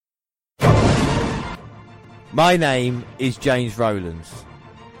My name is James Rowlands.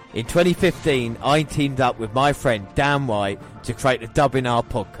 In 2015, I teamed up with my friend Dan White to create the WNR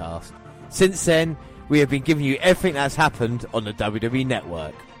podcast. Since then, we have been giving you everything that's happened on the WWE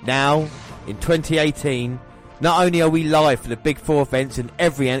Network. Now, in 2018, not only are we live for the Big Four events and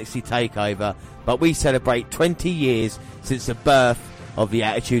every NXT takeover, but we celebrate 20 years since the birth of the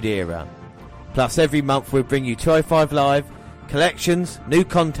Attitude Era. Plus, every month we'll bring you 205 Live, collections, new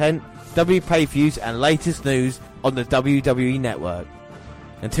content, W pay-per-views and latest news on the WWE Network.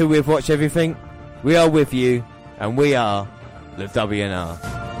 Until we've watched everything, we are with you, and we are the WNR.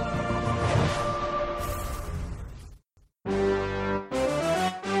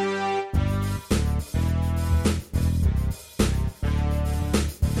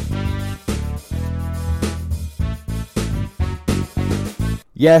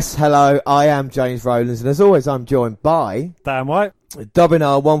 Yes, hello, I am James Rowlands, and as always I'm joined by... Dan White.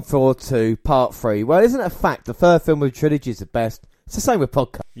 WNR142 Part 3. Well, isn't it a fact the third film of the trilogy is the best? It's the same with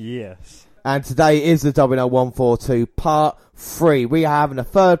podcast. Yes. And today is the WNR142 Part 3. We are having a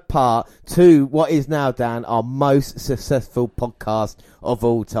third part to what is now, Dan, our most successful podcast of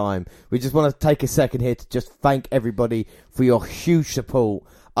all time. We just want to take a second here to just thank everybody for your huge support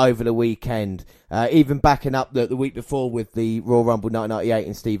over the weekend. Even backing up the week before with the Royal Rumble 1998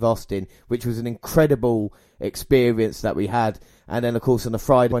 in Steve Austin, which was an incredible experience that we had. And then, of course, on the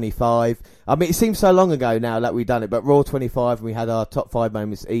Friday 25, I mean, it seems so long ago now that we've done it, but Raw 25, and we had our top 5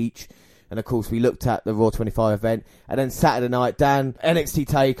 moments each. And, of course, we looked at the Raw 25 event. And then Saturday night, Dan, NXT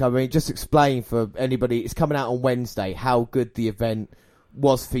Take, I mean, just explain for anybody, it's coming out on Wednesday, how good the event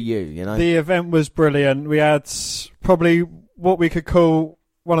was for you, you know? The event was brilliant. We had probably what we could call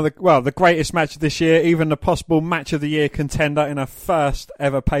one of the greatest match of this year, even the possible match of the year contender in a first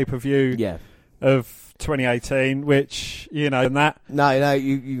ever pay-per-view of 2018, which, you know, and that. No,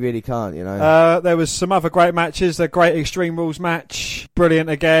 you really can't, you know. There was some other great matches. The great Extreme Rules match, brilliant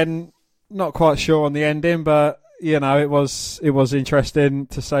again. Not quite sure on the ending, but, you know, it was interesting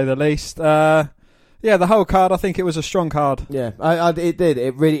to say the least. Yeah, the whole card, I think it was a strong card. Yeah, it did.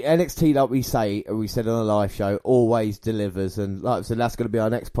 It really, NXT, like we said on a live show, always delivers. And like I said, that's going to be our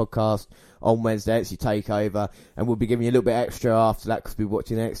next podcast on Wednesday, NXT Takeover. And we'll be giving you a little bit extra after that because we'll be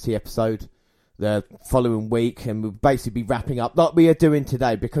watching the NXT episode the following week. And we'll basically be wrapping up like we are doing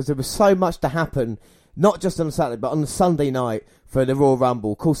today because there was so much to happen, not just on Saturday, but on the Sunday night for the Royal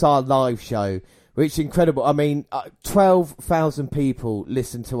Rumble. Of course, our live show, which is incredible. I mean, 12,000 people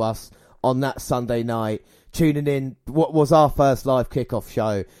listened to us on that Sunday night, tuning in what was our first live kickoff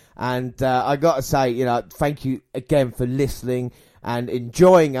show. And I got to say, you know, thank you again for listening and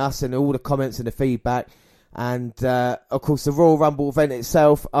enjoying us and all the comments and the feedback. And, of course, the Royal Rumble event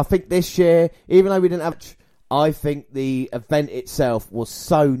itself, I think this year, even though we didn't have... I think the event itself was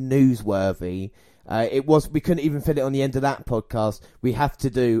so newsworthy. We couldn't even fit it on the end of that podcast. We have to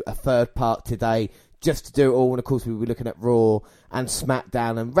do a third part today just to do it all. And, of course, we were looking at Raw and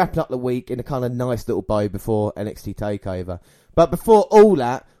SmackDown and wrapping up the week in a kind of nice little bow before NXT TakeOver. But before all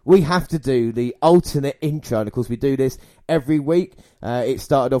that, we have to do the alternate intro. And, of course, we do this every week. It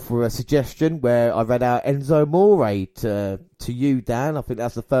started off with a suggestion where I read out Enzo Amore to you, Dan. I think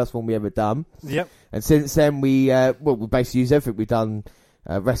that's the first one we ever done. Yep. And since then, we basically use everything. We've done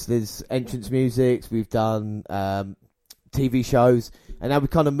wrestlers' entrance music. We've done TV shows. And now we've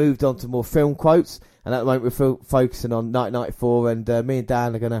kind of moved on to more film quotes. And at the moment, we're focusing on 1994. And me and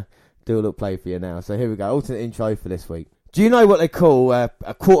Dan are going to do a little play for you now. So here we go. Alternate intro for this week. Do you know what they call a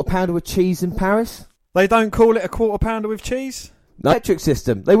quarter pounder with cheese in Paris? They don't call it a quarter pounder with cheese? No. Metric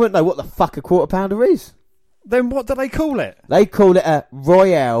system. They wouldn't know what the fuck a quarter pounder is. Then what do they call it? They call it a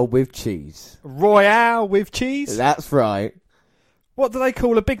Royale with cheese. Royale with cheese? That's right. What do they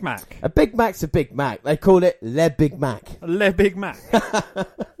call a Big Mac? A Big Mac's a Big Mac. They call it Le Big Mac. Le Big Mac.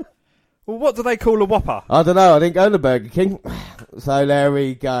 Well, what do they call a Whopper? I don't know. I didn't go to Burger King. So there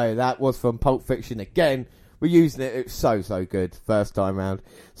we go. That was from Pulp Fiction again. We're using it. It's so good. First time round.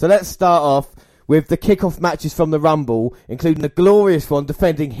 So let's start off with the kickoff matches from the Rumble, including the glorious one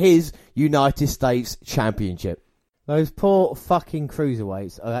defending his United States Championship. Those poor fucking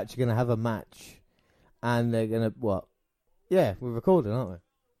cruiserweights are actually going to have a match. And they're going to, what? Yeah, we're recording, aren't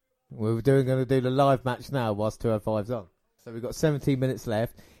we? We're going to do the live match now whilst 205's on. So we've got 17 minutes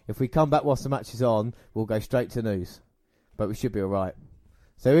left. If we come back whilst the match is on, we'll go straight to news. But we should be alright.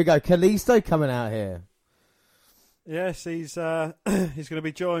 So here we go. Kalisto coming out here. Yes, he's going to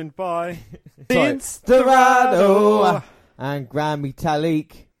be joined by Vince Dorado and Gran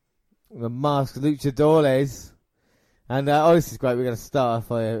Metalik, the masked luchadores. And this is great. We're going to start off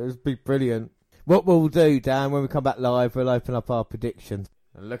here. It'll be brilliant. What we'll do, Dan, when we come back live, we'll open up our predictions.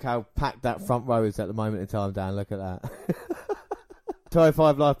 And look how packed that front row is at the moment in time, Dan. Look at that.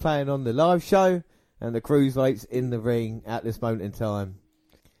 205 Live playing on the live show, and the cruiserweights in the ring at this moment in time.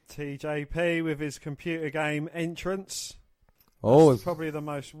 TJP with his computer game entrance. Oh, it's probably the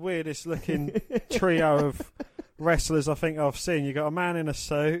most weirdest looking trio of wrestlers I think I've seen. You got a man in a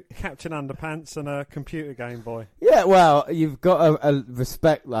suit, Captain Underpants, and a computer game boy. Yeah, well, you've got a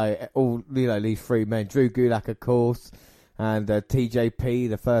respect, like all these three men. Drew Gulak, of course, and TJP,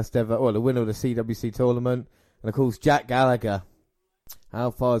 the first ever, or the winner of the CWC tournament, and of course Jack Gallagher. How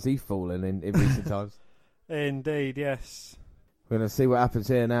far has he fallen in recent times? Indeed, yes. We're going to see what happens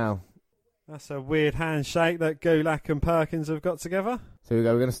here now. That's a weird handshake that Gulak and Perkins have got together. So we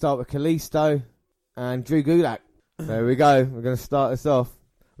go. We're going to start with Kalisto and Drew Gulak. There we go. We're going to start this off.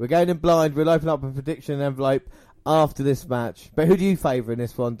 We're going in blind. We'll open up a prediction envelope after this match. But who do you favour in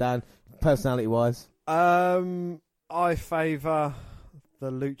this one, Dan, personality-wise? I favour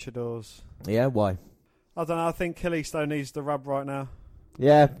the Luchadors. Yeah, why? I don't know. I think Kalisto needs the rub right now.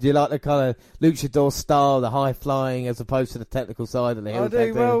 Yeah, do you like the kind of luchador style, the high flying, as opposed to the technical side of the heel? I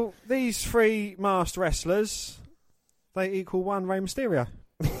do. Well, these three masked wrestlers, they equal one Rey Mysterio.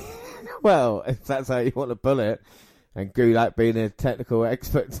 Well, if that's how you want to pull it, and Gulak being the technical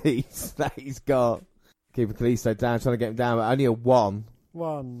expertise that he's got, keeping Kalisto down, trying to get him down, but only a one.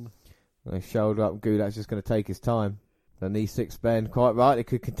 One. And they shoulder up, and Gulak's just going to take his time. And these six men, quite right, they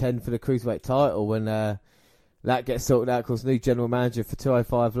could contend for the Cruiserweight title when that gets sorted out. Of course, new general manager for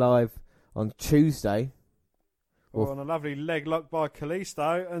 205 Live on Tuesday. On a lovely leg lock by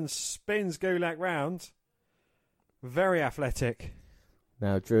Kalisto and spins Gulak round. Very athletic.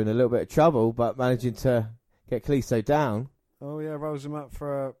 Now Drew in a little bit of trouble, but managing to get Kalisto down. Oh yeah, rolls him up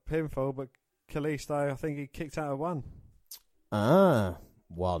for a pinfall, but Kalisto, I think he kicked out of one.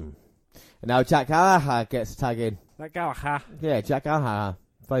 One. And now Jack Gallagher gets a tag in. That Gallagher. Yeah, Jack Gallagher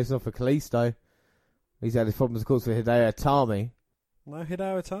facing off for Kalisto. He's had his problems, of course, with Hideo Itami. No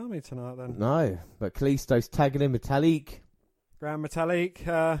Hideo Itami tonight, then. No, but Kalisto's tagging in Metalik. Grand Metalik.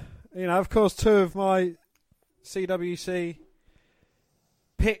 Of course, two of my CWC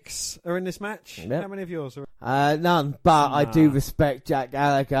picks are in this match. Yep. How many of yours are? None, but I do respect Jack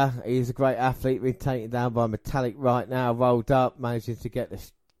Gallagher. He's a great athlete. Being taken down by Metalik right now, rolled up, managing to get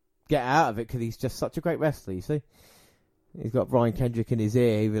out of it because he's just such a great wrestler, you see. He's got Brian Kendrick in his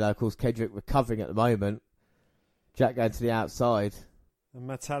ear, even though, of course, Kendrick recovering at the moment. Jack going to the outside. And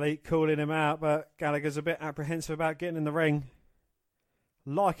Metalik calling him out, but Gallagher's a bit apprehensive about getting in the ring.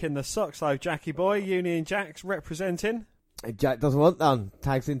 Liking the socks, though, Jackie boy. Union Jack's representing. Jack doesn't want none.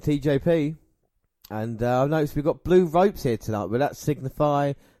 Tags in TJP. And I've noticed we've got blue ropes here tonight. Will that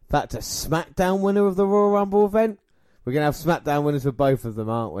signify that a SmackDown winner of the Royal Rumble event? We're going to have SmackDown winners for both of them,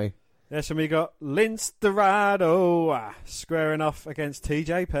 aren't we? Yes, and we got Lince Dorado squaring off against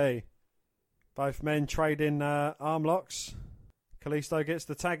TJP. Both men trading arm locks. Kalisto gets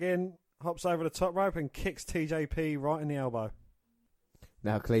the tag in, hops over the top rope and kicks TJP right in the elbow.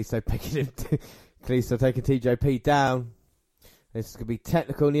 Now Kalisto taking TJP down. This is going to be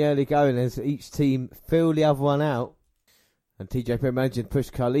technical in the early going as each team feel the other one out. And TJP managing to push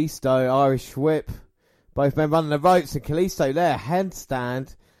Kalisto, Irish whip. Both men running the ropes and Kalisto there,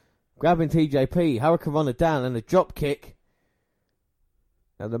 handstand. Grabbing TJP, Hurricane Runner down and a drop kick.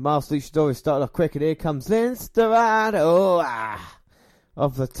 And the Master Luchador is started off quick, and here comes Lince Dorado.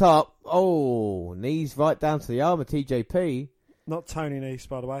 Off the top. Oh, knees right down to the arm of TJP. Not Tony Nese,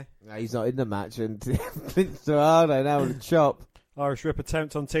 by the way. No, he's not in the match. And Lince Dorado now with a chop. Irish Rip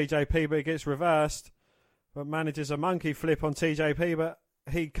attempt on TJP, but it gets reversed. But manages a monkey flip on TJP, but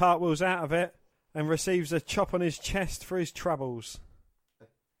he cartwheels out of it and receives a chop on his chest for his troubles.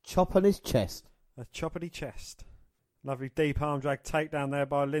 Chop on his chest. A choppity chest. Lovely deep arm drag takedown there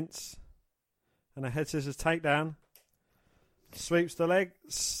by Lince. And a head scissors takedown. Sweeps the leg.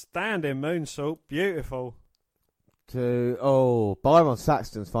 Standing moonsault. Beautiful. Byron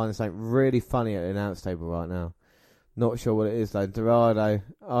Saxton's finding something really funny at the announce table right now. Not sure what it is though. Dorado,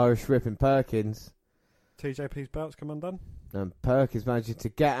 Irish ripping Perkins. TJP's belts come undone. And Perkins managing to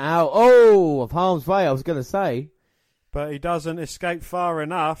get out. Of harm's way, I was going to say. But he doesn't escape far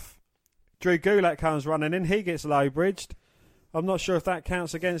enough. Drew Gulak comes running in. He gets low-bridged. I'm not sure if that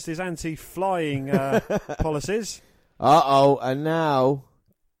counts against his anti-flying policies. And now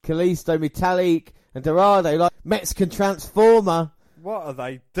Kalisto, Metalik and Dorado like Mexican Transformer. What are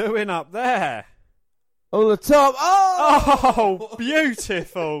they doing up there? On the top. Oh,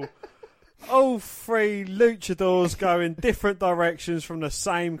 beautiful. All three luchadors go in different directions from the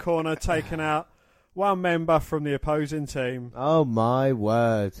same corner, taking out one member from the opposing team. Oh, my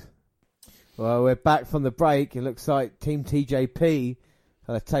word. Well, we're back from the break. It looks like Team TJP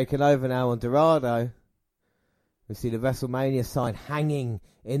They've taken over now on Dorado. We see the WrestleMania sign hanging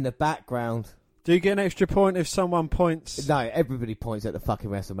in the background. Do you get an extra point if someone points? No, everybody points at the fucking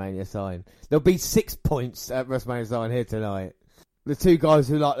WrestleMania sign. There'll be 6 points at WrestleMania sign here tonight. The two guys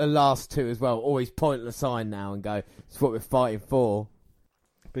who like the last two as well always point at the sign now and go, it's what we're fighting for.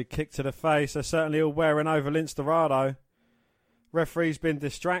 Big kick to the face. They're certainly all wearing over Lince Dorado. Referee's been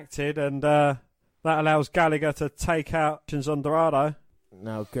distracted, and that allows Gallagher to take out on Dorado.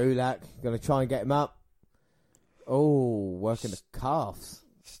 Now Gulak going to try and get him up. Oh, working the calves.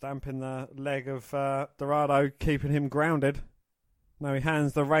 Stamping the leg of Dorado, keeping him grounded. Now he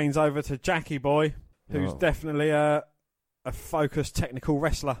hands the reins over to Jackie Boy, who's definitely a focused technical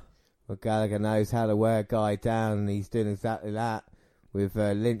wrestler. Well, Gallagher knows how to wear a guy down, and he's doing exactly that with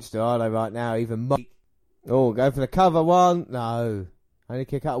Lince Dorado right now. Even go for the cover. One. No. Only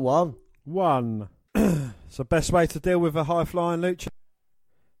kick out one. One. It's the best way to deal with a high-flying lucha.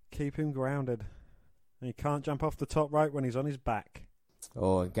 Keep him grounded. And he can't jump off the top rope when he's on his back.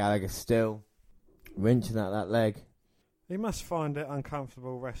 Oh, and Gallagher still wrenching at that leg. He must find it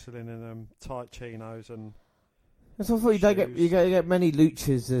uncomfortable wrestling in tight chinos and. That's what I thought. You don't get many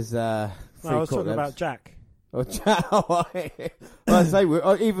luchas as No, I was talking about Jack. Oh, Jack. Well, I say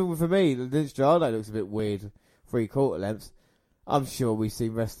even for me, Lince Dorado looks a bit weird. 3/4 lengths. I'm sure we've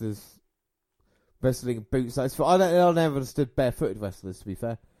seen wrestlers wrestling in boots like this. I never understood barefooted wrestlers, to be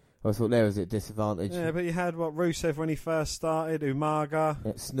fair. I thought there was a disadvantage. Yeah, but you had Rusev when he first started, Umaga.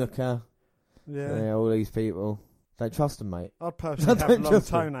 Yeah, Snooker. Yeah, all these people. Don't trust them, mate. I'd personally have long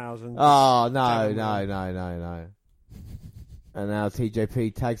toenails. And no. And now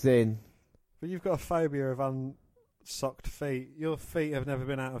TJP tags in. But you've got a phobia of unsocked feet. Your feet have never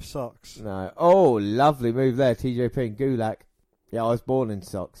been out of socks. No. Oh, lovely move there, TJP and Gulak. Yeah, I was born in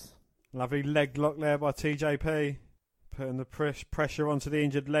socks. Lovely leg lock there by TJP. Putting the pressure onto the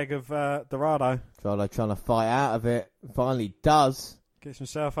injured leg of Dorado. Dorado trying to fight out of it. Finally does. Gets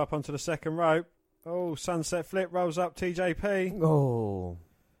himself up onto the second rope. Oh, sunset flip, rolls up TJP. Oh.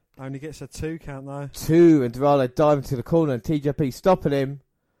 Only gets a 2 count though. 2, and Dorado diving to the corner and TJP stopping him.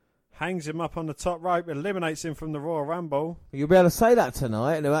 Hangs him up on the top rope, eliminates him from the Royal Rumble. You'll be able to say that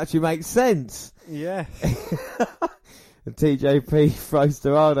tonight and it'll actually make sense. Yeah. And TJP throws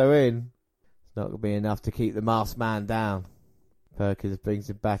Dorado in. It's not going to be enough to keep the masked man down. Perkins brings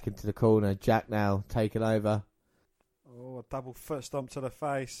him back into the corner. Jack now taking over. Oh, a double foot stomp to the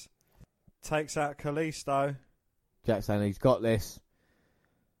face. Takes out Kalisto. Jack saying he's got this.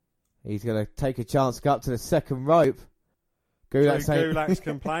 He's going to take a chance to go up to the second rope. Gulak's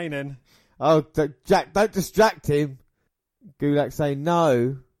complaining. Oh, Jack, don't distract him. Gulak saying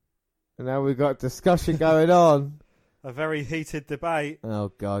no. And now we've got discussion going on. A very heated debate.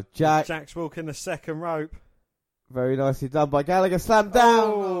 Oh, God. Jack's walking the second rope. Very nicely done by Gallagher. Slam down.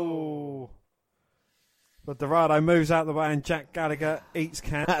 Oh. But Dorado moves out the way and Jack Gallagher eats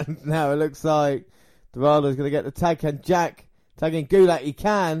can. And now it looks like Dorado's going to get the tag. Can Jack tagging Gulak? He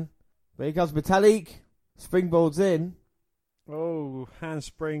can. But here comes Metallic. Springboards in. Oh,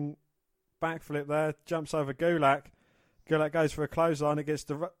 handspring backflip there. Jumps over Gulak. Gulak goes for a clothesline. It gets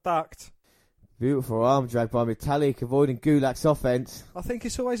ducked. Beautiful arm drag by Metallic, avoiding Gulak's offense. I think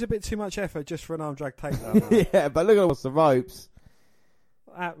it's always a bit too much effort just for an arm drag takedown. Yeah, but look at what's the ropes.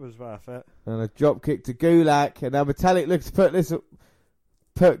 That was worth it. And a drop kick to Gulak, and now Metallic looks to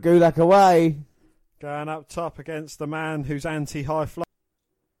put Gulak away. Going up top against the man who's anti-high fly.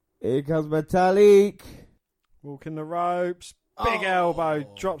 Here comes Metallic. Walking the ropes. Big elbow.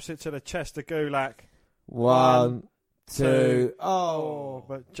 Drops it to the chest of Gulak. 1, 2.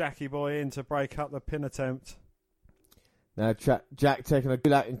 But Jackie Boy in to break up the pin attempt. Now Jack taking a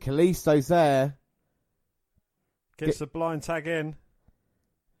Gulak and Kalisto's there. Gets the blind tag in.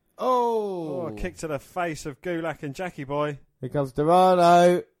 Oh, a kick to the face of Gulak and Jackie Boy. Here comes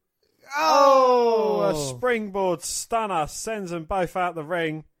Dorado. A springboard stunner sends them both out the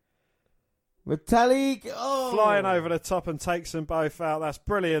ring. Metallic flying over the top and takes them both out. That's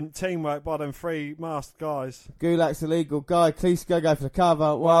brilliant teamwork by them 3 masked guys. Gulak's the legal guy. Kalisto go for the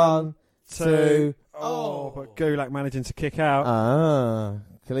cover. 1, 2. But Gulak managing to kick out.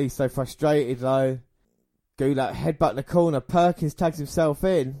 Kalisto frustrated though. Gulak headbutt in the corner. Perkins tags himself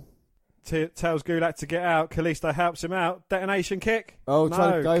in. Tells Gulak to get out. Kalisto helps him out. Detonation kick. Trying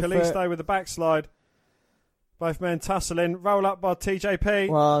to go Kalisto for it. with the backslide. Both men tussling. Roll up by TJP.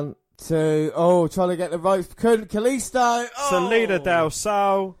 1, 2. Trying to get the ropes. Couldn't. Kalisto. Salida del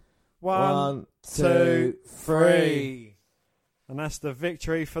Sol. 1, 2, 3. And that's the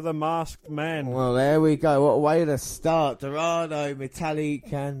victory for the masked men. Well, there we go. What a way to start. Dorado,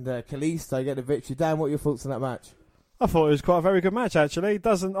 Metallic and Kalisto get the victory. Dan, what are your thoughts on that match? I thought it was quite a very good match, actually.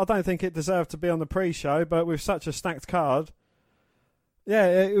 I don't think it deserved to be on the pre-show, but with such a stacked card, yeah,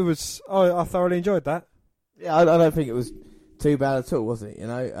 it was. I thoroughly enjoyed that. Yeah, I don't think it was too bad at all, was it? You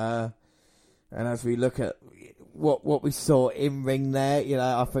know, and as we look at what we saw in ring there, you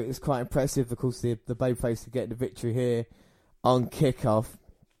know, I think it's quite impressive. Of course, the babyface to get the victory here on Kickoff,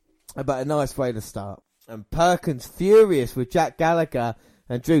 but a nice way to start. And Perkins furious with Jack Gallagher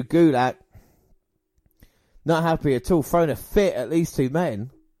and Drew Gulak. Not happy at all, throwing a fit at these two men.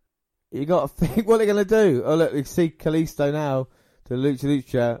 You got to think, what are they going to do? Oh, look, we see Kalisto now to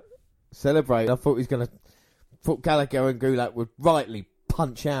Lucha celebrate. I thought he was going to, thought Gallagher and Gulak would rightly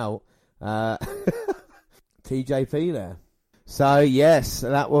punch out TJP there. So, yes,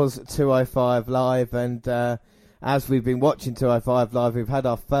 that was 205 Live, and as we've been watching 205 Live, we've had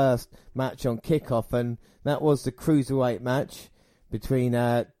our first match on Kickoff, and that was the Cruiserweight match between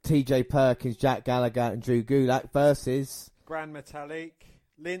TJ Perkins, Jack Gallagher and Drew Gulak versus Grand Metalik,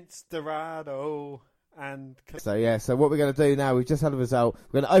 Lince Dorado and... So what we're going to do now, we've just had a result.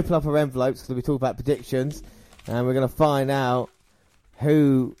 We're going to open up our envelopes because we talk about predictions, and we're going to find out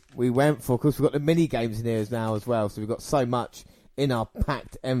who we went for. Of course, we've got the mini games in here now as well, so we've got so much in our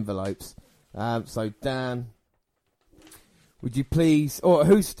packed envelopes. So Dan, would you please, or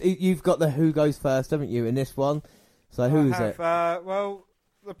you've got the who goes first, haven't you, in this one? So who is it? Well,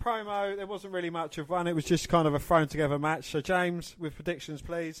 the promo, there wasn't really much of one. It was just kind of a thrown together match. So James, with predictions,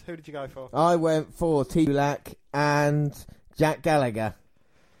 please. Who did you go for? I went for T. Gulak and Jack Gallagher.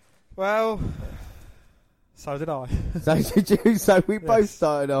 Well, so did I. So did you? So we both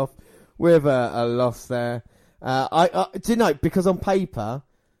started off with a loss there. Do you know, because on paper,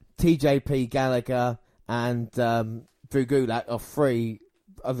 TJP, Gallagher and Drew Gulak are three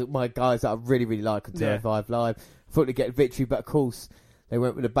of my guys that I really, really like on 205 Live. Thought they'd get a victory, but of course they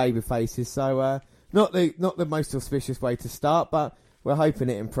went with the baby faces. So not the most auspicious way to start, but we're hoping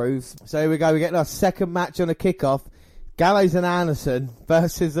it improves. So here we go. We're getting our second match on the Kickoff. Gallows and Anderson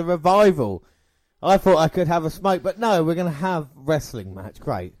versus the Revival. I thought I could have a smoke, but no, we're going to have wrestling match.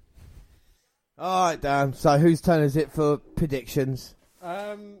 Great. All right, Dan. So whose turn is it for predictions?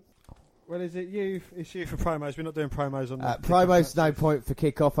 Well, is it you? It's you for promos. We're not doing promos on that. Promos, no point for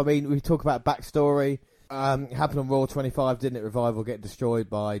Kickoff. I mean, we talk about backstory. It happened on Raw 25, didn't it? Revival get destroyed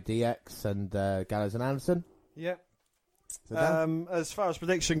by DX and Gallows and Anderson. Yep. So as far as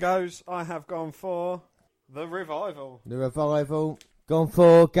prediction goes, I have gone for the Revival. The Revival. Gone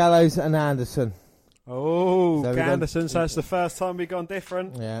for Gallows and Anderson. Oh, so Anderson. So it's the first time we've gone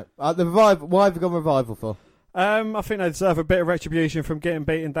different. Yeah. The Revival. Why have you gone Revival for? I think they deserve a bit of retribution from getting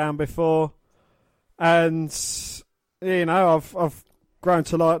beaten down before, and you know, I've grown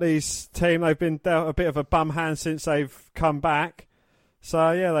to like these team. They've been dealt a bit of a bum hand since they've come back.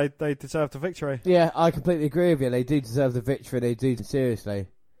 So yeah, they deserve the victory. Yeah, I completely agree with you. They do deserve the victory. They do, seriously.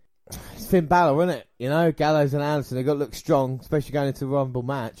 It's Finn Balor, isn't it? You know, Gallows and Anderson. They've got to look strong, especially going into the Rumble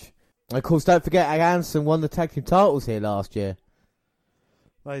match. And of course, don't forget, Anderson won the tag team titles here last year.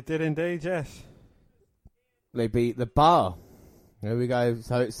 They did indeed, yes. They beat the Bar. There we go.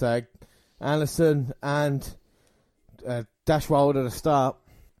 So it's Anderson and Dashwold at the start.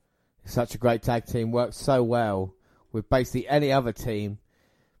 Such a great tag team. Works so well with basically any other team.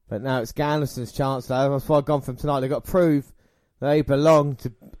 But now it's Anderson's chance. That's why I've gone from tonight. They've got to prove they belong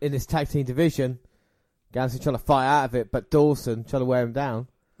in this tag team division. Anderson trying to fight out of it, but Dawson trying to wear him down.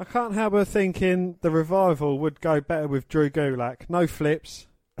 I can't help but thinking the Revival would go better with Drew Gulak. No flips.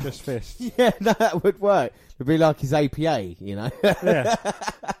 Just fists. Yeah, no, that would work. It'd be like his APA, you know. Yeah.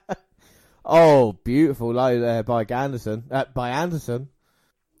 Oh, beautiful low there by Anderson.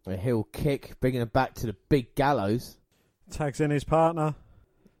 A heel kick, bringing him back to the big Gallows. Tags in his partner,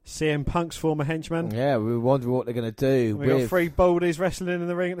 CM Punk's former henchman. Yeah, we wonder what they're going to do. We got three baldies wrestling in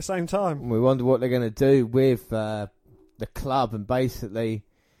the ring at the same time. We wonder what they're going to do with the club, and basically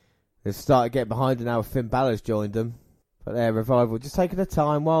they've started getting behind it now. Finn Balor's joined them. But their Revival just taking their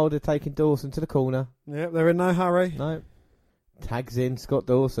time while they're taking Dawson to the corner. Yep, they're in no hurry. No. Tags in Scott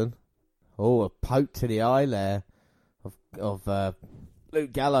Dawson. Oh, a poke to the eye there of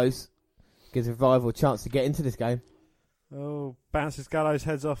Luke Gallows. Gives Revival a chance to get into this game. Oh, bounces Gallows'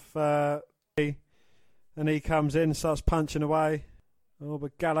 heads off and he comes in, starts punching away. Oh,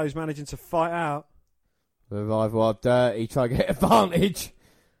 but Gallows managing to fight out. Revival are dirty, try to get advantage.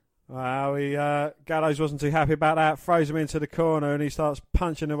 Wow, Gallows wasn't too happy about that. Throws him into the corner and he starts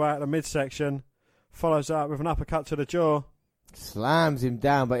punching away at the midsection. Follows up with an uppercut to the jaw. Slams him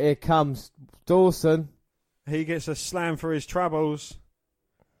down, but here comes Dawson. He gets a slam for his troubles.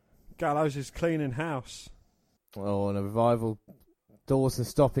 Gallows is cleaning house. Oh, and a Revival. Dawson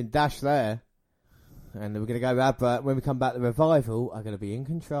stopping dash there. And we're going to go advert. When we come back, the Revival are going to be in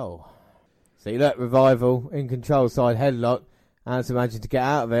control. See, look, Revival in control, side headlock. Anderson managing to get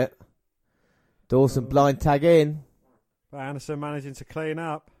out of it. Dawson blind tag in. But Anderson managing to clean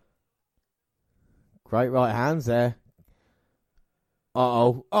up. Great right hands there.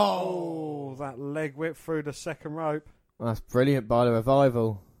 Uh-oh. Oh, that leg whip through the second rope. That's brilliant by the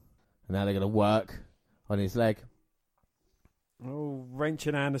Revival. And now they're going to work on his leg. Oh,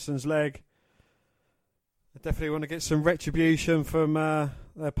 wrenching Anderson's leg. They definitely want to get some retribution from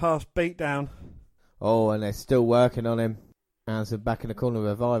their past beatdown. Oh, and they're still working on him. Anderson back in the corner of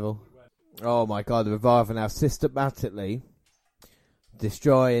Revival. Oh my God, the Revival now systematically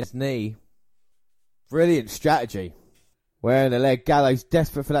destroying his knee. Brilliant strategy. Wearing the leg, Gallows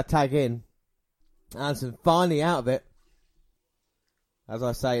desperate for that tag in. Anderson finally out of it. As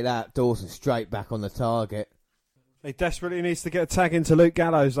I say that, Dawson straight back on the target. He desperately needs to get a tag into Luke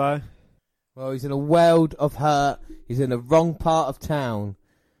Gallows though. Well, he's in a world of hurt. He's in the wrong part of town.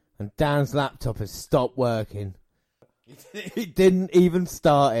 And Dan's laptop has stopped working. He didn't even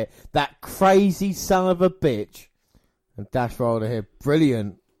start it. That crazy son of a bitch. And Dash Roller here.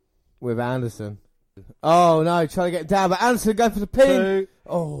 Brilliant with Anderson. Oh no, trying to get down. But Anderson going for the pin.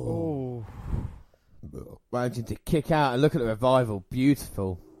 Oh. Managing to kick out and look at the Revival.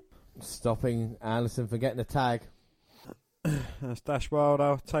 Beautiful. Stopping Anderson from getting the tag. That's Dash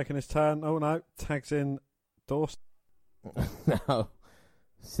Wilder taking his turn. Oh no, tags in Dawson. No.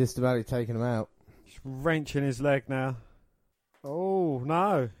 Systematically taking him out. Just wrenching his leg now. Oh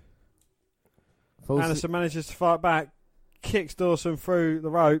no. Anderson manages to fight back. Kicks Dawson through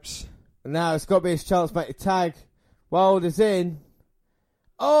the ropes. Now it's got to be his chance to make the tag. Wilder's in.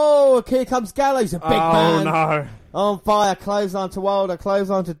 Oh, here comes Gallows, a big man. Oh no. On fire, clothesline to Wilder,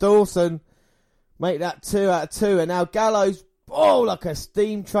 clothesline to Dawson. Make that 2 out of 2. And now Gallows, like a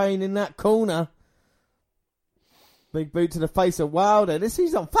steam train in that corner. Big boot to the face of Wilder.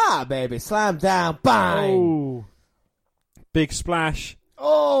 He's on fire, baby. Slam down, bang. Oh. Big splash.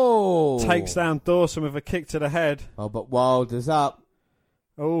 Oh. Takes down Dawson with a kick to the head. Oh, but Wilder's up.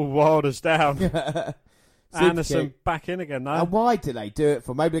 Oh, Wilder's down. Anderson kick. Back in again, though. And why did they do it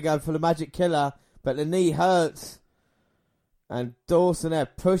for? Maybe they're going for the magic killer, but the knee hurts. And Dawson there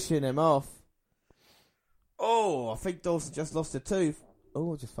pushing him off. Oh, I think Dawson just lost a tooth.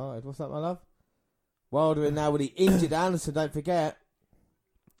 Oh, just fired. What's that, my love? Wilder in now with the injured Anderson, don't forget.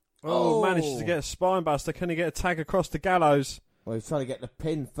 Oh, manages to get a spine buster. Can he get a tag across the Gallows? Well, he's trying to get the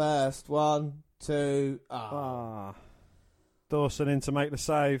pin first. 1, 2. Dawson in to make the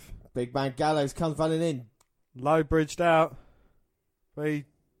save. Big man Gallows comes running in. Low bridged out. But he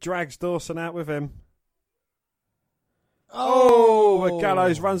drags Dawson out with him. But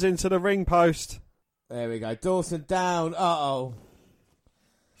Gallows runs into the ring post. There we go. Dawson down. Uh-oh.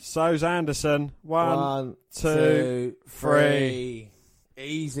 So's Anderson. 1, 2, 3.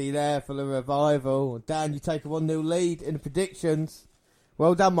 Easy there for the Revival. Dan, you take a 1-0 lead in the predictions.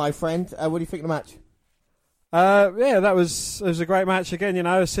 Well done, my friend. What do you think of the match? It was a great match again.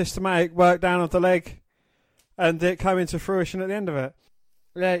 A systematic work down of the leg, and it came into fruition at the end of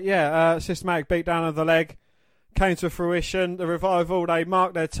it. Systematic beat down of the leg came to fruition. The Revival, they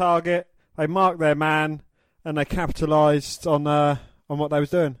marked their target, they marked their man, and they capitalised on what they was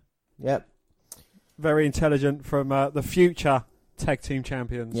doing. Yep. Very intelligent from the future tag team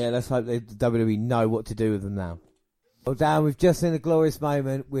champions. Yeah, let's hope the WWE know what to do with them now. Well, Dan, we've just seen a glorious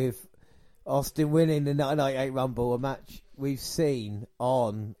moment with Austin winning the 1998 Rumble, a match we've seen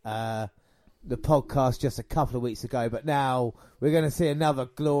on the podcast just a couple of weeks ago, but now we're going to see another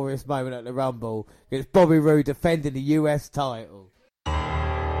glorious moment at the Rumble. It's Bobby Roode defending the US title.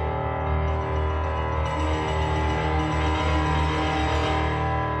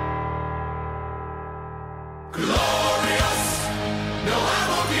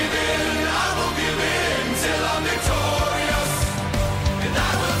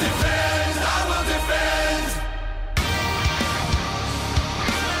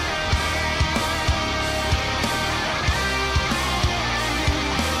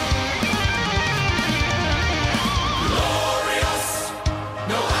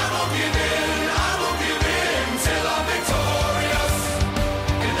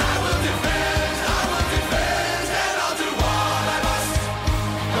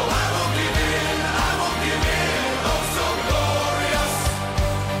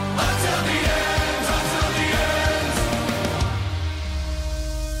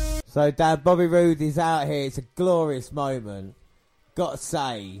 So, Dan, Bobby Roode is out here. It's a glorious moment. Got to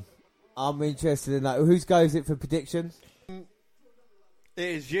say, I'm interested in that. Whose goes it for predictions? It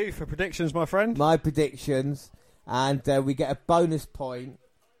is you for predictions, my friend. My predictions. And we get a bonus point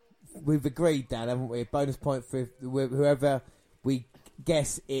we've agreed, Dan, haven't we? A bonus point for whoever we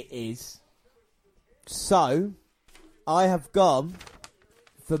guess it is. So, I have gone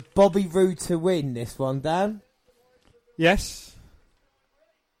for Bobby Roode to win this one, Dan. Yes.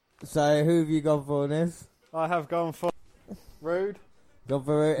 So, who have you gone for, Niz? I have gone for Roode. Gone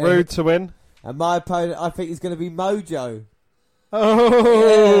for Roode. Roode to win. And my opponent, I think, is going to be Mojo.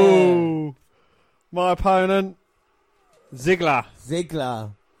 Oh! Yeah. My opponent, Ziggler.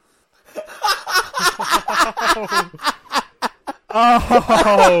 Oh,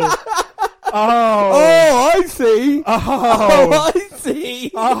 I see. Oh, I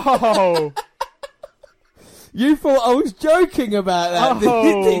see. Oh. You thought I was joking about that,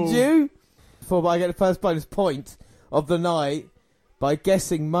 did you? Thought I get the first bonus point of the night by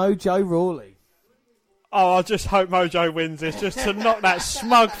guessing Mojo Rawley. Oh, I just hope Mojo wins this, just to knock that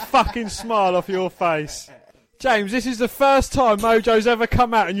smug fucking smile off your face. James, this is the first time Mojo's ever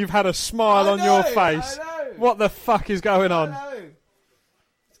come out and you've had a smile on your face. What the fuck is going on?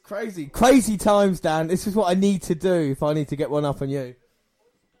 It's crazy. Crazy times, Dan. This is what I need to do if I need to get one up on you.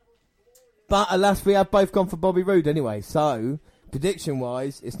 But alas, we have both gone for Bobby Roode anyway. So,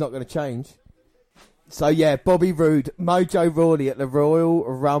 prediction-wise, it's not going to change. So, yeah, Bobby Roode, Mojo Rawley at the Royal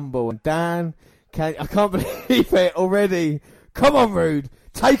Rumble. And Dan, I can't believe it already. Come on, Roode.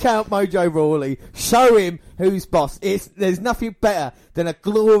 Take out Mojo Rawley. Show him who's boss. There's nothing better than a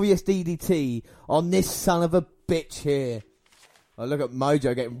glorious DDT on this son of a bitch here. Oh, look at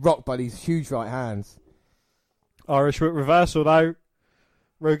Mojo getting rocked by these huge right hands. Irish whip reversal, though.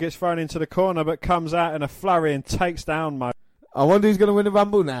 Roode gets thrown into the corner, but comes out in a flurry and takes down Mojo. I wonder who's going to win the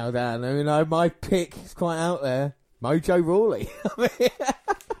Rumble now, Dan. You know, my pick is quite out there. Mojo Rawley.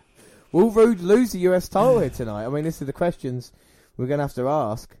 Will Roode lose the US title here tonight? I mean, this is the questions we're going to have to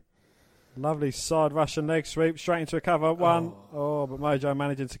ask. Lovely side Russian leg sweep, straight into a cover. One. Oh, but Mojo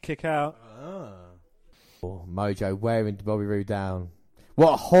managing to kick out. Oh, Mojo wearing Bobby Roode down.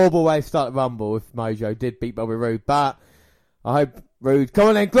 What a horrible way to start the Rumble if Mojo did beat Bobby Roode. But I hope Roode... Come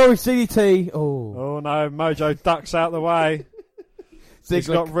on then, glory CDT. Oh no, Mojo ducks out the way. He's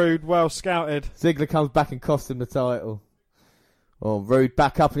got Roode well scouted. Ziggler comes back and costs him the title. Oh, Roode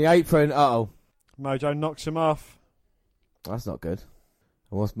back up in the apron. Uh-oh. Mojo knocks him off. That's not good.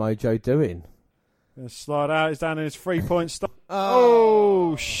 And what's Mojo doing? Gonna slide out. He's down in his 3-point stop.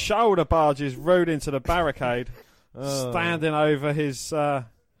 Oh, shoulder barges Roode into the barricade. Standing over his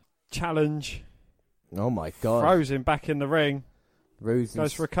challenge. Oh, my God. Throws him back in the ring. Roode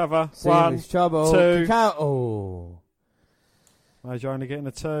goes for a cover. One, trouble. 2. Kick out. Oh. Mojo only getting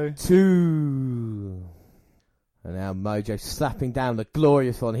a 2. 2. And now Mojo slapping down the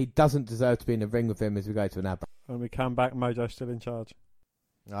glorious one. He doesn't deserve to be in the ring with him as we go to an ad break. When we come back, Mojo's still in charge.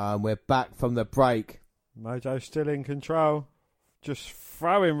 We're back from the break. Mojo's still in control. Just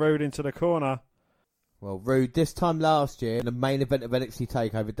throwing Roode into the corner. Well, Roode, this time last year, in the main event of NXT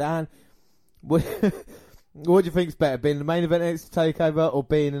TakeOver. Dan, what do you think's better, being in the main event of NXT TakeOver or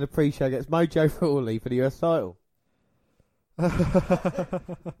being in the pre-show against Mojo Rawley for the US title?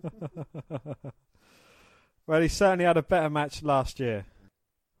 Well, he certainly had a better match last year.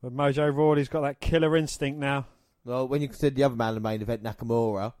 But Mojo Rawley's got that killer instinct now. Well, when you consider the other man in the main event,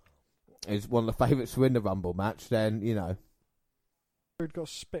 Nakamura, is one of the favourites to win the Rumble match, then, you know. Roode got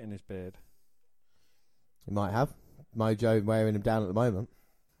spit in his beard. He might have. Mojo wearing him down at the moment.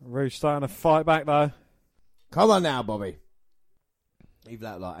 Roode starting to fight back, though. Come on now, Bobby. Even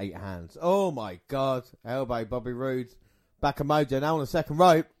that like 8 hands. Oh, my God. Elbow, Bobby Roode. Back of Mojo now on the second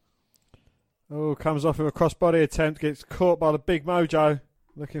rope. Oh, comes off with a crossbody attempt. Gets caught by the big Mojo.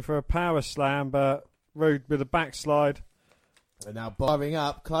 Looking for a power slam, but Roode with a backslide. And now bobbing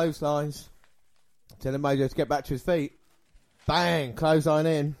up. Clotheslines. Telling Mojo to get back to his feet. Bang. Clothesline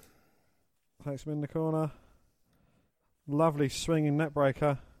in. Takes him in the corner. Lovely swinging net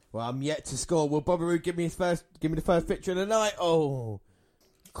breaker. Well, I'm yet to score. Will Bobby Roode give me the first victory of the night? Oh.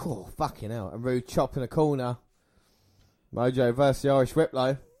 Cool. Fucking hell. And Roode chopping a corner. Mojo versus the Irish whip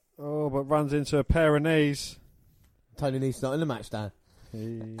though. Oh, but runs into a pair of knees. Tony Nee's not in the match, Dan.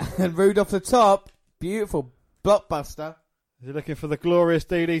 And Roode off the top. Beautiful blockbuster. Is he looking for the glorious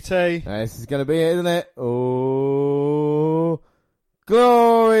DDT? This is going to be it, isn't it? Oh,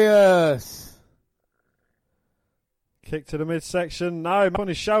 glorious. Kick to the midsection. No, on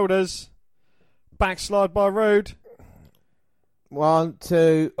his shoulders. Backslide by Roode. 1,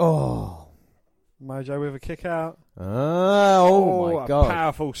 2. Oh. Mojo with a kick out. Oh my God. A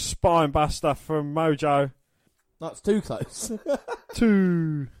powerful spine buster from Mojo. That's too close.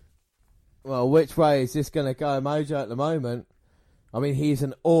 2. Well, which way is this going to go? Mojo at the moment, I mean, he's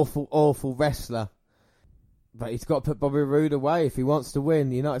an awful, awful wrestler. But he's got to put Bobby Roode away if he wants to win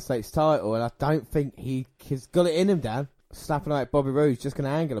the United States title, and I don't think he's got it in him, Dan. Slapping out Bobby Roode's just going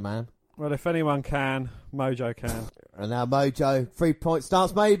to angle a man. Well, if anyone can, Mojo can. And now Mojo, 3-point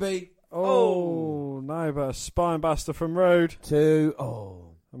stance maybe. Oh, no, but a spine buster from Roode. 2.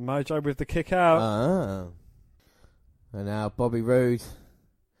 Oh. And Mojo with the kick out. And now Bobby Roode.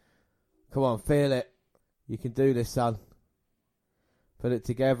 Come on, feel it. You can do this, son. Put it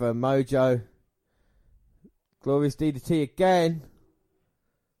together. Mojo. Glorious DDT again.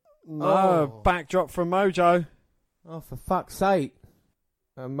 No, backdrop from Mojo. Oh, for fuck's sake.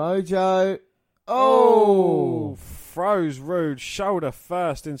 And Mojo. Oh! Throws Roode shoulder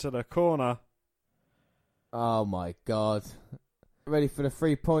first into the corner. Oh, my God. Ready for the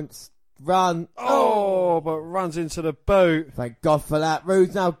 3 points. Run. Oh, but runs into the boot. Thank God for that.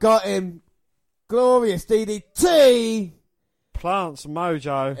 Roode's now got him. Glorious DDT. Plants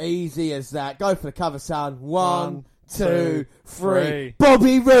Mojo. Easy as that. Go for the cover, son. 1, 2, 3. 3.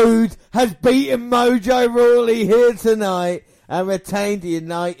 Bobby Roode has beaten Mojo Rawley here tonight and retained the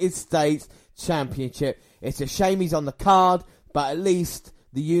United States Championship. It's a shame he's on the card, but at least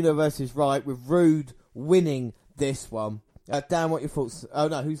the universe is right with Roode winning this one. Dan, what are your thoughts? Oh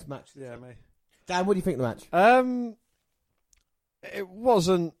no, who's the match? Yeah, me. Dan, what do you think of the match? It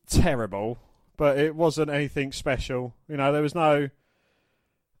wasn't terrible, but it wasn't anything special. You know, there was no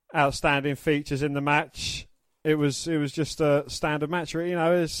outstanding features in the match. It was just a standard match. You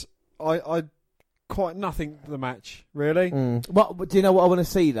know, I quite nothing the match really. Well, do you know what I want to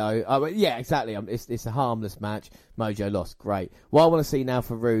see though? Yeah, exactly. It's a harmless match. Mojo lost, great. What I want to see now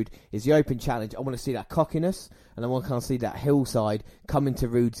for Roode is the open challenge. I want to see that cockiness, and I want to kind of see that hillside come into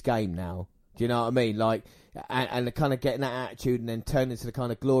Roode's game now. Do you know what I mean? Like, and kind of getting that attitude and then turn into the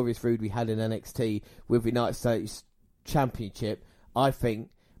kind of glorious Roode we had in NXT with the United States Championship. I think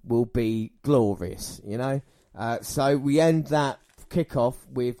will be glorious. You know. So we end that kickoff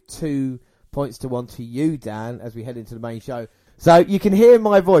with 2 points to 1 to you, Dan, as we head into the main show. So you can hear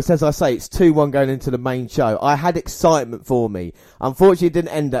my voice as I say it's 2-1 going into the main show. I had excitement for me. Unfortunately, it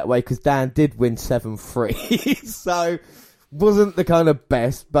didn't end that way because Dan did win 7-3. So wasn't the kind of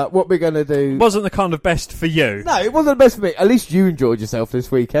best, but what we're going to do... Wasn't the kind of best for you. No, it wasn't the best for me. At least you enjoyed yourself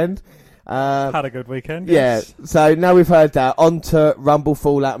this weekend. Had a good weekend, yes. Yeah, so now we've heard that, on to Rumble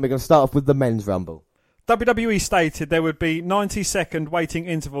Fallout, and we're going to start off with the men's Rumble. WWE stated there would be 90-second waiting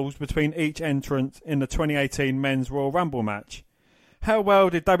intervals between each entrant in the 2018 Men's Royal Rumble match. How well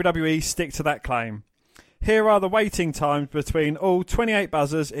did WWE stick to that claim? Here are the waiting times between all 28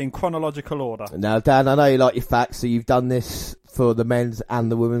 buzzers in chronological order. Now, Dan, I know you like your facts, so you've done this for the men's and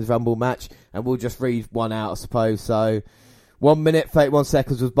the women's Rumble match, and we'll just read one out, I suppose. So, 1 minute, 31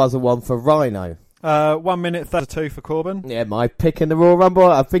 seconds was buzzer 1 for Rhino. 1 minute 32 for Corbin. Yeah, my pick in the Royal Rumble.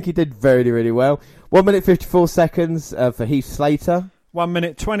 I think he did very, really well. 1 minute 54 seconds for Heath Slater. 1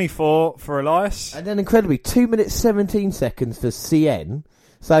 minute 24 for Elias. And then incredibly, 2 minutes 17 seconds for CN.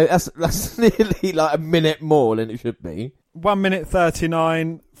 So that's nearly like a minute more than it should be. 1 minute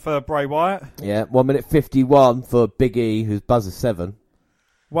 39 for Bray Wyatt. Yeah, 1 minute 51 for Big E, who's buzzer 7.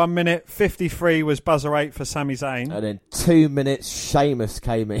 1 minute 53 was buzzer 8 for Sami Zayn. And then 2 minutes, Sheamus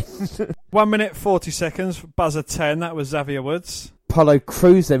came in. 1 minute 40 seconds for buzzer 10, that was Xavier Woods. Apollo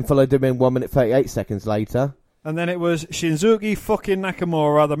Crews then followed him in 1 minute 38 seconds later. And then it was Shinsuke fucking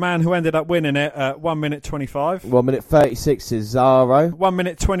Nakamura, the man who ended up winning it at 1 minute 25. 1 minute 36 is Cesaro. 1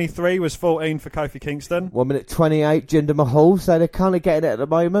 minute 23 was 14 for Kofi Kingston. 1 minute 28, Jinder Mahal, so they're kind of getting it at the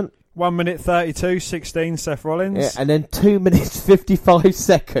moment. 1 minute 32, 16, Seth Rollins. Yeah, and then 2 minutes 55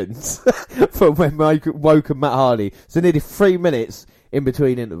 seconds for when Mike Woke and Matt Hardy. So nearly 3 minutes in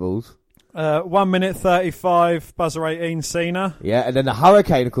between intervals. 1 minute 35, buzzer 18, Cena. Yeah, and then the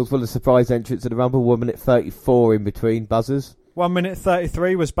Hurricane, of course, was a surprise entrance to the Rumble. 1 minute 34 in between buzzers. 1 minute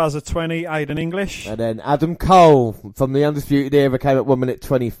 33 was buzzer 20, Aiden English. And then Adam Cole from the Undisputed Era came at 1 minute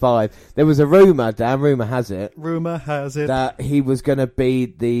 25. There was a rumour, Dan, rumour has it, that he was going to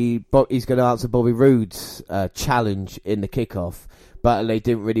be he's going to answer Bobby Roode's challenge in the kickoff. But they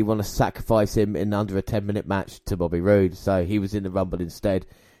didn't really want to sacrifice him in under a 10-minute match to Bobby Roode, so he was in the Rumble instead.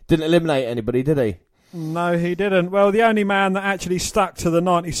 Didn't eliminate anybody, did he? No, he didn't. Well, the only man that actually stuck to the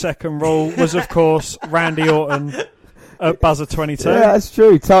 90-second rule was, of course, Randy Orton at buzzer 22. Yeah, that's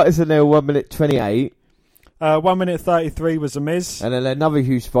true. Titus O'Neil, 1 minute 28. 1 minute 33 was The Miz. And then another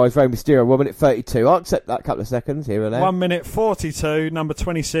huge surprise, Rey Mysterio, 1 minute 32. I'll accept that couple of seconds here and there. 1 minute 42, number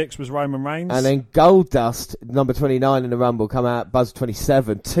 26 was Roman Reigns. And then Goldust, number 29 in the Rumble, come out, buzzer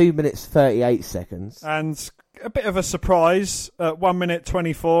 27, 2 minutes 38 seconds. And a bit of a surprise at 1 minute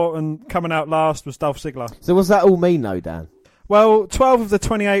 24, and coming out last was Dolph Ziggler. So what's that all mean, though, Dan? Well, 12 of the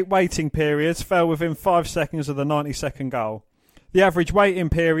 28 waiting periods fell within 5 seconds of the 90-second goal. The average waiting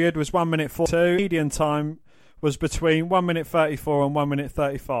period was 1 minute 42. Median time was between 1 minute 34 and 1 minute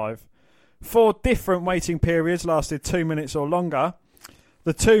 35. 4 different waiting periods lasted 2 minutes or longer.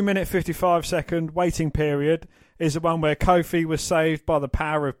 The 2 minute 55 second waiting period is the one where Kofi was saved by the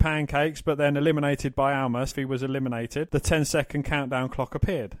power of pancakes but then eliminated by Almas. He was eliminated. The 10-second countdown clock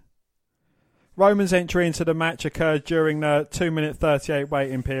appeared. Roman's entry into the match occurred during the 2 minute 38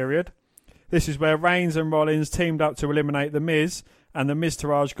 waiting period. This is where Reigns and Rollins teamed up to eliminate The Miz, and The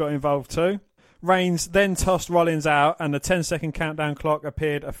Miztourage got involved too. Reigns then tossed Rollins out, and the 10-second countdown clock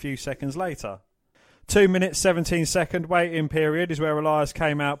appeared a few seconds later. 2 minute 17 second waiting period is where Elias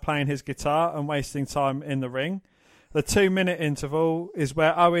came out playing his guitar and wasting time in the ring. The 2 minute interval is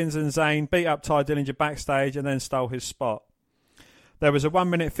where Owens and Zayn beat up Ty Dillinger backstage and then stole his spot. There was a 1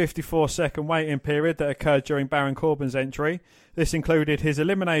 minute 54 second waiting period that occurred during Baron Corbin's entry. This included his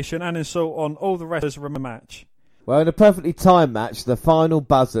elimination and assault on all the wrestlers from the match. Well, in a perfectly timed match, the final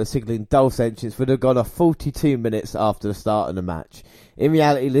buzzer signalling Dolph's entrance would have gone off 42 minutes after the start of the match. In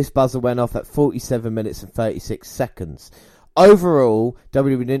reality, this buzzer went off at 47 minutes and 36 seconds. Overall,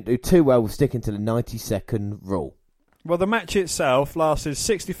 WWE didn't do too well with sticking to the 90-second rule. Well, the match itself lasted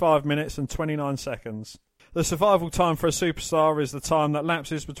 65 minutes and 29 seconds. The survival time for a superstar is the time that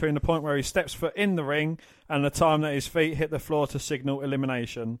lapses between the point where he steps foot in the ring and the time that his feet hit the floor to signal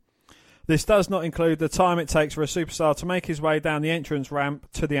elimination. This does not include the time it takes for a superstar to make his way down the entrance ramp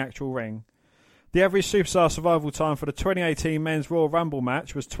to the actual ring. The average superstar survival time for the 2018 Men's Royal Rumble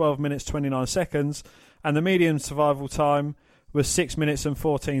match was 12 minutes 29 seconds, and the median survival time was 6 minutes and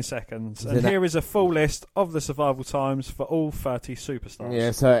 14 seconds. And here is a full list of the survival times for all 30 superstars.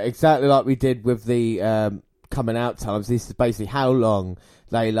 Yeah, so exactly like we did with the coming out times, this is basically how long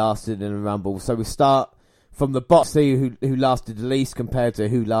they lasted in a Rumble. So we start from the bottom, see who lasted the least compared to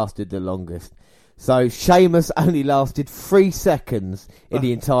who lasted the longest. So Sheamus only lasted 3 seconds in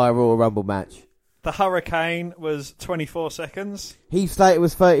the entire Royal Rumble match. The Hurricane was 24 seconds. Heath Slater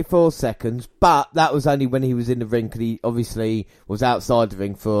was 34 seconds, but that was only when he was in the ring, because he obviously was outside the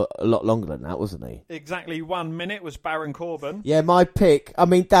ring for a lot longer than that, wasn't he? Exactly 1 minute was Baron Corbin. Yeah, my pick, I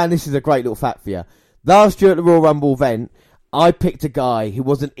mean, Dan, this is a great little fact for you. Last year at the Royal Rumble event, I picked a guy who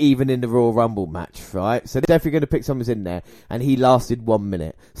wasn't even in the Royal Rumble match, right? So they're definitely going to pick someone who's in there, and he lasted 1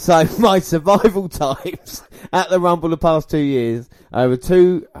 minute. So my survival times at the Rumble the past 2 years over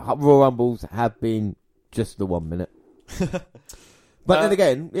 2 Royal Rumbles have been just the 1 minute. But then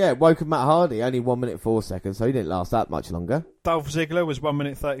again, yeah, Woken Matt Hardy, only 1 minute 4 seconds, so he didn't last that much longer. Dolph Ziggler was 1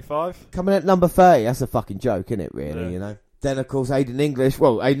 minute 35. Coming at number 30, that's a fucking joke, isn't it, really, yeah. You know? Then, of course, Aiden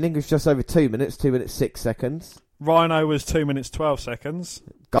English just over 2 minutes, 2 minutes 6 seconds. Rhino was 2 minutes 12 seconds.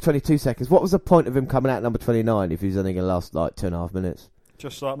 Got 22 seconds. What was the point of him coming out at number 29 if he was only going to last like 2.5 minutes?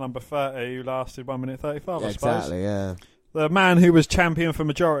 Just like number 30, who lasted 1 minute 35, yeah, I suppose. Exactly, yeah. The man who was champion for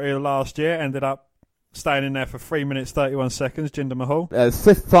majority of last year ended up staying in there for 3 minutes 31 seconds, Jinder Mahal.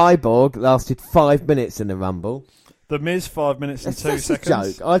 Swift Cyborg lasted 5 minutes in the Rumble. The Miz, 5 minutes and 2 seconds.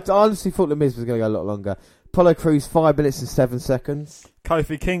 That's a joke. I honestly thought The Miz was going to go a lot longer. Apollo Crews, 5 minutes and 7 seconds.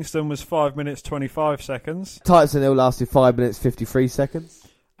 Kofi Kingston was 5 minutes 25 seconds. Titus O'Neil lasted 5 minutes 53 seconds.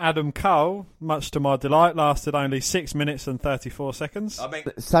 Adam Cole, much to my delight, lasted only 6 minutes and 34 seconds.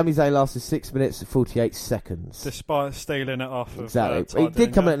 Sami Zayn lasted 6 minutes and 48 seconds. Despite stealing it off exactly. of He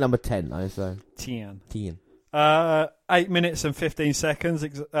did come in at number 10 though, so 10. 10. 8 minutes and 15 seconds,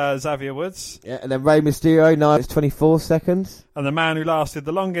 Xavier Woods. Yeah, and then Rey Mysterio, 9 minutes 24 seconds. And the man who lasted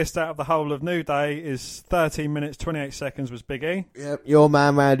the longest out of the whole of New Day is 13 minutes 28 seconds was Big E. Yep. Your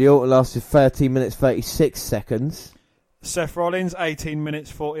man Randy Orton lasted 13 minutes 36 seconds. Seth Rollins, 18 minutes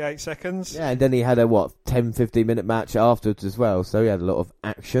 48 seconds. Yeah, and then he had a 10-15 minute match afterwards as well, so he had a lot of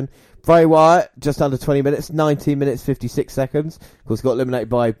action. Bray Wyatt, just under 20 minutes, 19 minutes 56 seconds. Of course, got eliminated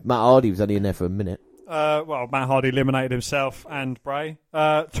by Matt Hardy, who was only in there for a minute. Matt Hardy eliminated himself and Bray.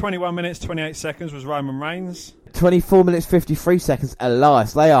 21 minutes, 28 seconds was Roman Reigns. 24 minutes, 53 seconds,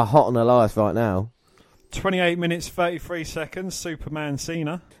 Elias. They are hot on Elias right now. 28 minutes, 33 seconds, Superman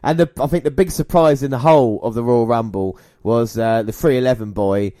Cena. And I think the big surprise in the whole of the Royal Rumble was the 311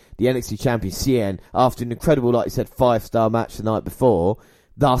 boy, the NXT champion, Cien, after an incredible, like you said, 5-star match the night before,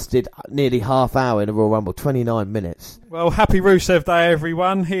 lasted nearly half hour in the Royal Rumble, 29 minutes. Well, happy Rusev Day,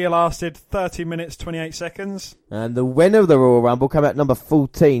 everyone. He lasted 30 minutes, 28 seconds. And the winner of the Royal Rumble came out number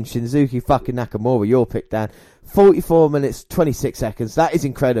 14, Shinsuke fucking Nakamura, your pick, Dan. 44 minutes, 26 seconds. That is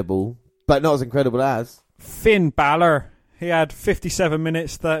incredible, but not as incredible as Finn Balor. He had 57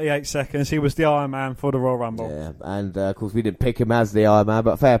 minutes, 38 seconds. He was the Iron Man for the Royal Rumble. Yeah, and of course we didn't pick him as the Iron Man,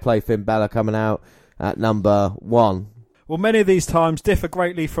 but fair play Finn Balor coming out at number 1. Well, many of these times differ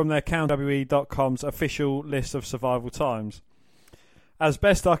greatly from their WWE.com's official list of survival times. As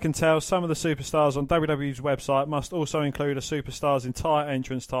best I can tell, some of the superstars on WWE's website must also include a superstar's entire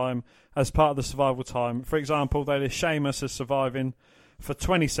entrance time as part of the survival time. For example, they list Sheamus as surviving for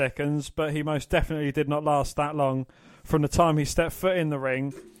 20 seconds, but he most definitely did not last that long from the time he stepped foot in the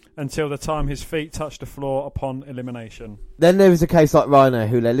ring until the time his feet touched the floor upon elimination. Then there was a case like Rhino,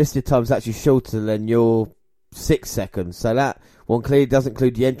 who their listed time is actually shorter than your 6 seconds, so that one clearly doesn't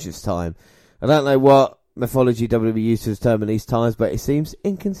include the entrance time. I don't know what methodology WWE used to determine these times, but it seems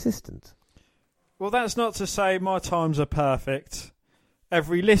inconsistent. Well, that's not to say my times are perfect.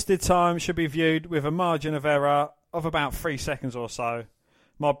 Every listed time should be viewed with a margin of error of about 3 seconds or so.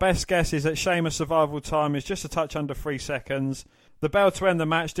 My best guess is that Sheamus' survival time is just a touch under 3 seconds. The bell to end the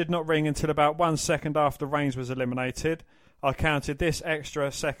match did not ring until about 1 second after Reigns was eliminated. I counted this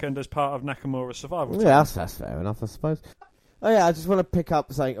extra second as part of Nakamura's survival time. Yeah, that's fair enough, I suppose. Oh yeah, I just want to pick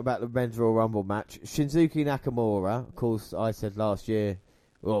up something about the Men's Royal Rumble match. Shinsuke Nakamura, of course, I said last year,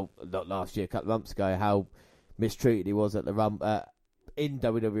 well, not last year, a couple of months ago, how mistreated he was at the in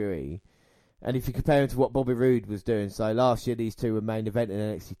WWE. And if you compare him to what Bobby Roode was doing, so last year these two were main event in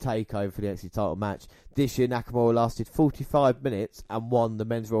NXT TakeOver for the NXT title match. This year Nakamura lasted 45 minutes and won the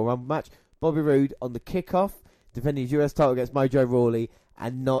Men's Royal Rumble match. Bobby Roode on the Kickoff, defending his US title against Mojo Rawley,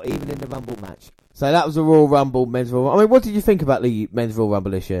 and not even in the Rumble match. So that was a Royal Rumble, Men's Royal Rumble. I mean, what did you think about the Men's Royal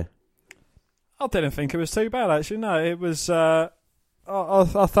Rumble this year? I didn't think it was too bad, actually. No, it was... I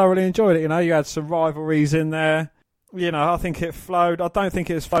thoroughly enjoyed it, you know. You had some rivalries in there. You know, I think it flowed. I don't think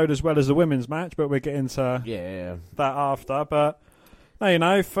it's flowed as well as the women's match, but we'll get into that after. But, no, you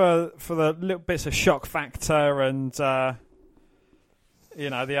know, for the little bits of shock factor and... you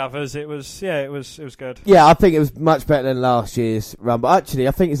know, the others, it was good. Yeah, I think it was much better than last year's Rumble. Actually,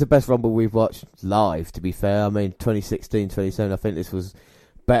 I think it's the best Rumble we've watched live, to be fair. I mean, 2016, 2017, I think this was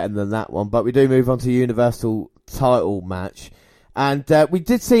better than that one. But we do move on to the Universal title match. And we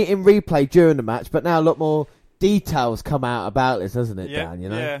did see it in replay during the match, but now a lot more details come out about this, doesn't it, Dan? You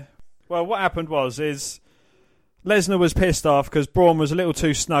know? Yeah. Well, what happened is Lesnar was pissed off because Braun was a little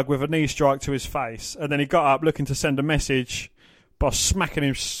too snug with a knee strike to his face. And then he got up looking to send a message by smacking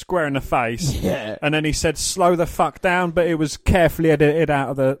him square in the face. Yeah. And then he said, slow the fuck down, but it was carefully edited out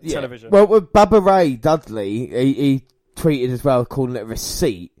of the television. Well, with Bubba Ray Dudley, he tweeted as well, calling it a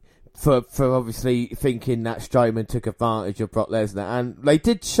receipt for obviously thinking that Strowman took advantage of Brock Lesnar. And they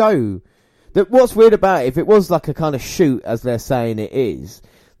did show that what's weird about it, if it was like a kind of shoot, as they're saying it is,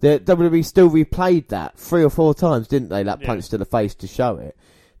 that WWE still replayed that 3 or 4 times, didn't they? That punch to the face to show it.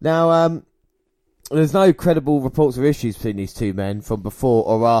 Now, there's no credible reports or issues between these two men from before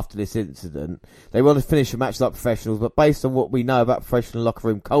or after this incident. They want to finish a match like professionals, but based on what we know about professional locker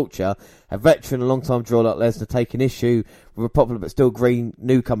room culture, a veteran, a long-time draw like Lesnar taking issue with a popular but still green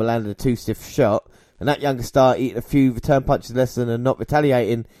newcomer landing a 2-stiff shot, and that younger star eating a few return punches less than and not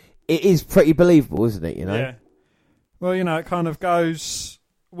retaliating, it is pretty believable, isn't it, you know? Yeah. Well, you know, it kind of goes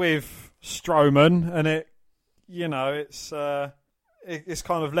with Strowman, and it, you know, it's kind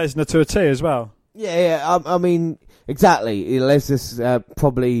of Lesnar to a T as well. Yeah, I mean, exactly. Lesnar's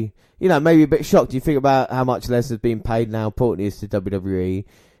probably, you know, maybe a bit shocked. You think about how much Lesnar's being paid now, important he is to WWE.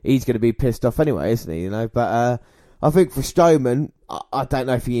 He's going to be pissed off anyway, isn't he? You know, but I think for Strowman, I don't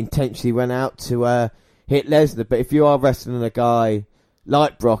know if he intentionally went out to hit Lesnar, but if you are wrestling a guy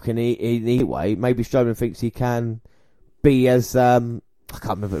like Brock in any way, maybe Strowman thinks he can be as I can't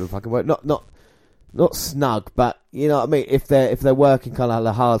remember the fucking word, not snug, but you know what I mean. If they're working kind of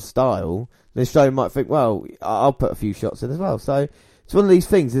like a hard style, then Strowman might think, well, I'll put a few shots in as well. So it's one of these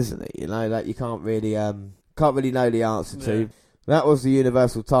things, isn't it? You know, that you can't really know the answer to. That was the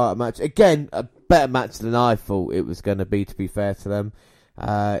Universal title match. Again, a better match than I thought it was going to be fair to them.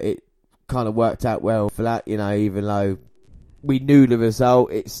 It kind of worked out well for that, you know, even though we knew the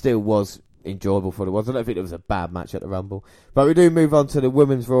result, it still was enjoyable for what it was. I don't think it was a bad match at the Rumble. But we do move on to the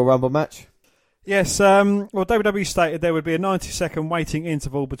Women's Royal Rumble match. Yes, well, WWE stated there would be a 90-second waiting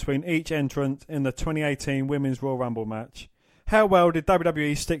interval between each entrant in the 2018 Women's Royal Rumble match. How well did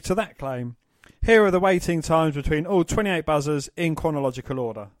WWE stick to that claim? Here are the waiting times between all 28 buzzers in chronological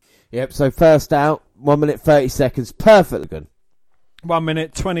order. Yep, so first out, 1 minute 30 seconds, perfectly good. 1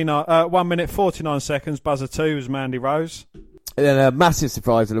 minute 49 seconds, buzzer 2 was Mandy Rose. And then a massive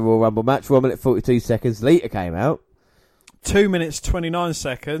surprise in the Royal Rumble match, 1 minute 42 seconds, Lita came out. 2 minutes 29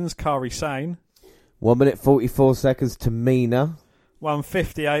 seconds, Kairi Sane. 1 minute 44 seconds, Tamina.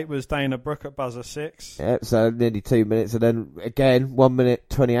 1:58 was Dana Brooke at buzzer 6. Yep, so nearly 2 minutes. And then again, 1 minute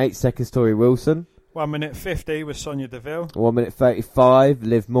 28 seconds, Tori Wilson. 1 minute 50 was Sonya Deville. 1 minute 35,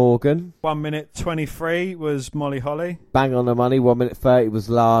 Liv Morgan. 1 minute 23 was Molly Holly. Bang on the money, 1 minute 30 was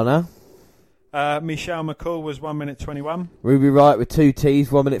Lana. Michelle McCool was 1 minute 21. Ruby Riott with 2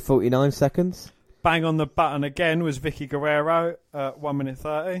 T's, 1 minute 49 seconds. Bang on the button again was Vicky Guerrero, 1 minute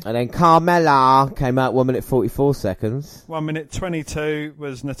 30. And then Carmella came out 1 minute 44 seconds. 1 minute 22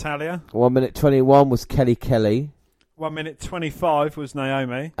 was Natalia. 1 minute 21 was Kelly. 1 minute 25 was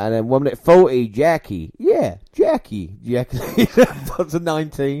Naomi. And then 1 minute 40, Jackie. Yeah, Jackie. Buzzer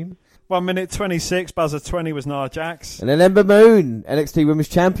 19. 1 minute 26, buzzer 20 was Nia Jax. And then Ember Moon, NXT Women's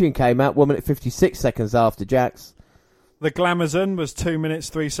Champion, came out 1 minute 56 seconds after Jax. The Glamazon was 2 minutes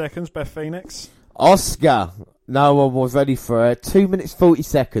 3 seconds, Beth Phoenix. Oscar, no one was ready for her. 2 minutes 40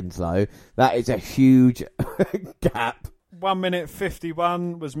 seconds though. That is a huge gap. 1 minute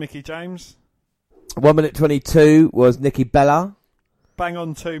 51 was Mickie James. 1 minute 22 was Nikki Bella. Bang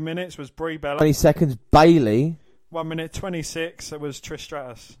on 2 minutes was Brie Bella. 20 seconds Bailey. 1 minute 26 was Trish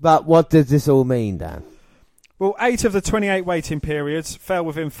Stratus. But what does this all mean, Dan? Well, 8 of the 28 waiting periods fell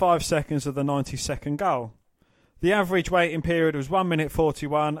within 5 seconds of the 90-second goal. The average waiting period was 1 minute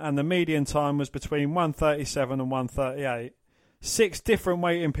 41 and the median time was between 1:37 and 1:38. 6 different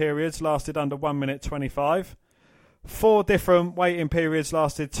waiting periods lasted under 1 minute 25. 4 different waiting periods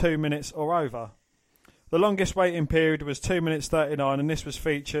lasted 2 minutes or over. The longest waiting period was 2 minutes 39 and this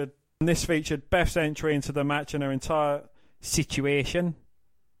featured Beth's entry into the match and her entire situation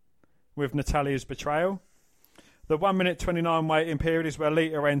with Natalia's betrayal. The 1 minute 29 waiting period is where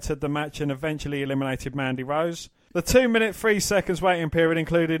Lita entered the match and eventually eliminated Mandy Rose. The 2 minute 3 seconds waiting period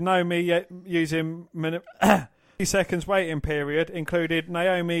included Naomi using 3 seconds waiting period included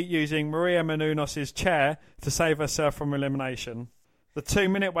Naomi using Maria Menounos' chair to save herself from elimination. The 2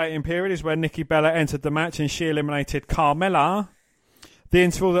 minute waiting period is where Nikki Bella entered the match and she eliminated Carmella. The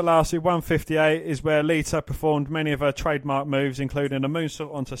interval that lasted 1:58 is where Lita performed many of her trademark moves, including a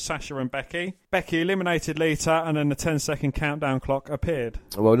moonsault onto Sasha and Becky. Becky eliminated Lita, and then the 10-second countdown clock appeared.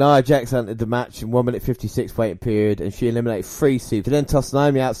 Well, Nia Jax entered the match in 1 minute 56 waiting period, and she eliminated 3 supers. She then tossed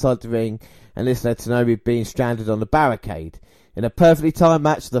Naomi outside the ring, and this led to Naomi being stranded on the barricade. In a perfectly timed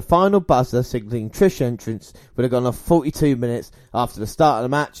match, the final buzzer signalling Trish entrance would have gone off 42 minutes after the start of the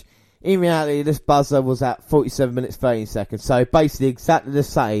match. In reality, this buzzer was at 47 minutes 13 seconds, so basically exactly the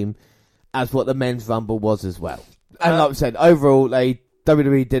same as what the men's rumble was as well. And like I said, overall,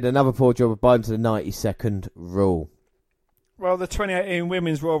 WWE did another poor job of abiding to the 90-second rule. Well, the 2018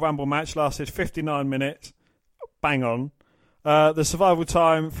 Women's Royal Rumble match lasted 59 minutes. Bang on. The survival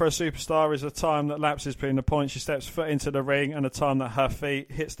time for a superstar is a time that lapses between the point she steps foot into the ring and the time that her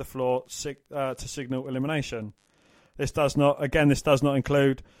feet hits the floor to signal elimination. This does not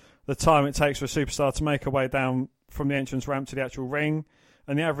include the time it takes for a superstar to make her way down from the entrance ramp to the actual ring.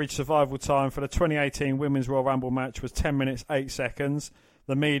 And the average survival time for the 2018 Women's Royal Rumble match was 10 minutes 8 seconds.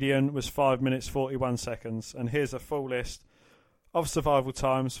 The median was 5 minutes 41 seconds. And here's a full list of survival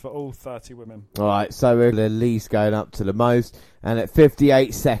times for all 30 women. Alright, so we're the least going up to the most. And at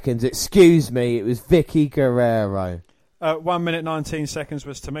 58 seconds, it was Vicky Guerrero. 1 minute 19 seconds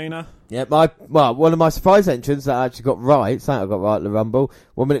was Tamina. Yeah, one of my surprise entrants that I actually got right, something I got right at the Rumble.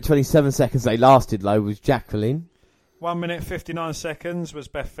 1 minute 27 seconds they lasted low was Jacqueline. 1 minute 59 seconds was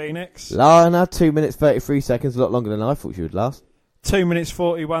Beth Phoenix. Lana, 2 minutes 33 seconds, a lot longer than I thought she would last. 2 minutes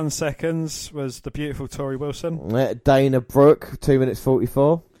 41 seconds was the beautiful Tori Wilson. Dana Brooke, 2 minutes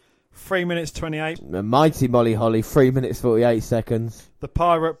 44. 3 minutes 28. The mighty Molly Holly, 3 minutes 48 seconds. The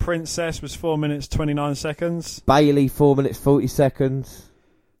Pirate Princess was 4 minutes 29 seconds. Bailey, 4 minutes 40 seconds.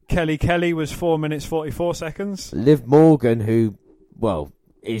 Kelly was 4 minutes 44 seconds. Liv Morgan, who,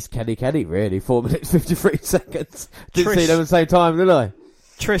 is Kelly really, 4 minutes 53 seconds. Didn't see them at the same time, did I?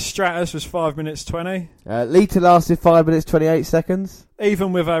 Trish Stratus was 5 minutes 20. Lita lasted 5 minutes 28 seconds.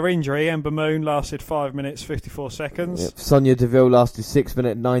 Even with her injury, Ember Moon lasted 5 minutes 54 seconds. Yep. Sonya Deville lasted 6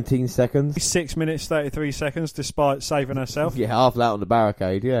 minutes 19 seconds. 6 minutes 33 seconds despite saving herself. Yeah, half that on the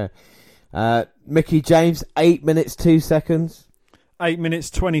barricade, yeah. Mickie James, 8 minutes 2 seconds. 8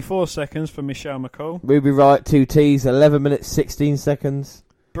 minutes 24 seconds for Michelle McCool. Ruby Riott, 2 T's, 11 minutes 16 seconds.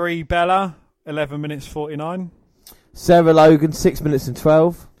 Brie Bella, 11 minutes 49. Sarah Logan, 6 minutes and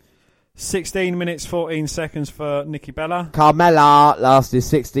 12. 16 minutes 14 seconds for Nikki Bella. Carmella lasted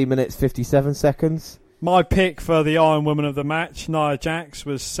 16 minutes 57 seconds. My pick for the Iron Woman of the match, Nia Jax,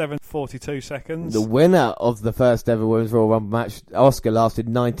 was 7:42 seconds. The winner of the first ever Women's Royal Rumble match, Asuka, lasted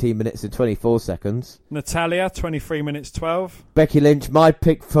 19 minutes and 24 seconds. Natalia, 23 minutes 12. Becky Lynch, my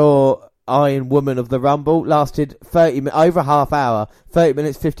pick for Iron Woman of the Rumble, lasted over a half hour, 30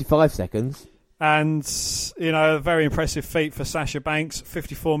 minutes 55 seconds. And, a very impressive feat for Sasha Banks,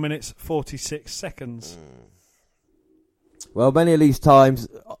 54 minutes, 46 seconds. Well, many of these times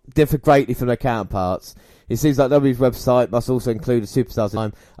differ greatly from their counterparts. It seems like WWE's website must also include a superstar's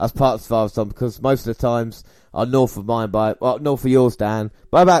time as part of Survivor's time, because most of the times are north of yours, Dan,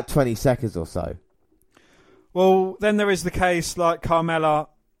 by about 20 seconds or so. Well, then there is the case like Carmella.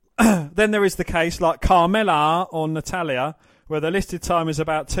 Carmella or Natalia, where the listed time is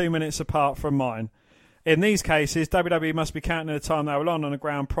about 2 minutes apart from mine. In these cases, WWE must be counting the time they were on the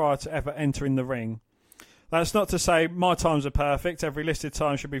ground prior to ever entering the ring. That's not to say my times are perfect. Every listed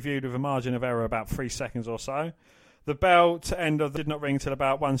time should be viewed with a margin of error about 3 seconds or so. The bell to end did not ring till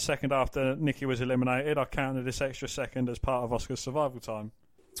about 1 second after Nikki was eliminated. I counted this extra second as part of Asuka's survival time.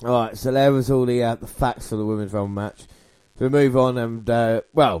 Alright, so there was all the facts for the Women's Rumble match. So we move on and,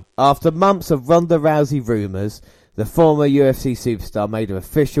 after months of Ronda Rousey rumours, the former UFC superstar made her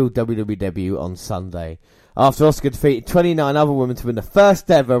official WWE debut on Sunday. After Asuka defeated 29 other women to win the first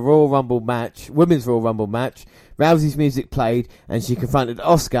ever Women's Royal Rumble match, Rousey's music played and she confronted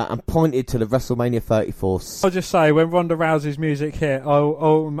Asuka and pointed to the Wrestlemania 34. I'll just say, when Ronda Rousey's music hit, I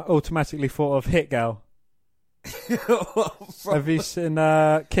automatically thought of Hit Girl. Have you seen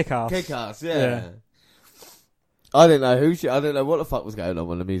Kickoff? Kickoff, yeah. I don't know what the fuck was going on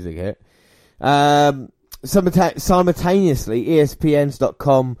when the music hit. Simultaneously,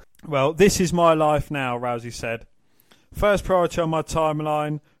 ESPNs.com. Well, this is my life now, Rousey said. First priority on my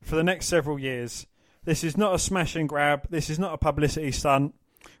timeline for the next several years. This is not a smash and grab. This is not a publicity stunt.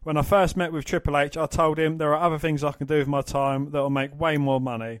 When I first met with Triple H, I told him there are other things I can do with my time that will make way more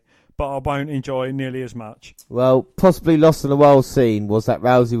money, but I won't enjoy nearly as much. Well, possibly lost on the world scene was that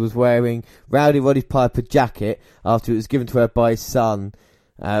Rousey was wearing Rowdy Roddy Piper jacket after it was given to her by his son.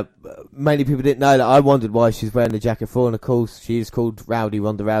 Many people didn't know that. I wondered why she's wearing the jacket for, and of course she is called Rowdy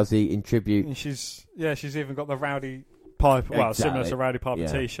Ronda Rousey in tribute. And she's even got the Rowdy Piper, well, similar to Rowdy Piper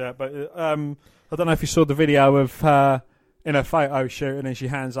t-shirt. But I don't know if you saw the video of her in a photo shoot, and then she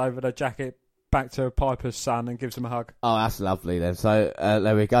hands over the jacket back to Piper's son and gives him a hug. Oh, that's lovely then. So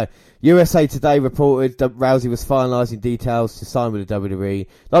there we go. USA Today reported that Rousey was finalising details to sign with the WWE.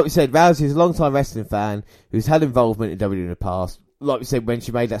 Like we said, Rousey is a long-time wrestling fan who's had involvement in WWE in the past. Like we said, when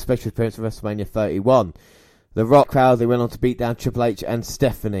she made that special appearance at WrestleMania 31. The Rock crowd, they went on to beat down Triple H and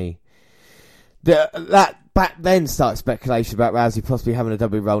Stephanie. That back then started speculation about Rousey possibly having a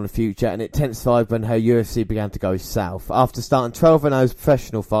WWE role in the future, and it intensified when her UFC began to go south. After starting 12-0 as a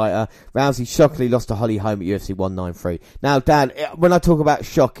professional fighter, Rousey shockingly lost to Holly Holm at UFC 193. Now, Dan, when I talk about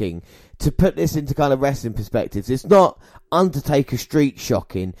shocking, to put this into kind of wrestling perspectives, it's not Undertaker streak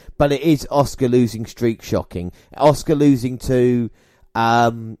shocking, but it is Asuka losing streak shocking. Asuka losing to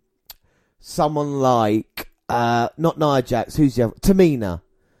someone like not Nia Jax, who's the other? Tamina.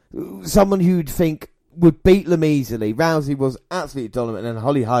 Someone who you'd think would beat them easily. Rousey was absolutely dominant, and then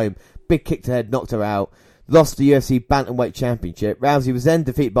Holly Holm, big kick to the head, knocked her out. Lost the UFC Bantamweight Championship. Rousey was then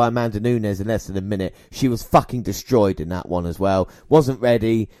defeated by Amanda Nunes in less than a minute. She was fucking destroyed in that one as well. Wasn't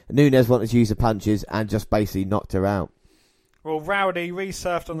ready. Nunes wanted to use the punches and just basically knocked her out. Well, Rowdy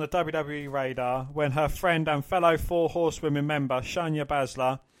resurfed on the WWE radar when her friend and fellow Four Horsewomen member Shania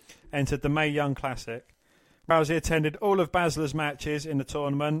Baszler entered the Mae Young Classic. Rousey attended all of Baszler's matches in the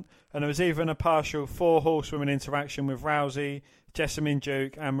tournament, and there was even a partial Four Horsewomen interaction with Rousey, Jessamine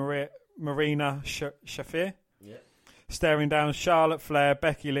Duke and Marina Shafir, staring down Charlotte Flair,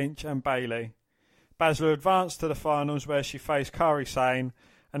 Becky Lynch and Bayley. Baszler advanced to the finals where she faced Kairi Sane,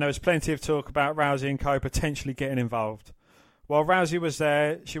 and there was plenty of talk about Rousey and co potentially getting involved. While Rousey was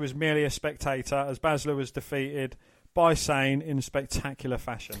there, she was merely a spectator as Baszler was defeated by Sane in spectacular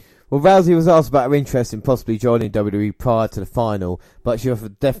fashion. Well, Rousey was asked about her interest in possibly joining WWE prior to the final, but she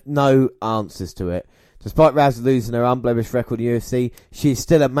offered no answers to it. Despite Rousey losing her unblemished record in UFC, she is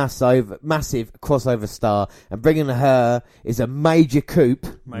still a massive crossover star, and bringing her is a major coup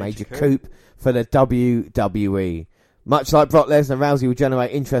for the WWE. Much like Brock Lesnar, Rousey will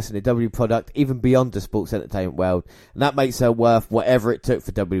generate interest in the WWE product even beyond the sports entertainment world, and that makes her worth whatever it took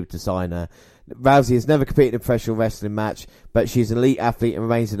for WWE to sign her. Rousey has never competed in a professional wrestling match, but she's an elite athlete and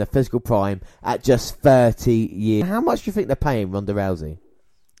remains in her physical prime at just 30 years. How much do you think they're paying Ronda Rousey?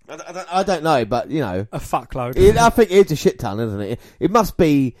 I don't know, but, you know. A fuckload. I think it's a shit ton, isn't it? It must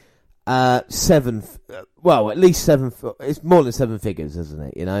be at least seven. It's more than seven figures, isn't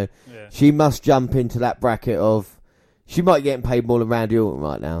it? You know? Yeah. She must jump into that bracket of. She might get paid more than Randy Orton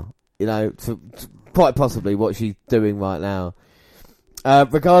right now. You know, quite possibly what she's doing right now.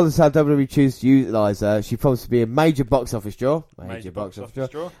 Regardless of how WWE chooses to utilise her, she promises to be a major box office draw. Major box office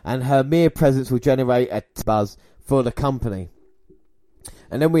draw. And her mere presence will generate a buzz for the company.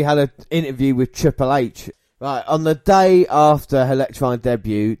 And then we had an interview with Triple H. Right, on the day after her electrifying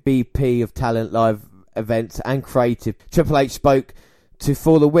debut, BP of Talent Live events and creative, Triple H spoke to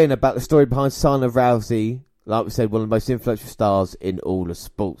For the Win about the story behind Ronda Rousey, like we said, one of the most influential stars in all of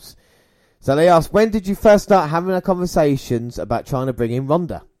sports. So they asked, when did you first start having conversations about trying to bring in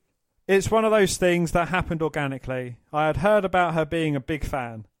Ronda? It's one of those things that happened organically. I had heard about her being a big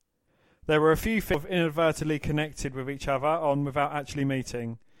fan. There were a few things inadvertently connected with each other on without actually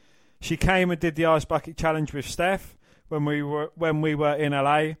meeting. She came and did the Ice Bucket Challenge with Steph when we were in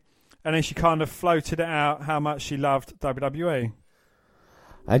LA, and then she kind of floated it out how much she loved WWE.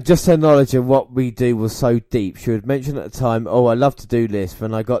 And just her knowledge of what we do was so deep. She would mention at the time, oh, I love to do this.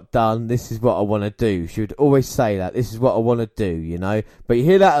 When I got done, this is what I want to do. She would always say that, this is what I want to do, you know. But you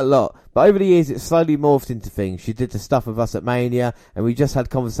hear that a lot. But over the years, it slowly morphed into things. She did the stuff with us at Mania, and we just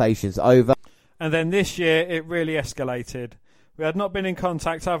had conversations over. And then this year, it really escalated. We had not been in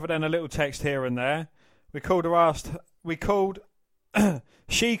contact other than a little text here and there. She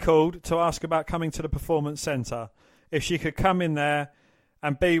called to ask about coming to the Performance Centre, if she could come in there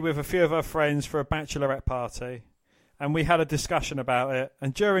and be with a few of her friends for a bachelorette party. And we had a discussion about it.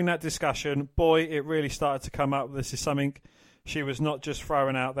 And during that discussion, boy, it really started to come up. This is something she was not just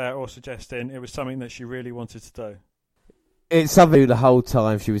throwing out there or suggesting. It was something that she really wanted to do. It's something the whole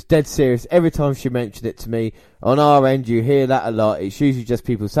time. She was dead serious. Every time she mentioned it to me, on our end, you hear that a lot. It's usually just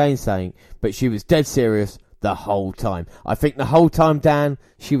people saying something, but she was dead serious the whole time. I think the whole time, Dan,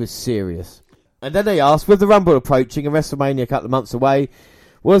 she was serious. And then they asked, with the Rumble approaching and WrestleMania a couple of months away,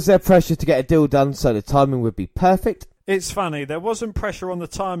 was there pressure to get a deal done so the timing would be perfect? It's funny, there wasn't pressure on the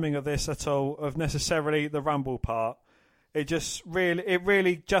timing of this at all, of necessarily the Rumble part. It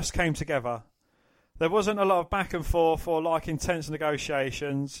really just came together. There wasn't a lot of back and forth or like intense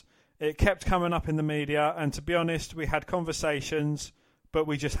negotiations. It kept coming up in the media, and to be honest, we had conversations, but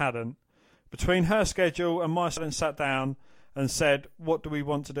we just hadn't. Between her schedule and my sat down and said, what do we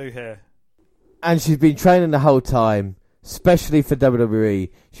want to do here? And she's been training the whole time, especially for WWE.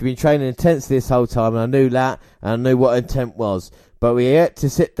 She's been training intensely this whole time, and I knew that, and I knew what her intent was. But we had to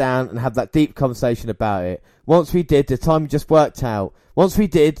sit down and have that deep conversation about it. Once we did, the time just worked out. Once we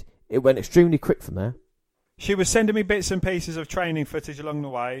did, it went extremely quick from there. She was sending me bits and pieces of training footage along the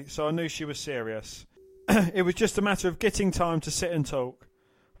way, so I knew she was serious. It was just a matter of getting time to sit and talk.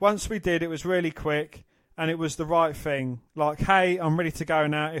 Once we did, it was really quick, and it was the right thing. Like, hey, I'm ready to go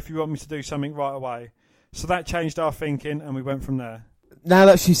now if you want me to do something right away. So that changed our thinking, and we went from there. Now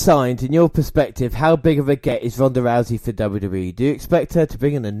that she's signed, in your perspective, how big of a get is Ronda Rousey for WWE? Do you expect her to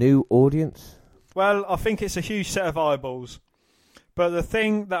bring in a new audience? Well, I think it's a huge set of eyeballs. But the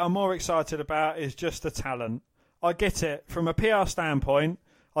thing that I'm more excited about is just the talent. I get it. From a PR standpoint,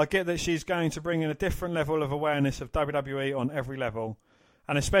 I get that she's going to bring in a different level of awareness of WWE on every level.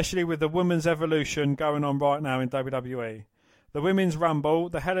 And especially with the women's evolution going on right now in WWE. The Women's Rumble,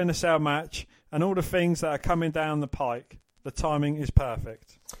 the Hell in a Cell match, and all the things that are coming down the pike. The timing is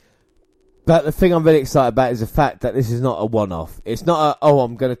perfect. But the thing I'm really excited about is the fact that this is not a one-off. It's not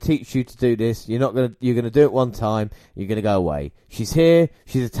I'm going to teach you to do this. You're going to do it one time. You're going to go away. She's here.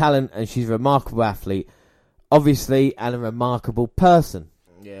 She's a talent, and she's a remarkable athlete, obviously, and a remarkable person.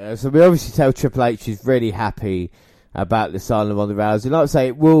 Yeah. So we obviously tell Triple H she's really happy about the signing of Ronda Rousey. Like I say,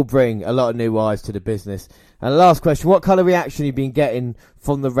 it will bring a lot of new eyes to the business. And the last question: what kind of reaction have you been getting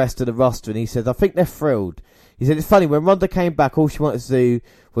from the rest of the roster? And he said, I think they're thrilled. He said, it's funny, when Ronda came back, all she wanted to do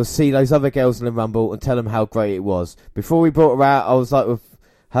was see those other girls in the Rumble and tell them how great it was. Before we brought her out, I was like with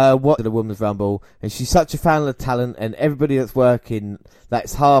her, what the Women's Rumble? And she's such a fan of the talent, and everybody that's working,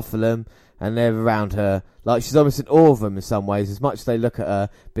 that's half of them, and they're around her. Like, she's almost in awe of them in some ways, as much as they look at her,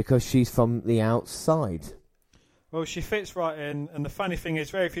 because she's from the outside. Well, she fits right in, and the funny thing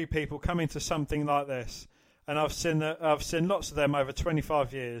is, very few people come into something like this. And I've seen lots of them over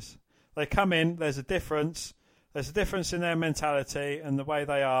 25 years. They come in, there's a difference. There's a difference in their mentality and the way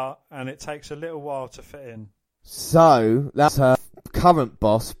they are, and it takes a little while to fit in. So, that's her current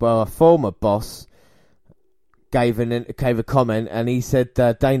boss, well, a former boss, gave a comment, and he said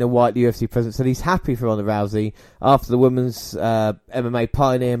Dana White, the UFC president, said he's happy for Ronda Rousey after the women's MMA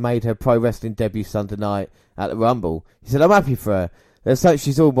pioneer made her pro wrestling debut Sunday night at the Rumble. He said, I'm happy for her. There's something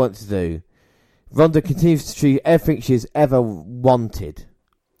she's all wanted to do. Ronda continues to achieve everything she's ever wanted.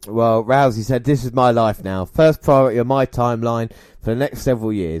 Well, Rousey said, "This is my life now. First priority on my timeline for the next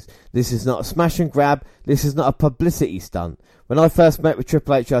several years. This is not a smash and grab. This is not a publicity stunt. When I first met with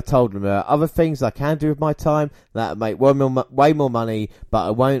Triple H, I told him there are other things I can do with my time that make way more money, but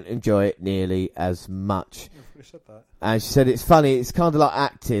I won't enjoy it nearly as much." Said that. And she said, "It's funny, it's kind of like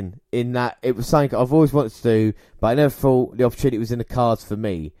acting in that it was something I've always wanted to do, but I never thought the opportunity was in the cards for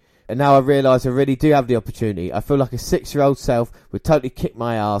me. And now I realise I really do have the opportunity. I feel like a 6-year-old self would totally kick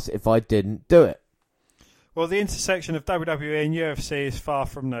my ass if I didn't do it." Well, the intersection of WWE and UFC is far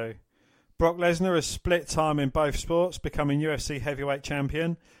from new. Brock Lesnar has split time in both sports, becoming UFC heavyweight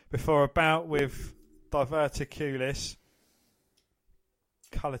champion before a bout with diverticulitis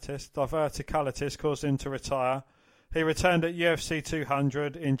caused him to retire. He returned at UFC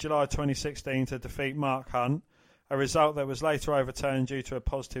 200 in July 2016 to defeat Mark Hunt, a result that was later overturned due to a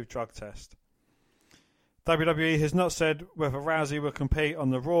positive drug test. WWE has not said whether Rousey will compete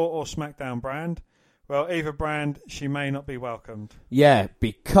on the Raw or SmackDown brand. Well, either brand, she may not be welcomed. Yeah,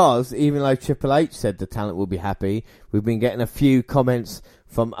 because even though Triple H said the talent will be happy, we've been getting a few comments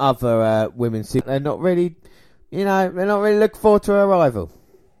from other women. They're not really looking forward to her arrival.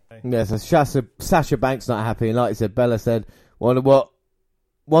 Yeah, so Sasha Banks not happy, and like I said, Bella said, wonder what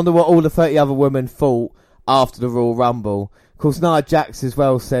all the 30 other women thought after the Royal Rumble. Of course, Nia Jax as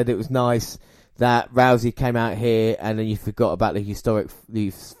well said it was nice that Rousey came out here, and then you forgot about the historic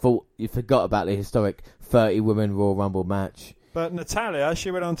 30 women Royal Rumble match. But Natalya,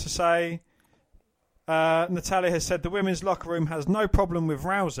 she went on to say, Natalya has said the women's locker room has no problem with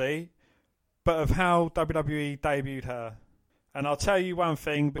Rousey, but of how WWE debuted her. And I'll tell you one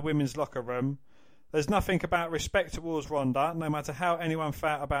thing, the women's locker room, there's nothing about respect towards Ronda, no matter how anyone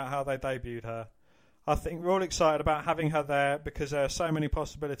felt about how they debuted her. I think we're all excited about having her there because there are so many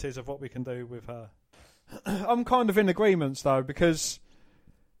possibilities of what we can do with her. I'm kind of in agreement, though, because,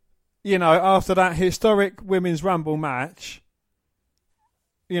 after that historic Women's Rumble match,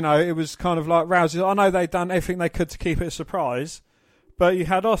 it was kind of like Rousey. I know they'd done everything they could to keep it a surprise, but you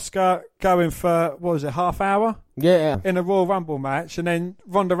had Asuka going for, half hour? Yeah. In a Royal Rumble match, and then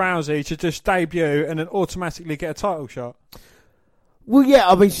Ronda Rousey to just debut and then automatically get a title shot. Well, yeah,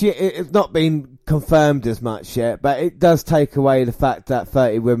 I mean, it's not been confirmed as much yet, but it does take away the fact that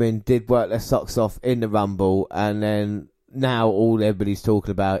 30 women did work their socks off in the Rumble, and then now all everybody's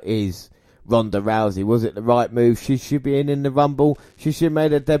talking about is Ronda Rousey. Was it the right move? She should be in the Rumble. She should have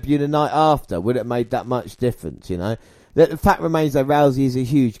made her debut the night after. Would it have made that much difference, The fact remains that Rousey is a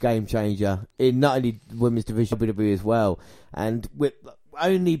huge game changer in not only the women's division, WWE as well. And with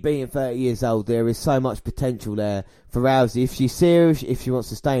only being 30 years old, there is so much potential there for Rousey. If she's serious, if she wants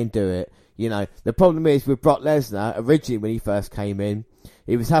to stay and do it, The problem is with Brock Lesnar, originally when he first came in,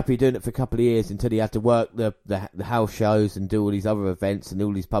 he was happy doing it for a couple of years until he had to work the house shows and do all these other events and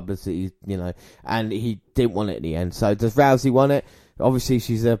all these publicities, and he didn't want it in the end. So does Rousey want it? Obviously,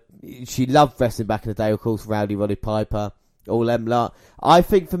 she loved wrestling back in the day, of course, Roddy Piper, all them lot. I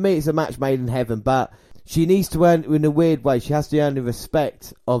think for me it's a match made in heaven, but she needs to earn, in a weird way, she has to earn the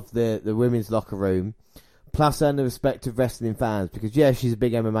respect of the women's locker room, plus earn the respect of wrestling fans, because yeah, she's a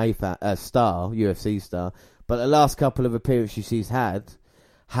big MMA star, UFC star, but the last couple of appearances she's had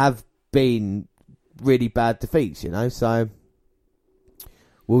have been really bad defeats, so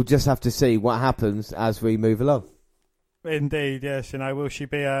we'll just have to see what happens as we move along. Indeed, yes. Will she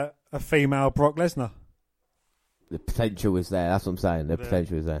be a female Brock Lesnar? The potential is there. That's what I'm saying. The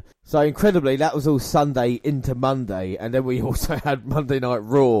potential is there. So incredibly, that was all Sunday into Monday, and then we also had Monday Night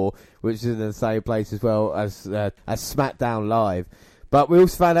Raw, which is in the same place as well as SmackDown Live. But we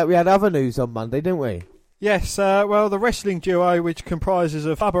also found out we had other news on Monday, didn't we? Yes. Well, the wrestling duo, which comprises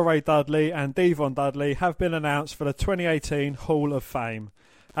of Bubba Ray Dudley and Devon Dudley, have been announced for the 2018 Hall of Fame,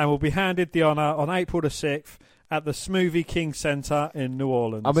 and will be handed the honour on April the 6th. At the Smoothie King Centre in New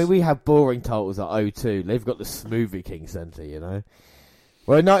Orleans. I mean, we have boring titles at O2. They've got the Smoothie King Centre,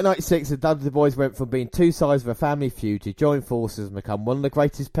 Well, in 1996, the Dudley Boys went from being two sides of a family feud to join forces and become one of the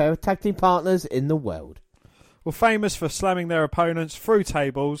greatest pair of tag team partners in the world. Well, famous for slamming their opponents through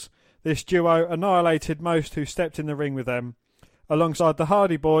tables, this duo annihilated most who stepped in the ring with them. Alongside the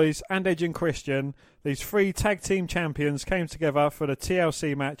Hardy Boys and Edge and Christian, these three tag team champions came together for the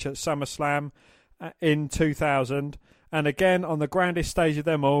TLC match at SummerSlam in 2000, and again on the grandest stage of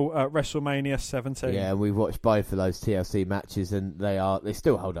them all at WrestleMania 17. Yeah, we watched both of those TLC matches, and they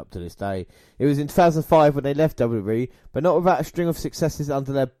still hold up to this day. It was in 2005 when they left WWE, but not without a string of successes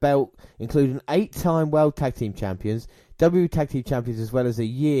under their belt, including 8-time World Tag Team Champions, WWE Tag Team Champions, as well as a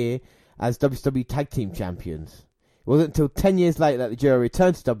year as WWE Tag Team Champions. It wasn't until 10 years later that the duo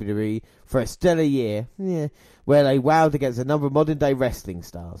returned to WWE for a stellar year, where they wowed against a number of modern-day wrestling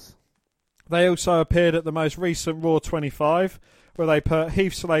stars. They also appeared at the most recent Raw 25, where they put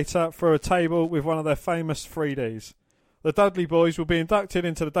Heath Slater through a table with one of their famous 3Ds. The Dudley Boys will be inducted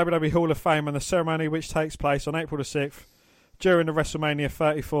into the WWE Hall of Fame in the ceremony which takes place on April the 6th during the WrestleMania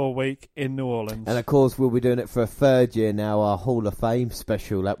 34 week in New Orleans. And of course, we'll be doing it for a third year now, our Hall of Fame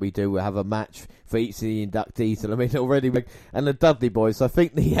special that we do. We'll have a match for each of the inductees. And I mean, already, and the Dudley Boys. So I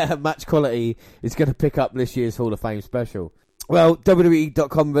think the match quality is going to pick up this year's Hall of Fame special. Well,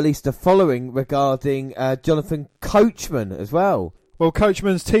 WWE.com released the following regarding Jonathan Coachman as well. Well,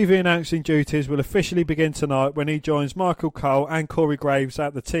 Coachman's TV announcing duties will officially begin tonight when he joins Michael Cole and Corey Graves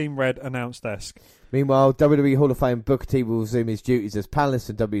at the Team Red announce desk. Meanwhile, WWE Hall of Fame Booker T will resume his duties as panelist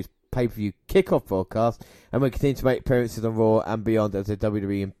in WWE's pay-per-view Kickoff broadcast and will continue to make appearances on Raw and beyond as a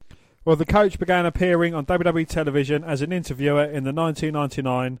WWE. Well, the Coach began appearing on WWE television as an interviewer in the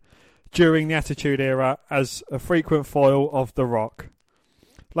 1999 during the Attitude Era as a frequent foil of The Rock.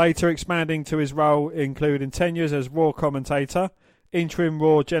 Later expanding to his role including tenures as Raw commentator, interim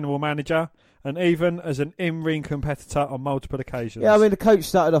Raw general manager, and even as an in-ring competitor on multiple occasions. Yeah, I mean, the Coach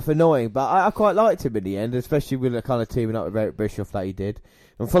started off annoying, but I quite liked him in the end, especially with the kind of teaming up with Eric Bischoff that he did.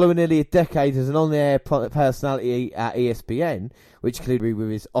 And following nearly a decade as an on-the-air personality at ESPN, which included with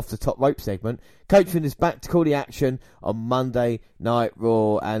his off-the-top rope segment, Coachman is back to call the action on Monday Night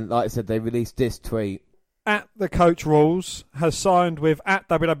Raw. And like I said, they released this tweet. At the Coach Rules has signed with at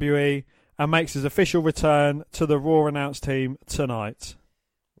WWE and makes his official return to the Raw announce team tonight.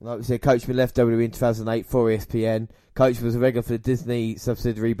 Like we said, Coachman left WWE in 2008 for ESPN. Coachman was a regular for the Disney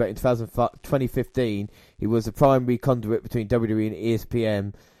subsidiary, but in 2015, he was the primary conduit between WWE and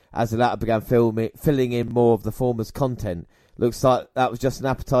ESPN as the latter began filling in more of the former's content. Looks like that was just an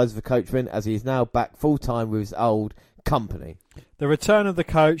appetizer for Coachman, as he is now back full-time with his old company. The return of the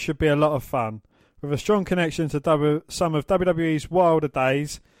Coach should be a lot of fun. With a strong connection to some of WWE's wilder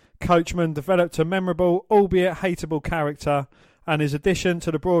days, Coachman developed a memorable, albeit hateable character, and his addition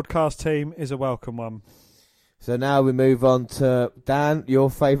to the broadcast team is a welcome one. So now we move on to Dan,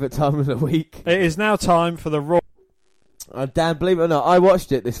 your favourite time of the week. It is now time for the Raw. Dan, believe it or not, I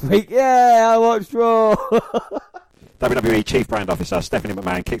watched it this week. Yeah, I watched Raw. WWE Chief Brand Officer Stephanie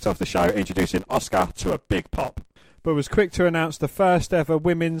McMahon kicked off the show introducing Asuka to a big pop, but was quick to announce the first ever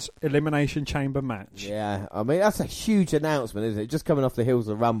women's Elimination Chamber match. Yeah, I mean, that's a huge announcement, isn't it? Just coming off the heels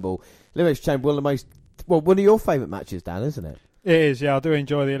of Rumble. Elimination Chamber, one of your favourite matches, Dan, isn't it? It is, yeah. I do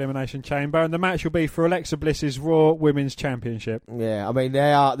enjoy the Elimination Chamber, and the match will be for Alexa Bliss's Raw Women's Championship. Yeah, I mean,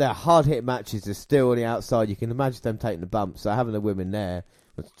 they're hard-hitting matches. They're still on the outside. You can imagine them taking the bumps. So having the women there,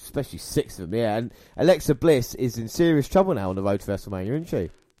 especially 6 of them, yeah. And Alexa Bliss is in serious trouble now on the road to WrestleMania, isn't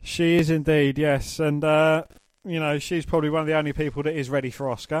she? She is indeed, yes. And, she's probably one of the only people that is ready for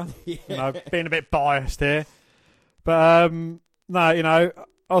Asuka. Yeah. Being a bit biased here. But,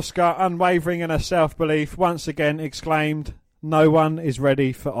 Asuka, unwavering in her self-belief, once again exclaimed, "No one is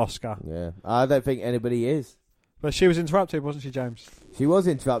ready for Asuka." Yeah, I don't think anybody is. But she was interrupted, wasn't she, James? She was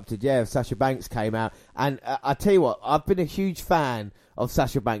interrupted, yeah. Sasha Banks came out. And I tell you what, I've been a huge fan of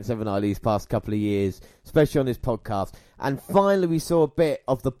Sasha Banks, haven't I, these past couple of years, especially on this podcast. And finally we saw a bit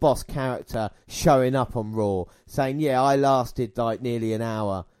of the boss character showing up on Raw, saying, yeah, I lasted like nearly an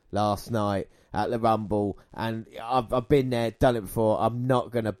hour last night at the Rumble, and I've been there, done it before. I'm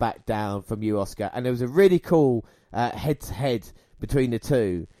not going to back down from you, Asuka. And there was a really cool head-to-head between the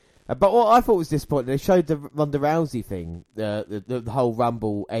two. But what I thought was disappointing, they showed the Ronda Rousey thing, the whole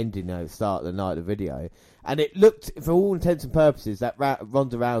Rumble ending at the start of the night of the video, and it looked, for all intents and purposes, that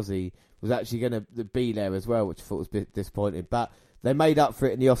Ronda Rousey was actually going to be there as well, which I thought was a bit disappointing. But they made up for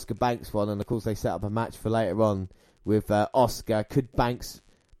it in the Asuka Banks one, and of course they set up a match for later on with Asuka. Could Banks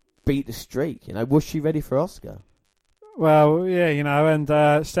beat the streak? Was she ready for Asuka? Well, yeah,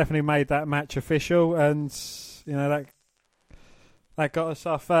 and Stephanie made that match official, and that got us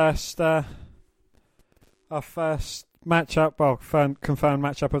our first matchup, confirmed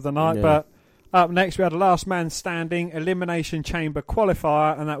matchup of the night. Yeah. But up next, we had a last man standing Elimination Chamber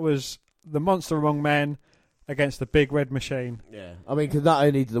qualifier, and that was the Monster Among Men against the Big Red Machine. Yeah, I mean, because not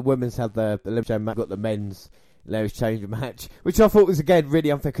only did the women's have the Elimination Chamber match, got the men's Elimination Chamber match, which I thought was again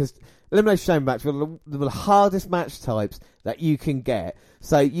really unfair, because Elimination Chamber match were the hardest match types that you can get.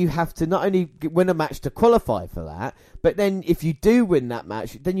 So you have to not only win a match to qualify for that, but then if you do win that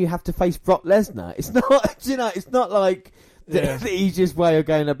match, then you have to face Brock Lesnar. It's not, it's not like the easiest way of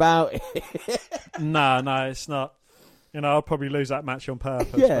going about it. No, it's not. I'll probably lose that match on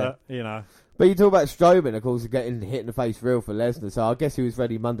purpose. Yeah. But you talk about Strowman, of course, getting hit in the face real for Lesnar. So I guess he was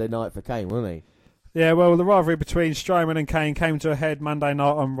ready Monday night for Kane, wasn't he? Yeah, well, the rivalry between Strowman and Kane came to a head Monday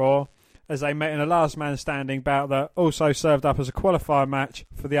night on Raw as they met in a last man standing bout that also served up as a qualifying match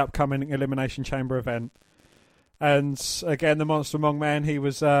for the upcoming Elimination Chamber event. And again, the Monster Among Men, he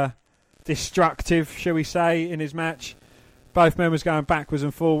was destructive, shall we say, in his match. Both men was going backwards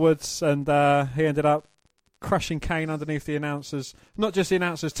and forwards, and he ended up crushing Kane underneath the announcers, not just the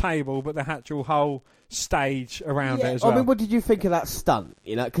announcers' table, but the actual whole stage around it as well. I mean, what did you think of that stunt?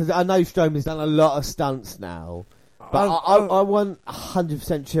 You know, because I know Strowman's done a lot of stunts now, but I wasn't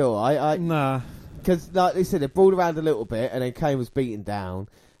 100% sure. Nah. Because, like they said, they brawled around a little bit, and then Kane was beaten down,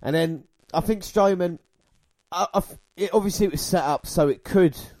 and then I think Strowman, obviously it was set up so it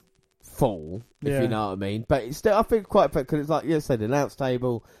could fall, if you know what I mean, but it's still, I think, quite because it's like you said, an announce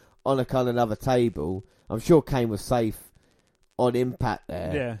table on a kind of another table. I'm sure Kane was safe on impact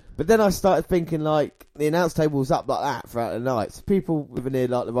there. Yeah. But then I started thinking, like, the announce table was up like that throughout the night. So people living near,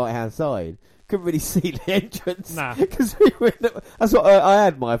 like, the right-hand side couldn't really see the entrance. Nah. Because that's what I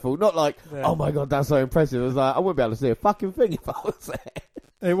had, my fault. Not like, oh my God, that's so impressive. It was like, I wouldn't be able to see a fucking thing if I was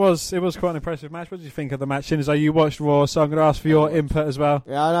there. It was quite an impressive match. What did you think of the match? As though you watched Raw, so I'm going to ask for your input as well.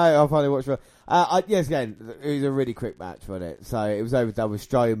 Yeah, I know. I finally watched Raw. Yes, again, it was a really quick match, wasn't it? So it was overdone with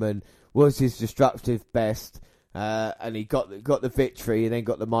Strowman. Was his destructive best, and he got the victory, and then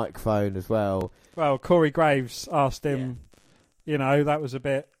got the microphone as well. Well, Corey Graves asked him, you know, that was a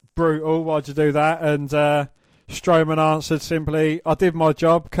bit brutal. Why'd you do that? And Strowman answered simply, "I did my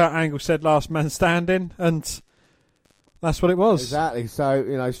job." Kurt Angle said, "Last man standing," and that's what it was. Exactly. So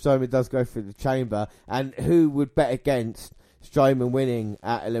you know, Strowman does go through the chamber, and who would bet against Strowman winning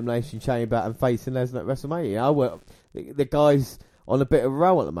at Elimination Chamber and facing Lesnar at WrestleMania? The guy's on a bit of a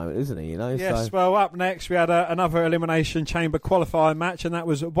roll at the moment, isn't he? You know. Yes. So. Well, up next we had another Elimination Chamber qualifying match, and that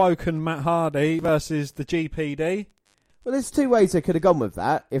was Woken Matt Hardy versus the GPD. Well, there's two ways they could have gone with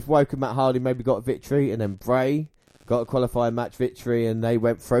that. If Woken Matt Hardy maybe got a victory, and then Bray got a qualifying match victory, and they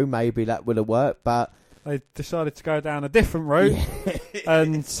went through, maybe that would have worked. But they decided to go down a different route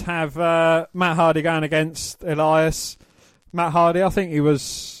and have Matt Hardy going against Elias. Matt Hardy, I think he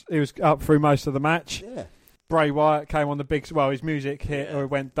was up through most of the match. Yeah. Bray Wyatt came on the his music hit or it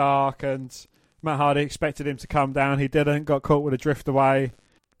went dark, and Matt Hardy expected him to come down. He didn't, got caught with a drift away.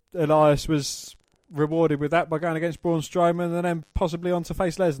 Elias was rewarded with that by going against Braun Strowman and then possibly on to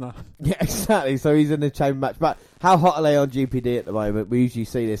face Lesnar. Yeah, exactly. So he's in the chamber match. But how hot are they on GPD at the moment? We usually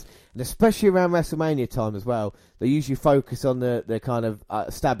see this, and especially around WrestleMania time as well. They usually focus on the kind of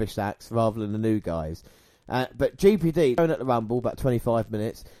established acts rather than the new guys. But GPD, going at the Rumble, about 25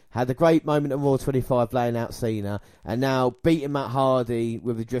 minutes, had a great moment on Raw 25 laying out Cena, and now beating Matt Hardy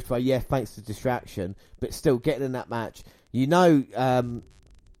with the driftway, thanks to distraction, but still getting in that match. You know,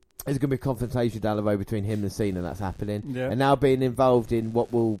 there's going to be a confrontation down the road between him and Cena that's happening. Yeah. And now being involved in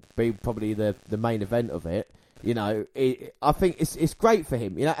what will be probably the main event of it, you know, I think it's great for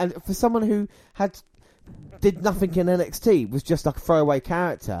him, you know, and for someone who did nothing in NXT, was just like a throwaway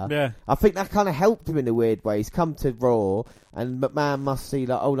character. Yeah. I think that kind of helped him in a weird way. He's come to Raw, and McMahon must see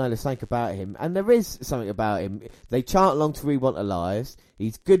like, oh no, there's something about him. And there is something about him. They chant along to We Want Elias.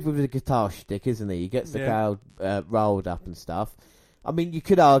 He's good with the guitar shtick, isn't he? He gets the crowd rolled up and stuff. I mean, you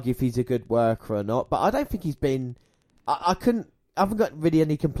could argue if he's a good worker or not, but I don't think he's been... I haven't got really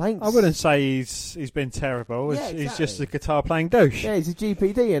any complaints. I wouldn't say he's been terrible. Exactly. He's just a guitar-playing douche. Yeah, he's a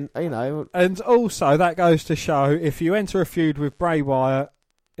GPD, and, you know... And also, that goes to show, if you enter a feud with Bray Wyatt,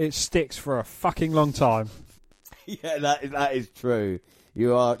 it sticks for a fucking long time. Yeah, that is true.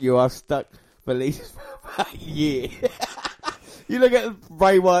 You are stuck for at least about a year. You look at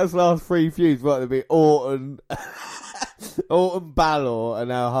Bray Wyatt's last 3 feuds, what would it be? Orton, Balor, and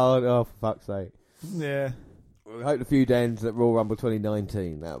now Hardy. Oh, for fuck's sake. Yeah. We hope the feud ends at Royal Rumble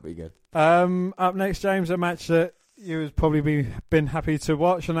 2019. That'll be good. Up next, James, a match that you would probably been happy to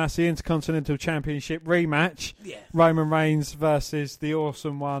watch, and that's the Intercontinental Championship rematch. Yeah. Roman Reigns versus the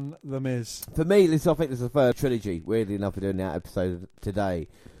awesome one, The Miz. For me, I think this is the third trilogy. Weirdly enough, we're doing that episode today.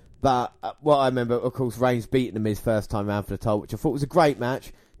 But what I remember, of course, Reigns beating The Miz first time round for the title, which I thought was a great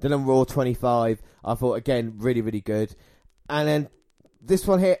match. Then on Raw 25, I thought, again, really, really good. And then this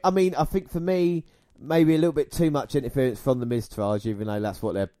one here, I mean, I think for me... maybe a little bit too much interference from the Miz trilogy, even though that's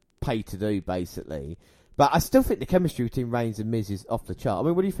what they're paid to do, basically. But I still think the chemistry between Reigns and Miz is off the chart. I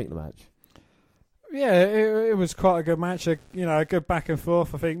mean, what do you think of the match? Yeah, it was quite a good match. A good back and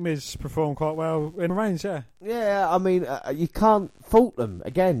forth. I think Miz performed quite well in Reigns, yeah. Yeah, I mean, you can't fault them.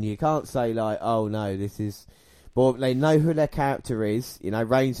 Again, you can't say, like, oh, no, this is... But they know who their character is. You know,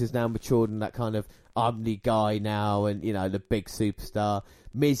 Reigns has now matured in that kind of ugly guy now and, you know, the big superstar.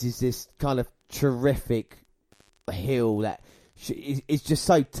 Miz is this kind of terrific heel that it's just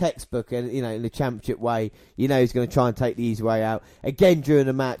so textbook, and in the championship way, he's going to try and take the easy way out. Again, during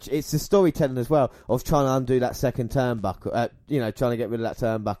the match, it's the storytelling as well of trying to undo that second turnbuckle, trying to get rid of that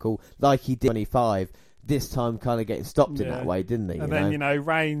turnbuckle like he did 25. This time, kind of getting stopped in that way, didn't he? And then,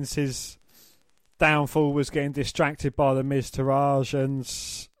 Reigns, his downfall was getting distracted by the Miz Taraj,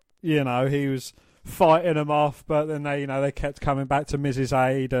 and, he was fighting them off, but then they kept coming back to Miz's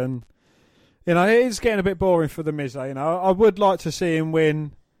aid, and it is getting a bit boring for the Miz. I would like to see him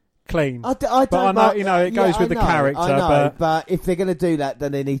win clean. I don't know, it goes with the character. But if they're going to do that,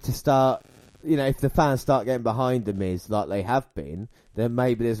 then they need to start. If the fans start getting behind the Miz like they have been, then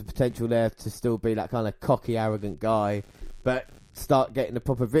maybe there's a potential there to still be that kind of cocky, arrogant guy, but start getting the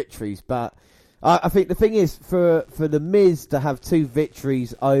proper victories. But I think the thing is, for the Miz to have 2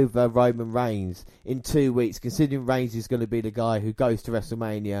 victories over Roman Reigns in 2 weeks, considering Reigns is going to be the guy who goes to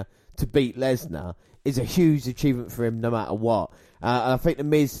WrestleMania to beat Lesnar, is a huge achievement for him no matter what. And I think the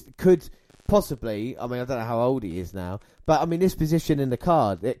Miz could possibly, I don't know how old he is now, but this position in the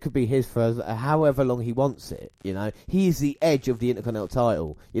card, it could be his for however long he wants it. He is the edge of the Intercontinental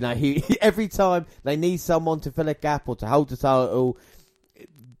title. He every time they need someone to fill a gap or to hold the title,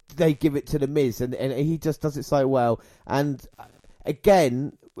 they give it to the Miz, and he just does it so well. And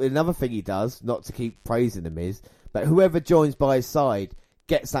again, another thing he does, not to keep praising the Miz, but whoever joins by his side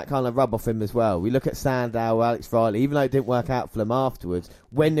gets that kind of rub off him as well. We look at Sandow, Alex Riley, even though it didn't work out for them afterwards,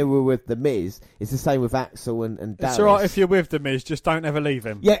 when they were with the Miz, it's the same with Axel and Dallas. It's alright if you're with the Miz, just don't ever leave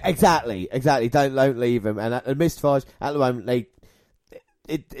him. Yeah, exactly. Don't leave him. And at the Miz Taraj, at the moment,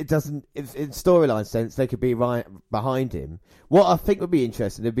 it doesn't, in storyline sense, they could be right behind him. What I think would be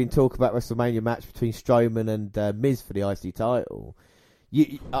interesting, there've been talk about WrestleMania match between Strowman and Miz for the IC title.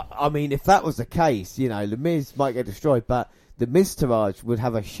 If that was the case, the Miz might get destroyed, but the Miz Taraj would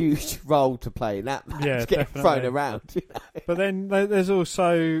have a huge role to play in that match, getting thrown around. But then there's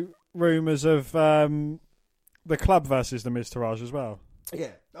also rumours of the club versus the Miz Taraj as well.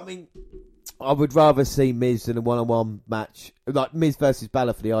 Yeah, I would rather see Miz in a one-on-one match, like Miz versus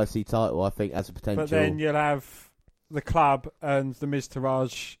Balor for the IC title, I think, as a potential. But then you'll have the club and the Miz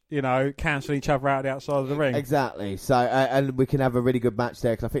Taraj, cancel each other out the outside of the ring. Exactly. So, and we can have a really good match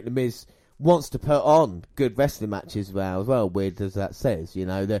there, because I think the Miz wants to put on good wrestling matches as well, weird as that says,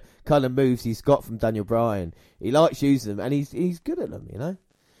 the kind of moves he's got from Daniel Bryan. He likes using them, and he's good at them,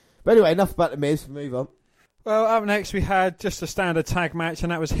 But anyway, enough about the Miz, move on. Well, up next we had just a standard tag match,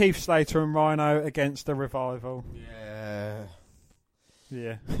 and that was Heath Slater and Rhino against the Revival.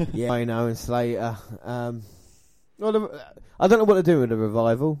 Yeah. Rhino and Slater. Well, I don't know what they're doing with the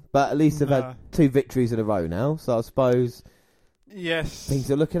Revival, but at least they've had 2 victories in a row now, so I suppose... Yes.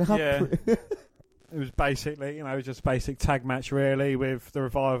 Things are looking up. Yeah. It was basically, just a basic tag match, really, with the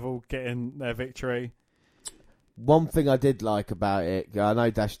Revival getting their victory. One thing I did like about it, I know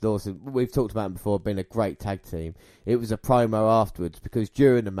Dash Dawson, we've talked about him before, being a great tag team. It was a promo afterwards, because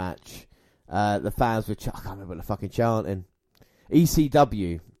during the match, the fans were, I can't remember what they're fucking chanting.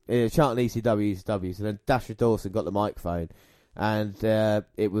 ECW. Chanting ECW. So then Dash Dawson got the microphone, and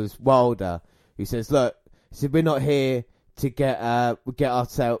it was Wilder who says, look, we're not here to get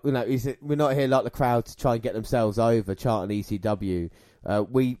ourselves, we're not here like the crowd to try and get themselves over chanting ECW.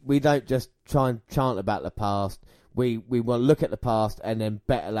 We don't just try and chant about the past. We want to look at the past and then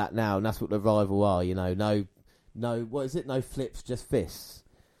better that now, and that's what the Revival are. No, what is it? No flips, just fists.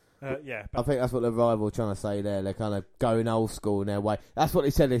 Yeah. I think that's what the Revival are trying to say there. They're kind of going old school in their way. That's what they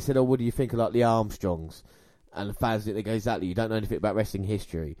said. They said, oh, what do you think of like the Armstrongs? And the fans did. They go, exactly, you don't know anything about wrestling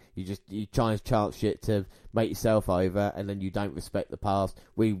history. You try and chant shit to make yourself over, and then you don't respect the past.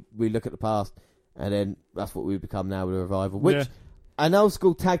 We look at the past, and then that's what we become now with the Revival. Which an old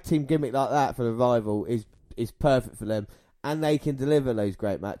school tag team gimmick like that for the Revival is perfect for them, and they can deliver those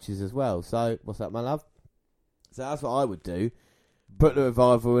great matches as well. So what's that, my love? So that's what I would do. Put the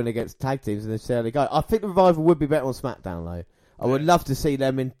Revival in against tag teams and then see how they go. I think the Revival would be better on SmackDown though. I would love to see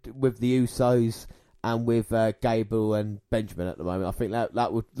them in with the Usos and with Gable and Benjamin at the moment. I think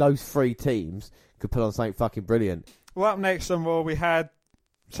that would, those 3 teams could put on something fucking brilliant. Well, up next on Raw, we had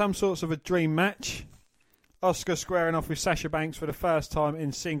some sorts of a dream match. Asuka squaring off with Sasha Banks for the first time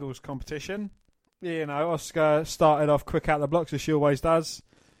in singles competition. Asuka started off quick out the blocks as she always does.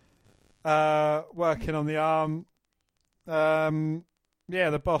 Working on the arm.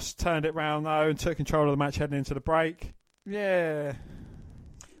 The boss turned it round though and took control of the match heading into the break. Yeah.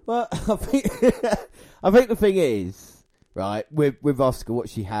 Well, I think the thing is, right, with Asuka, what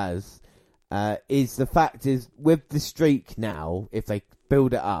she has is the fact is, with the streak now, if they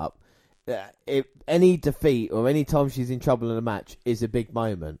build it up, if any defeat or any time she's in trouble in a match is a big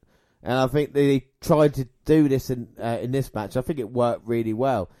moment. And I think they tried to do this in this match. I think it worked really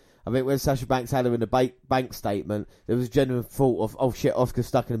well. I think when Sasha Banks had her in the bank statement, there was a genuine thought of, oh shit, Asuka's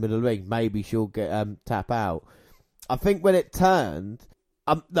stuck in the middle of the ring. Maybe she'll get tap out. I think when it turned,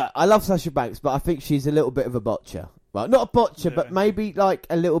 look, I love Sasha Banks, but I think she's a little bit of a botcher. Well, not a botcher, but maybe like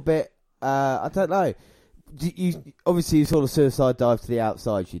a little bit. I don't know. Obviously you saw the suicide dive to the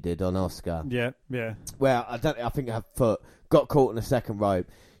outside she did on Asuka. Yeah. Well, I think her foot got caught in the second rope.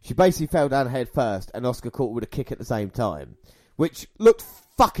 She basically fell down head first, and Asuka caught with a kick at the same time, which looked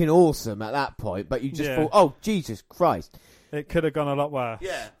fucking awesome at that point. But you just thought, oh Jesus Christ, it could have gone a lot worse.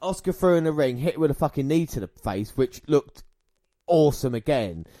 Yeah, Asuka threw in the ring, hit her with a fucking knee to the face, which looked awesome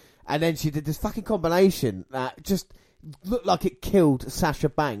again. And then she did this fucking combination that just looked like it killed Sasha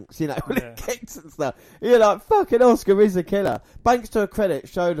Banks, you know, when it kicks and stuff. You're like, fucking Asuka is a killer. Banks, to her credit,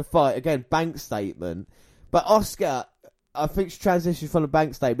 showed the fight. Again, bank statement. But Asuka, I think she transitioned from the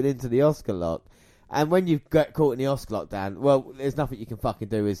bank statement into the Asuka lock. And when you get caught in the Asuka lockdown, well, there's nothing you can fucking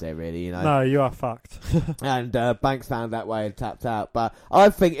do, is there, really, you know? No, you are fucked. And Banks found that way and tapped out. But I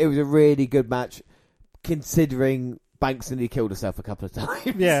think it was a really good match, considering Banks nearly killed herself a couple of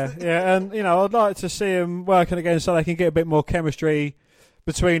times. Yeah, and, you know, I'd like to see them working again so they can get a bit more chemistry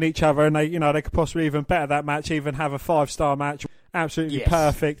between each other, and they could possibly even better that match, even have a 5-star match. Absolutely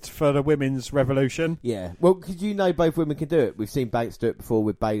perfect for the women's revolution. Yeah, well, because you know both women can do it. We've seen Banks do it before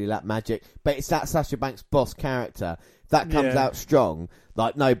with Bayley Lap Magic, but it's that Sasha Banks boss character that comes out strong,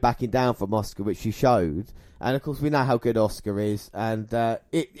 like no backing down from Asuka, which she showed. And of course, we know how good Asuka is, and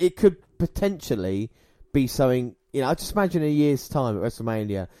it could potentially be something. You know, I just imagine in a year's time at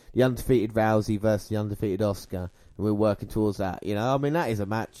WrestleMania, the undefeated Rousey versus the undefeated Asuka, and we're working towards that. You know, I mean, that is a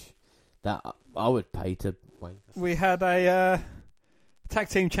match that I would pay to win. We had a tag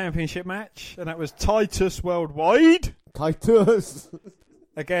team championship match, and that was Titus Worldwide. Titus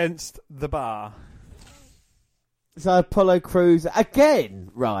against The Bar. So Apollo Crews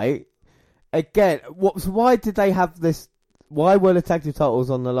again, right? Again, why did they have this? Why were the tag team titles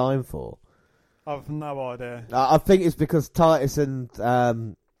on the line for? I've no idea. I think it's because Titus and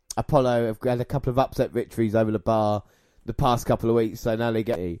Apollo have had a couple of upset victories over The Bar the past couple of weeks, so now they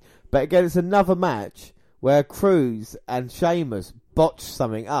get it. But again, it's another match where Crews and Sheamus botched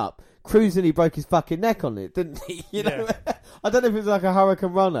something up. Crews nearly broke his fucking neck on it, didn't he? You know, I don't know if it was like a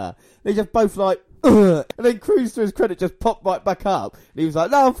Hurricane Runner. They just both like, ugh, and then Crews, to his credit, just popped right back up. And he was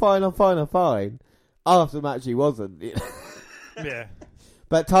like, no, I'm fine. After the match, he wasn't. Yeah.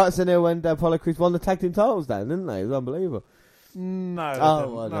 But Titus O'Neil and Apollo Crews won the tag team titles then, didn't they? It was unbelievable. No,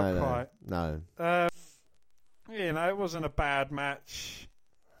 not quite. No. You know, it wasn't a bad match.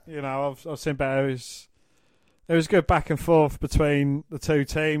 You know, I've seen better. It was good back and forth between the two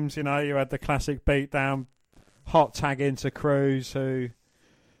teams. You know, you had the classic beatdown, hot tag into Crews, who...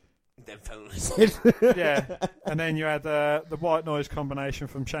 yeah, and then you had the white noise combination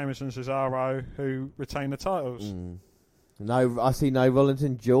from Sheamus and Cesaro, who retained the titles. Mm. No, I see no Rollins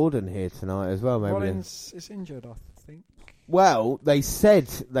and Jordan here tonight as well. Maybe Rollins is injured, I think. Well, they said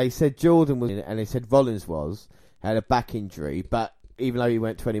Jordan was in it, and they said Rollins had a back injury. But even though he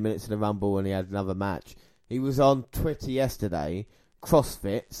went 20 minutes in the Rumble and he had another match, he was on Twitter yesterday,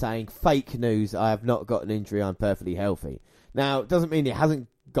 CrossFit, saying fake news. I have not got an injury. I'm perfectly healthy. Now, it doesn't mean he hasn't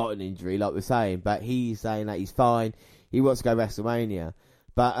got an injury, like we're saying, but he's saying that he's fine. He wants to go WrestleMania,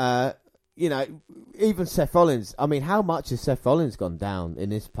 but. You know, even Seth Rollins, I mean, how much has Seth Rollins gone down in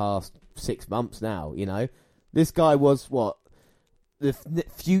this past 6 months now, you know? This guy was, the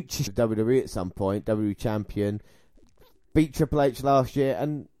future WWE at some point, WWE champion, beat Triple H last year,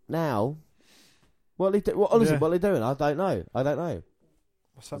 and now, what are they doing? I don't know.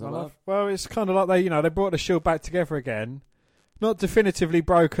 What's that, my love? Well, it's kind of like they brought the Shield back together again. Not definitively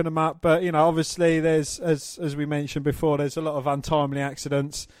broken them up, but, you know, obviously there's, as we mentioned before, there's a lot of untimely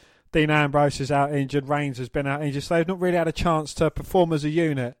accidents. Dean Ambrose is out injured. Reigns has been out injured. So they've not really had a chance to perform as a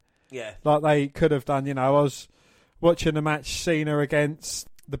unit. Yeah. Like they could have done. You know, I was watching the match Cena against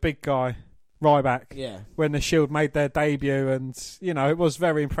the big guy, Ryback. Yeah. When the Shield made their debut. And, you know, it was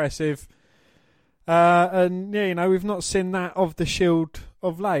very impressive. And, yeah, you know, we've not seen that of the Shield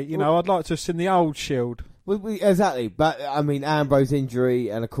of late. You know, I'd like to have seen the old Shield. Well, exactly, but I mean, Ambrose injury,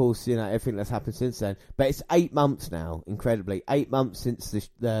 and of course, you know, everything that's happened since then. But it's 8 months now, incredibly, 8 months since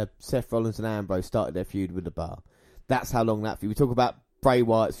the Seth Rollins and Ambrose started their feud with The Bar. That's how long that feud. We talk about Bray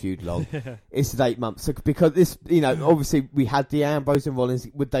Wyatt's feud long. It's 8 months. So, because this, you know, obviously we had the Ambrose and Rollins,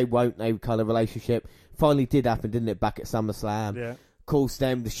 would they, won't they kind of relationship. Finally did happen, didn't it, back at SummerSlam? Yeah. Of course,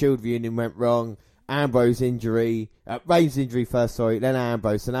 then the Shield reunion went wrong. Reigns' injury first, then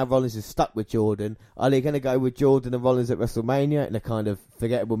Ambrose, so now Rollins is stuck with Jordan. Are they going to go with Jordan and Rollins at WrestleMania in a kind of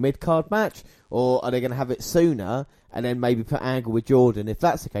forgettable mid-card match? Or are they going to have it sooner and then maybe put Angle with Jordan? If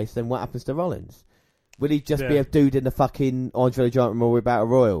that's the case, then what happens to Rollins? Will he just be a dude in the fucking Andre the Giant Memorial Battle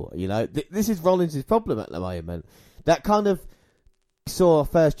Royal? You know, this is Rollins' problem at the moment. That kind of saw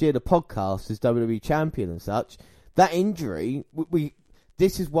first year of the podcast as WWE champion and such. That injury,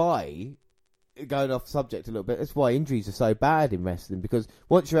 this is why, going off subject a little bit, that's why injuries are so bad in wrestling, because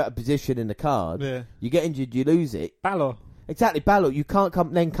once you're at a position in the card, you get injured, you lose it. Balor. Exactly, Balor, you can't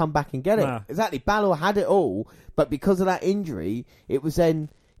come back and get it. Nah. Exactly, Balor had it all, but because of that injury, it was then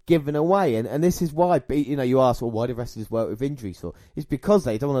given away. And this is why, you know, you ask, well, why do wrestlers work with injuries for? It's because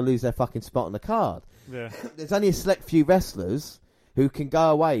they don't want to lose their fucking spot on the card. Yeah. There's only a select few wrestlers who can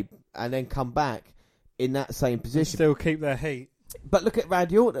go away and then come back in that same position. Still keep their heat. But look at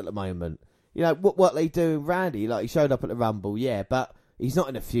Randy Orton at the moment. You know, what they do with Randy, like he showed up at the Rumble, but he's not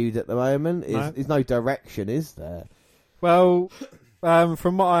in a feud at the moment. There's no direction, is there? Well,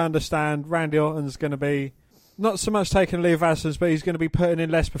 from what I understand, Randy Orton's going to be not so much taking a leave of absence, but he's going to be putting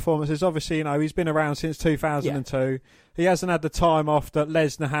in less performances. Obviously, you know, he's been around since 2002. Yeah. He hasn't had the time off that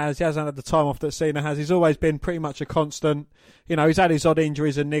Lesnar has. He hasn't had the time off that Cena has. He's always been pretty much a constant. You know, he's had his odd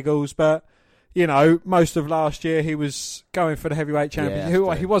injuries and niggles, but, you know, most of last year he was going for the heavyweight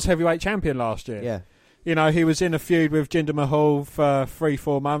champion. He was heavyweight champion last year. Yeah. You know, he was in a feud with Jinder Mahal for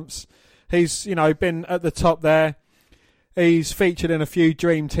 3-4 months. He's, you know, been at the top there. He's featured in a few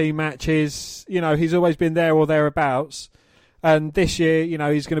Dream Team matches. You know, he's always been there or thereabouts. And this year, you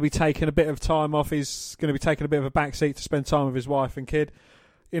know, he's going to be taking a bit of time off. He's going to be taking a bit of a backseat to spend time with his wife and kid.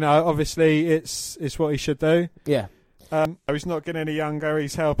 You know, obviously, it's what he should do. Yeah. He's not getting any younger.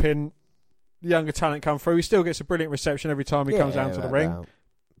 He's helping younger talent come through. He still gets a brilliant reception every time he comes down to the ring.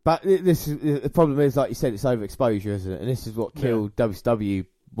 But the problem is, like you said, it's overexposure, isn't it? And this is what killed WCW,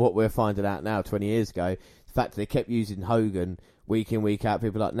 what we're finding out now 20 years ago. The fact that they kept using Hogan week in, week out,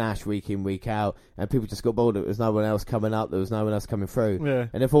 people like Nash week in, week out, and people just got bored that there was no one else coming up, there was no one else coming through. Yeah.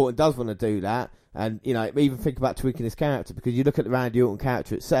 And if Orton does want to do that, and, you know, even think about tweaking his character, because you look at the Randy Orton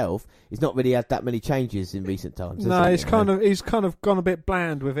character itself, he's not really had that many changes in recent times. No, he's kind of gone a bit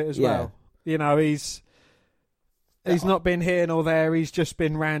bland with it as well. You know, he's not been here nor there. He's just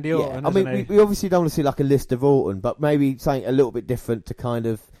been Randy Orton. I mean, we obviously don't want to see like a list of Orton, but maybe something a little bit different to kind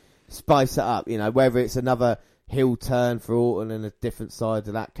of spice it up. You know, whether it's another heel turn for Orton and a different side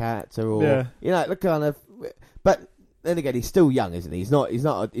of that character, or you know, the kind of. But then again, he's still young, isn't he? He's not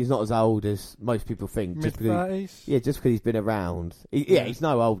as old as most people think. Mid-30s? Just because he's been around. He's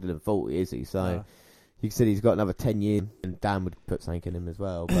no older than 40, is he? So you said he's got another 10 years, and Dan would put something in him as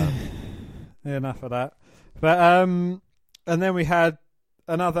well. But enough of that. But and then we had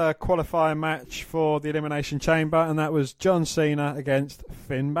another qualifying match for the Elimination Chamber, and that was John Cena against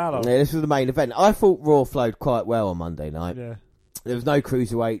Finn Balor. Yeah, this was the main event. I thought Raw flowed quite well on Monday night. Yeah. There was no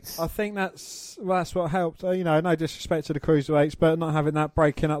cruiserweights. I think that's what helped. You know, no disrespect to the cruiserweights, but not having that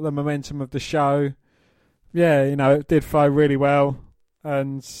breaking up the momentum of the show. Yeah, you know, it did flow really well.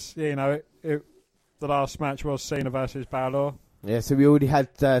 And, you know, the last match was Cena versus Balor. Yeah, so we already had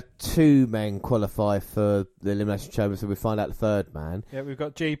 2 men qualify for the Elimination Chamber, so we find out the third man. Yeah, we've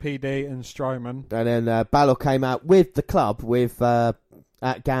got GPD and Strowman. And then Balor came out with the club with Ganson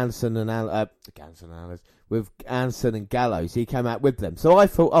and Gallows. He came out with them. So I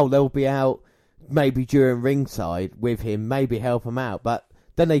thought, they'll be out maybe during ringside with him, maybe help him out. But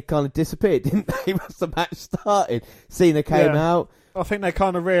then they kind of disappeared, didn't they, once the match started? Cena came out. I think they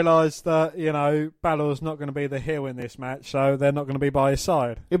kind of realised that, you know, Balor's not going to be the heel in this match, so they're not going to be by his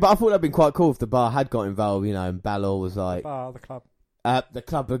side. Yeah, but I thought that'd been quite cool if the bar had got involved, you know, and Balor was like... The club. The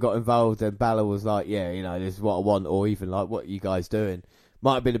club had got involved, and Balor was like, yeah, you know, this is what I want, or even like, what are you guys doing?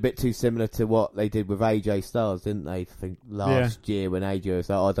 Might have been a bit too similar to what they did with AJ Styles, didn't they? I think last year when AJ was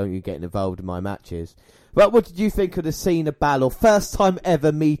like, don't you get involved in my matches? But what did you think of the Cena Balor first time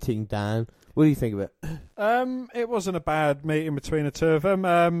ever meeting, Dan? What do you think of it? It wasn't a bad meeting between the two of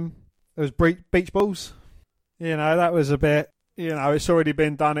them. It was beach balls. You know, that was a bit, you know, it's already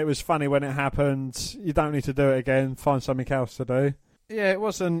been done. It was funny when it happened. You don't need to do it again. Find something else to do. Yeah, it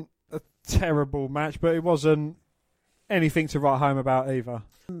wasn't a terrible match, but it wasn't anything to write home about either.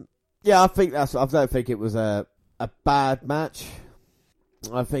 Yeah, I don't think it was a bad match.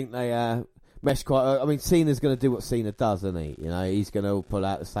 I think they meshed quite. I mean, Cena's going to do what Cena does, isn't he? You know, he's going to pull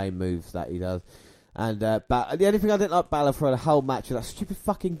out the same moves that he does. And but the only thing I didn't like Balor for the whole match was that stupid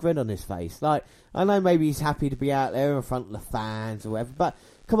fucking grin on his face. Like, I know maybe he's happy to be out there in front of the fans or whatever, but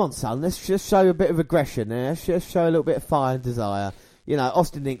come on, son, let's just show a bit of aggression there. Let's just show a little bit of fire and desire.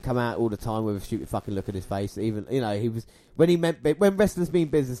 Austin didn't come out all the time with a stupid fucking look at his face. Even, he was when wrestlers mean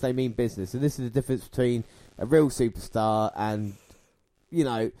business, they mean business, and this is the difference between a real superstar and,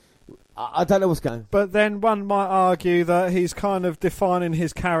 I don't know what's going on. But then one might argue that he's kind of defining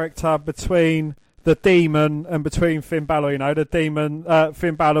his character between the Demon and between Finn Balor. The Demon,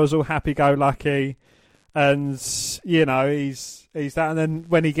 Finn Balor's all happy-go-lucky, and he's that. And then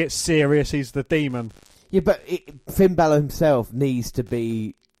when he gets serious, he's the Demon. Yeah, but Finn Balor himself needs to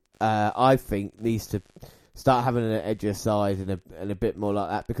be, I think, needs to start having an edgier side and a bit more like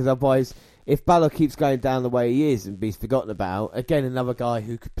that, because otherwise, if Balor keeps going down the way he is and be forgotten about, again, another guy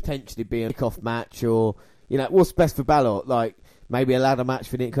who could potentially be a kickoff match, or, what's best for Balor? Like, maybe a ladder match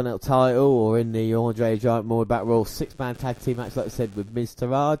for the Intercontinental title, or in the Andre Giant More Battle Royal 6-man tag team match, like I said, with Miz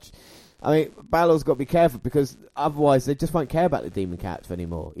Taraj. I mean, Balor's got to be careful, because otherwise they just won't care about the Demon Catch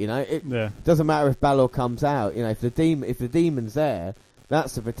anymore. It doesn't matter if Balor comes out. If the Demon's there,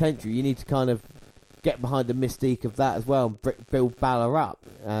 that's the potential. You need to kind of get behind the mystique of that as well and build Balor up.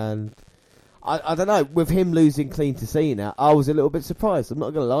 And I don't know, with him losing clean to Cena, I was a little bit surprised. I'm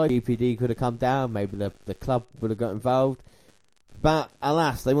not going to lie. GPD could have come down. Maybe the club would have got involved. But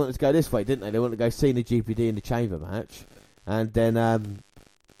alas, they wanted to go this way, didn't they? They wanted to go Cena GPD in the Chamber match, and then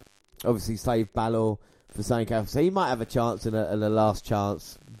obviously save Balor for St. Catherine. So he might have a chance in a last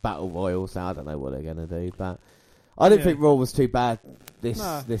chance battle royal. So I don't know what they're going to do, but I didn't think Raw was too bad. It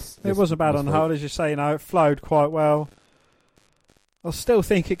wasn't bad on the whole, as you say. It flowed quite well. I still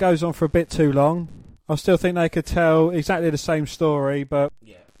think it goes on for a bit too long. I still think they could tell exactly the same story, but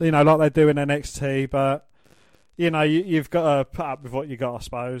like they do in NXT. But you've got to put up with what you got, I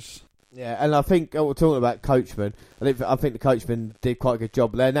suppose. Yeah, and I think we're talking about coachmen. I think the coachmen did quite a good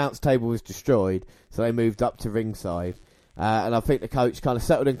job. Their announce table was destroyed, so they moved up to ringside, and I think the coach kind of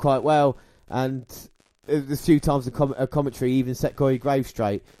settled in quite well. And there's a few times in commentary even set Corey Graves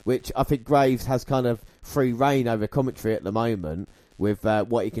straight, which I think Graves has kind of free reign over commentary at the moment with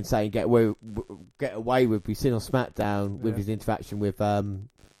what he can say and get away with. We've seen on SmackDown with his interaction with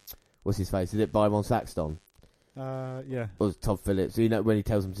what's his face? Is it Byron Saxton? Yeah. Or Todd Phillips, when he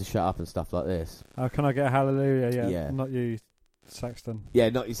tells him to shut up and stuff like this. Can I get a hallelujah? Yeah. Not you, Saxton. Yeah,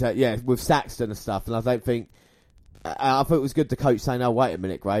 not you. Yeah, with Saxton and stuff. And I don't think. I thought it was good the coach saying, "Oh, wait a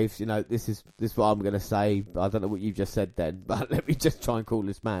minute, Graves. This is what I'm going to say. I don't know what you just said then, but let me just try and call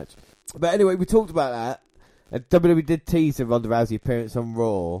this match." But anyway, we talked about that. WWE did tease the Ronda Rousey appearance on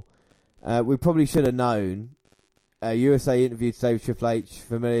Raw. We probably should have known. USA interviewed today with Triple H.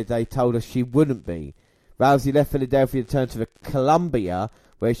 Familiar Day told us she wouldn't be. Rousey left Philadelphia to turn to Columbia,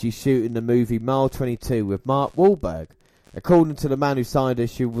 where she's shooting the movie Mile 22 with Mark Wahlberg. According to the man who signed her,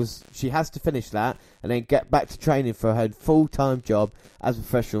 she has to finish that and then get back to training for her full-time job as a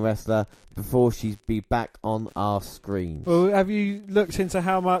professional wrestler before she's be back on our screens. Well, have you looked into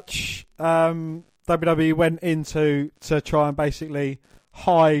how much WWE went into to try and basically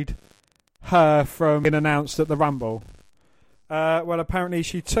hide her from being announced at the Rumble? Well, apparently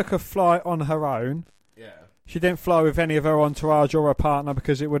she took a flight on her own. Yeah. She didn't fly with any of her entourage or her partner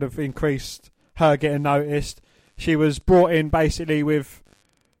because it would have increased her getting noticed. She was brought in basically with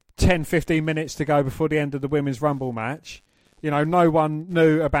 10-15 minutes to go before the end of the Women's Rumble match. No one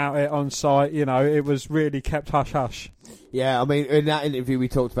knew about it on site. It was really kept hush-hush. Yeah, I mean, in that interview we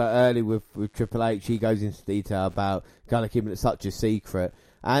talked about earlier with Triple H, he goes into detail about kind of keeping it such a secret.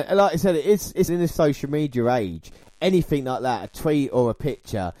 And like I said, it's in this social media age. Anything like that, a tweet or a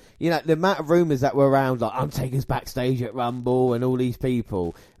picture, the amount of rumours that were around, like Undertaker's backstage at Rumble and all these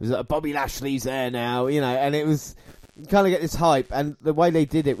people. It was like Bobby Lashley's there now, and it was kind of get this hype. And the way they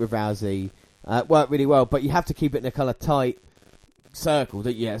did it with Rousey worked really well, but you have to keep it in a kind of tight circle,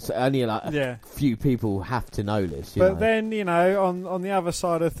 don't you? So only a few people have to know this. But then, on the other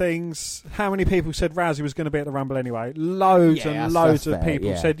side of things, how many people said Rousey was going to be at the Rumble anyway? Loads and loads of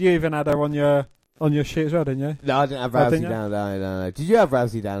people said. You even had her on your sheet as well, didn't you? No, I didn't have Rousey down. No. Did you have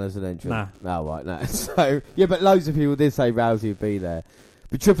Rousey down as an entrant? Nah. No, right, no. So, but loads of people did say Rousey would be there.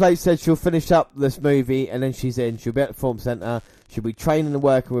 But Triple H said she'll finish up this movie and then she's in. She'll be at the Performance Centre. She'll be training and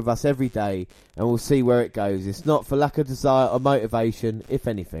working with us every day, and we'll see where it goes. It's not for lack of desire or motivation, if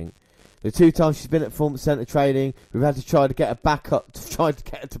anything. The 2 times she's been at Performance Centre training, we've had to try to get her back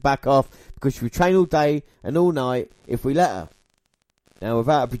off because she would train all day and all night if we let her. Now,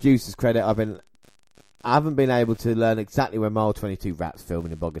 without a producer's credit, I haven't been able to learn exactly when Mile 22 wraps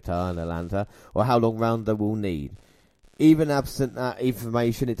filming in Bogota and Atlanta, or how long Ronda will need. Even absent that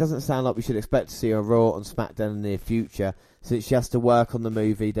information, it doesn't sound like we should expect to see her Raw and SmackDown in the near future, since she has to work on the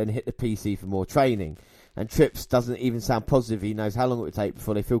movie, then hit the PC for more training. And Trips doesn't even sound positive. He knows how long it would take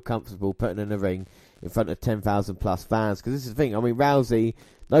before they feel comfortable putting her in the ring. in front of 10,000 plus fans. Because this is the thing. I mean, Rousey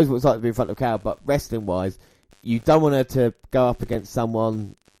knows what it's like to be in front of a crowd, but wrestling wise, you don't want her to go up against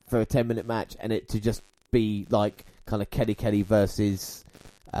someone for a 10-minute match and it to just be like kind of Kelly versus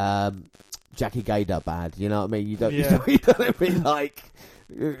Jackie Gator bad. You know what I mean? You don't want to be like,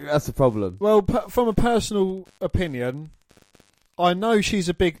 that's the problem. Well, from a personal opinion, I know she's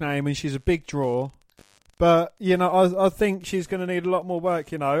a big name and she's a big draw, but you know, I think she's going to need a lot more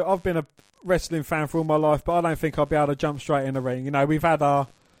work. You know, I've been a wrestling fan for all my life, but I don't think I'll be able to jump straight in the ring. You know, we've had our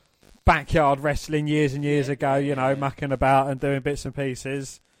backyard wrestling years and years ago, you know, mucking about and doing bits and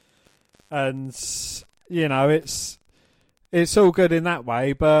pieces, and you know, it's all good in that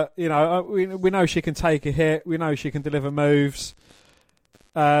way. But you know, we know she can take a hit, we know she can deliver moves,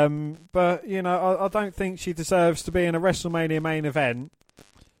 but you know, I don't think she deserves to be in a WrestleMania main event,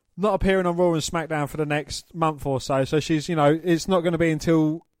 not appearing on Raw and SmackDown for the next month or so. So she's, you know, it's not going to be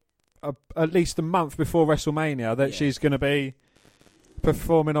until at least a month before WrestleMania that she's going to be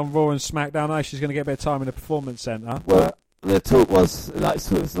performing on Raw and SmackDown. I know she's going to get a bit of time in the Performance Centre. Well, the talk was, like,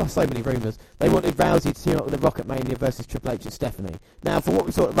 so many rumours, they wanted Rousey to team up with the Rocketmania versus Triple H and Stephanie. Now, for what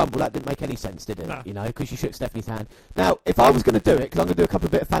we saw at Rumble, that didn't make any sense, did it? No. You know, because she shook Stephanie's hand. Now, if I was going to do it, because I'm going to do a couple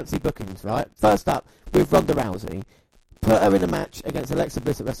of bit of fancy bookings, right? First up, with Ronda Rousey, put her in a match against Alexa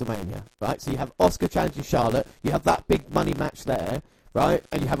Bliss at WrestleMania, right? So you have Asuka challenging Charlotte, you have that big money match there, right?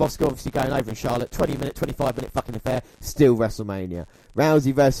 And you have Asuka obviously going over in Charlotte, 20-minute, 25-minute fucking affair, still WrestleMania.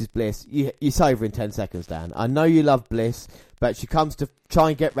 Rousey versus Bliss, it's over in 10 seconds, Dan. I know you love Bliss, but she comes to try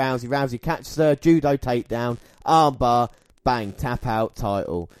and get Rousey. Rousey catches her, judo takedown, armbar, bang, tap out,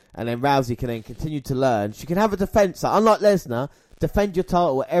 title. And then Rousey can then continue to learn. She can have a defence. Unlike Lesnar, defend your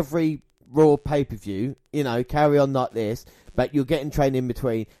title at every Raw pay-per-view, you know, carry on like this, but you're getting trained in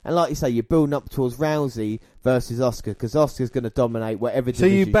between. And like you say, you're building up towards Rousey versus Asuka, because Asuka's going to dominate whatever division.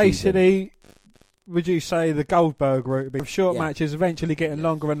 So you basically, would you say the Goldberg route, with short matches eventually getting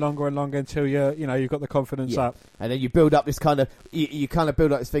longer and longer and longer until you've got the confidence up. And then you build up this kind of, you kind of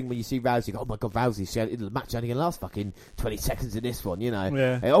build up this thing when you see Rousey, you go, oh my God, Rousey, the match only going to last fucking 20 seconds in this one, you know.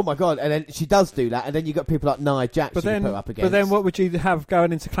 Yeah. And, oh my God, and then she does do that, and then you got people like Nia Jax you put up against. But then what would you have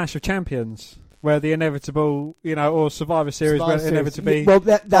going into Clash of Champions? Where the inevitable, you know, or Survivor Series, where inevitably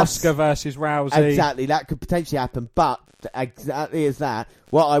Asuka versus Rousey. Exactly, that could potentially happen, but exactly as that,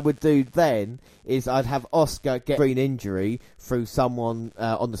 what I would do then is I'd have Asuka get an injury through someone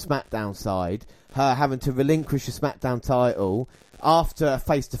on the SmackDown side, her having to relinquish the SmackDown title after a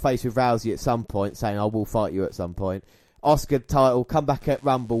face-to-face with Rousey at some point, saying, I will fight you at some point. Asuka title, come back at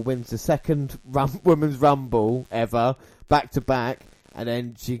Rumble, wins the second Women's Rumble ever, back-to-back. And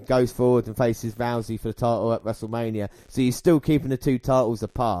then she goes forward and faces Rousey for the title at WrestleMania. So you're still keeping the two titles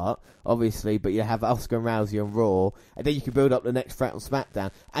apart, obviously, but you have Asuka and Rousey on Raw, and then you can build up the next threat on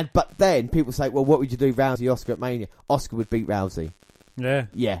SmackDown. But then people say, well, what would you do Rousey, Asuka at Mania? Asuka would beat Rousey. Yeah.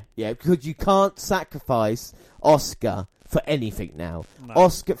 Yeah, because you can't sacrifice Asuka for anything now. No.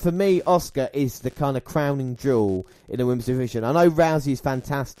 Asuka, for me, Asuka is the kind of crowning jewel in the women's division. I know Rousey is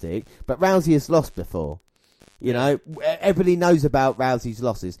fantastic, but Rousey has lost before. You know, everybody knows about Rousey's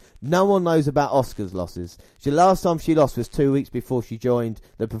losses. No one knows about Asuka's losses. The last time she lost was 2 weeks before she joined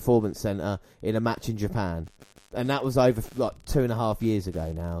the Performance Centre in a match in Japan. And that was over like 2.5 years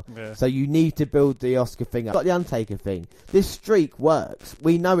ago now. Yeah. So you need to build the Asuka thing up. Like the Undertaker thing. This streak works.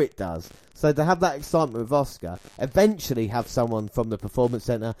 We know it does. So to have that excitement with Asuka, eventually have someone from the Performance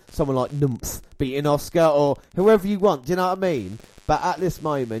Centre, someone like Numph, beating Asuka, or whoever you want. Do you know what I mean? But at this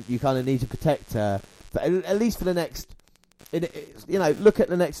moment, you kind of need to protect her. At least for the next, look at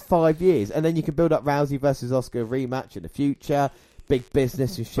the next 5 years, and then you can build up Rousey versus Asuka rematch in the future, big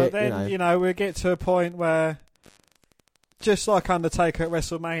business and shit. But then, we'll get to a point where, just like Undertaker at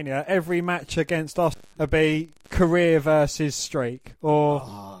WrestleMania, every match against Asuka will be career versus streak, or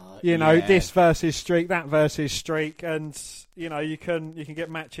this versus streak, that versus streak, and you can get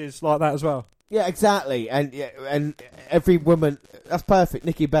matches like that as well. Yeah, exactly, and every woman, that's perfect.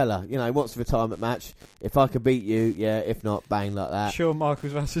 Nikki Bella, wants a retirement match. If I could beat you, if not, bang, like that. Shawn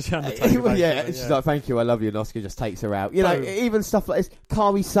Michaels versus Undertaker. She's like, thank you, I love you, and Asuka just takes her out. Even stuff like this.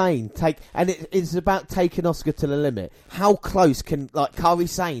 Kairi Sane, it's about taking Asuka to the limit. How close can, Kairi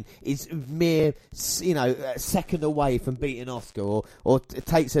Sane is mere, a second away from beating Asuka, or it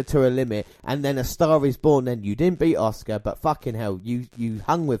takes her to a limit, and then A Star Is Born, then you didn't beat Asuka, but fucking hell, you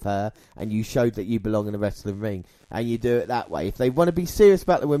hung with her, and you showed that you belong in the wrestling ring, and you do it that way. If they want to be serious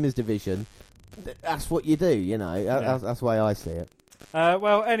about the women's division, that's what you do, That's the way I see it.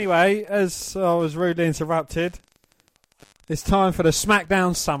 Well, anyway, as I was rudely interrupted, it's time for the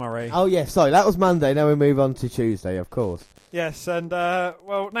SmackDown summary. Oh, yeah, sorry, that was Monday. Now we move on to Tuesday, of course. Yes, and,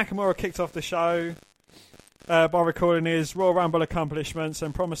 Nakamura kicked off the show by recording his Royal Rumble accomplishments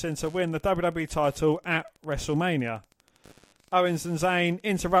and promising to win the WWE title at Wrestlemania. Owens and Zayn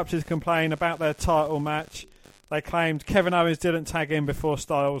interrupted to complain about their title match. They claimed Kevin Owens didn't tag in before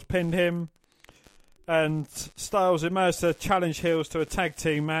Styles pinned him. And Styles emerged to challenge heels to a tag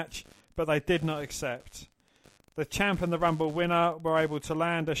team match, but they did not accept. The champ and the Rumble winner were able to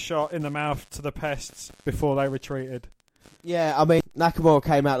land a shot in the mouth to the pests before they retreated. Yeah, I mean, Nakamura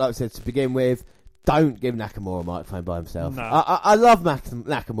came out, like I said, to begin with. Don't give Nakamura a microphone by himself. No. I love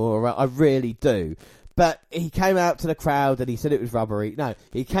Nakamura, I really do. But he came out to the crowd and he said it was rubbery. No,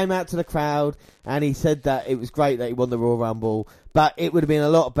 he came out to the crowd and he said that it was great that he won the Royal Rumble, but it would have been a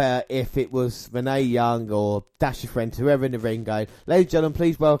lot better if it was Renee Young or Dash Your Friend, whoever in the ring going, ladies and gentlemen,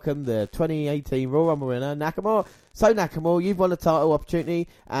 please welcome the 2018 Royal Rumble winner, Nakamura. So Nakamura, you've won a title opportunity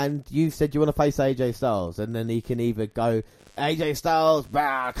and you said you want to face AJ Styles, and then he can either go, AJ Styles,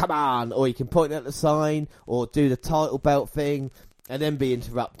 come on, or he can point at the sign or do the title belt thing and then be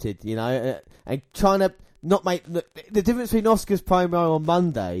interrupted, you know, and trying to not make the difference between Oscar's promo on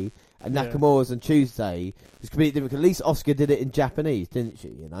Monday and Nakamura's on Tuesday is completely different. At least Oscar did it in Japanese, didn't she?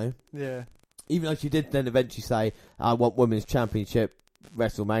 You know, yeah. Even though she did then eventually say, "I want Women's Championship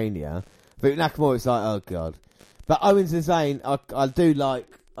WrestleMania," but Nakamura's like, "Oh God." But Owens and Zayn, I do like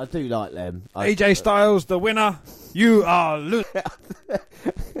them. AJ Styles, the winner. You are loser.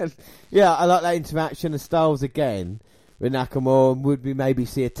 Yeah, I like that interaction. And Styles again with Nakamura. Would we maybe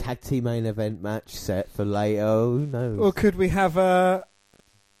see a tag team main event match set for later? Who knows? Or could we have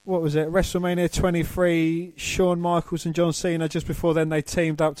what was it, WrestleMania 23, Shawn Michaels and John Cena, just before then they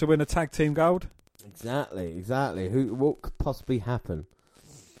teamed up to win a tag team gold? Exactly. What could possibly happen?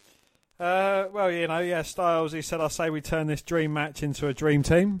 Well, you know, Styles, he said, I say we turn this dream match into a dream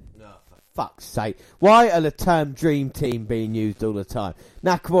team. No, for fuck's sake. Why are the term dream team being used all the time?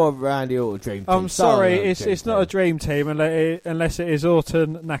 Nakamura, Randy Orton, dream team. I'm sorry, it's not a dream team unless it is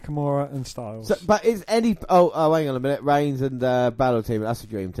Orton, Nakamura and Styles. So, but is any... Oh, hang on a minute. Reigns and Battle Team, that's a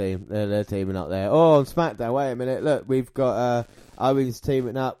dream team. They're teaming up there. Oh, on SmackDown, wait a minute. Look, we've got... Owens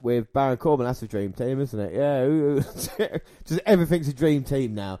teaming up with Baron Corbin. That's a dream team, isn't it? Yeah, just everything's a dream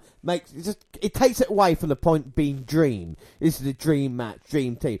team now. It takes it away from the point being dream. This is a dream match,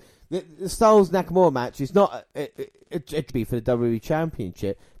 dream team. The Styles Nakamura match is not it should be for the WWE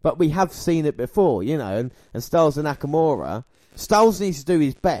Championship, but we have seen it before, you know. And Styles and Nakamura, Styles needs to do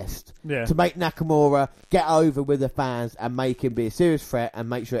his best to make Nakamura get over with the fans and make him be a serious threat and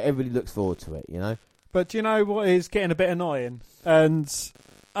make sure everybody looks forward to it, you know. But do you know what is getting a bit annoying? And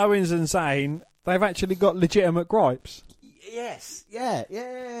Owens and Zayn, they've actually got legitimate gripes. Yes,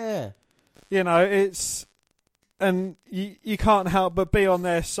 yeah. You know, it's... And you can't help but be on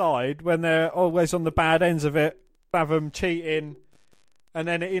their side when they're always on the bad ends of it, have them cheating, and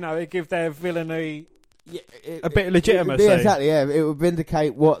then, it gives their villainy a bit of legitimacy. Exactly, yeah. It would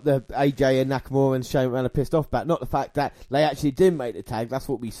vindicate what the AJ and Nakamura and Shane McMahon are pissed off about. Not the fact that they actually didn't make the tag. That's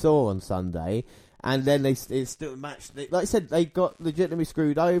what we saw on Sunday. And then it's still a match. Like I said, they got legitimately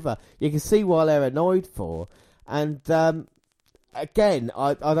screwed over. You can see why they're annoyed for. And again,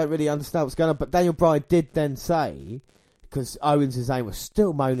 I don't really understand what's going on. But Daniel Bryan did then say, because Owens and Zayn were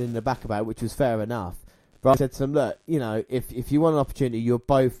still moaning in the back about it, which was fair enough. Bryan said to them, look, if you want an opportunity, you're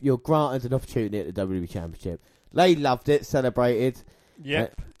granted an opportunity at the WWE Championship. They loved it, celebrated.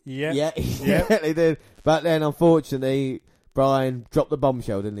 Yep. Yeah, they did. But then, unfortunately, Bryan dropped the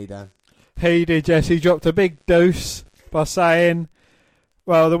bombshell, didn't he, Dan? He did, yes. He dropped a big deuce by saying,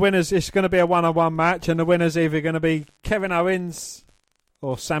 well, it's going to be a one-on-one match, and the winner's either going to be Kevin Owens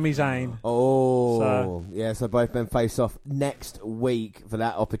or Sami Zayn. So both men face off next week for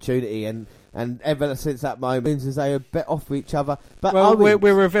that opportunity, and ever since that moment, they are a bit off with each other. But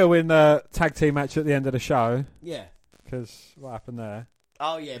we're revealing the tag team match at the end of the show. Yeah. Because what happened there?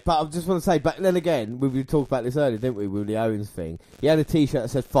 Oh, yeah, but I just want to say, but then again, we talked about this earlier, didn't we, with the Owens thing. He had a T-shirt that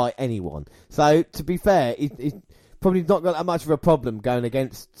said, fight anyone. So, to be fair, he's probably not got that much of a problem going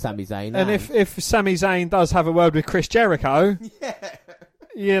against Sami Zayn. And if Sami Zayn does have a word with Chris Jericho,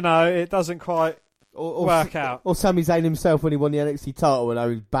 it doesn't quite work out. Or Sami Zayn himself when he won the NXT title and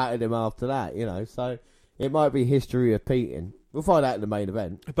Owens battered him after that, So, it might be history repeating. We'll find out in the main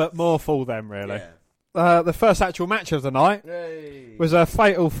event. But more for them, really. Yeah. The first actual match of the night was a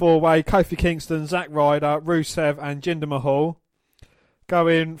fatal four-way: Kofi Kingston, Zack Ryder, Rusev and Jinder Mahal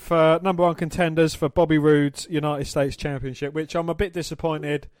going for number one contenders for Bobby Roode's United States Championship, which I'm a bit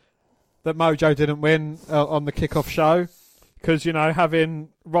disappointed that Mojo didn't win on the kickoff show, because, having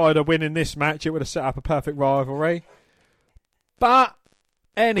Ryder winning this match, it would have set up a perfect rivalry. But,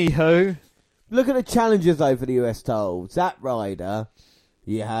 anywho... Look at the challengers over the US title. Zack Ryder,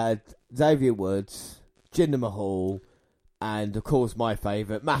 you had Xavier Woods, Jinder Mahal, and of course my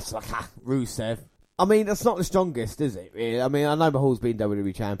favourite, Masaka Rusev. I mean, that's not the strongest, is it? Really? I mean, I know Mahal's been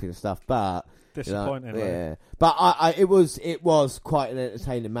WWE champion and stuff, but disappointing. Yeah, but it was quite an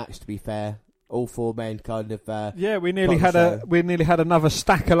entertaining match, to be fair. All four men kind of. We nearly had another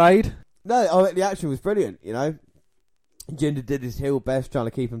Stackalade. No, the action was brilliant. Jinder did his heel best, trying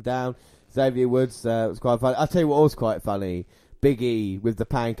to keep him down. Xavier Woods was quite funny. I'll tell you what was quite funny. Big E with the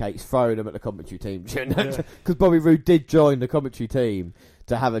pancakes, throwing them at the commentary team. Because Bobby Roode did join the commentary team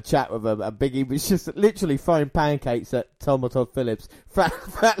to have a chat with them, and Big E was just literally throwing pancakes at Tom or Todd Phillips for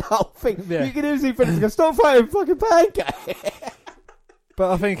that whole thing. Yeah. You can easily Phillips go, stop throwing fucking pancakes.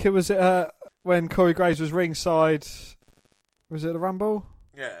 But I think it was when Corey Graves was ringside. Was it the Rumble?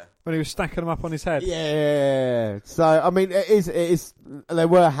 Yeah. When he was stacking them up on his head. Yeah. So, I mean, it is. They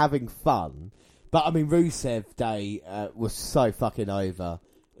were having fun. But, I mean, Rusev Day was so fucking over.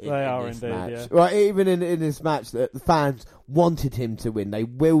 They are indeed, match. yeah. Right, even in this match, the fans wanted him to win. They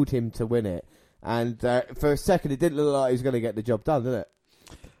willed him to win it. And for a second, it didn't look like he was going to get the job done, did it?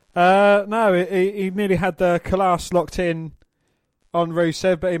 No, he nearly had the Kalash locked in on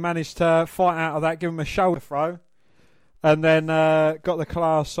Rusev, but he managed to fight out of that, give him a shoulder throw. And then got the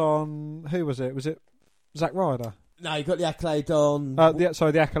Kalash on... Who was it? Was it Zack Ryder? No, he got the accolade on...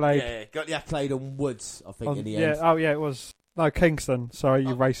 the accolade. Yeah, got the accolade on Woods, I think, in the end. Oh, yeah, it was... No, Kingston. Sorry,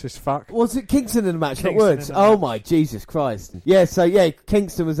 you racist fuck. Was it Kingston in the match, not Woods? Oh, my Jesus Christ. Yeah,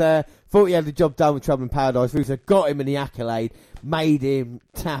 Kingston was there. Thought he had the job done with Trouble in Paradise. Rusev got him in the accolade, made him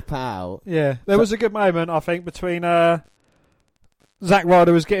tap out. Yeah, there was a good moment, I think, between... Zack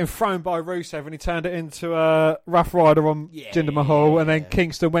Ryder was getting thrown by Rusev and he turned it into a Rough Rider on Jinder Mahal, and then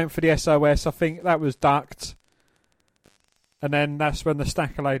Kingston went for the SOS. I think that was ducked. And then that's when the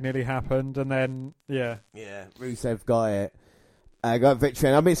Stackalade nearly happened, and then, Rusev got it. Got victory.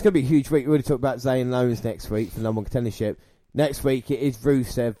 And I mean, it's going to be a huge week. We already talked about Zayn Lones next week for the number one contendership. Next week, it is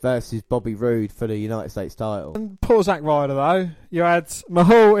Rusev versus Bobby Roode for the United States title. And poor Zack Ryder, though. You had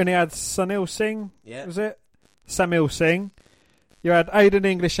Mahal and he had Sunil Singh. Yeah. Was it? Samil Singh. You had Aiden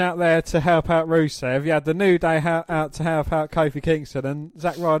English out there to help out Rusev. You had the New Day out to help out Kofi Kingston. And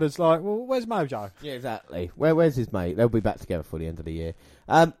Zack Ryder's like, well, where's Mojo? Yeah, exactly. Where's his mate? They'll be back together for the end of the year.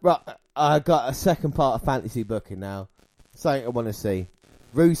 Right, I got a second part of fantasy booking now. Something I want to see.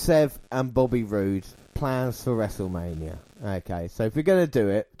 Rusev and Bobby Roode, plans for WrestleMania. Okay, so if you're going to do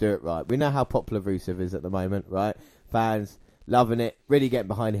it right. We know how popular Rusev is at the moment, right? Fans loving it, really getting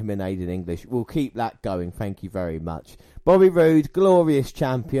behind him in Aiden English. We'll keep that going, thank you very much. Bobby Roode, glorious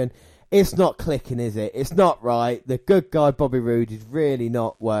champion. It's not clicking, is it? It's not right. The good guy Bobby Roode is really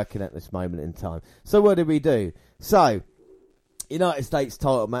not working at this moment in time. So what did we do? So, United States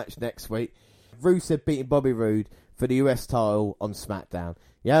title match next week. Rusev beating Bobby Roode for the US title on SmackDown.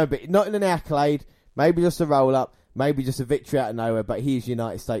 Yeah, but not in an accolade, maybe just a roll-up, maybe just a victory out of nowhere, but he's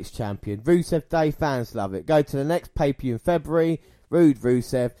United States champion. Rusev Day, fans love it. Go to the next pay-per-view in February. Roode,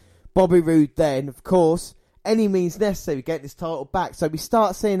 Rusev. Bobby Roode then, of course, any means necessary to get this title back. So we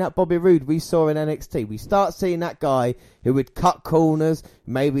start seeing that Bobby Roode we saw in NXT. We start seeing that guy who would cut corners,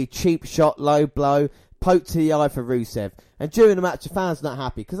 maybe cheap shot, low blow, poke to the eye for Rusev. And during the match, the fans not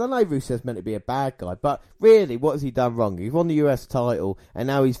happy, because I know Rusev's meant to be a bad guy, but really, what has he done wrong? He's won the US title, and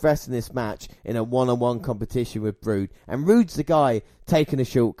now he's wrestling this match in a one-on-one competition with Roode. And Roode's the guy taking the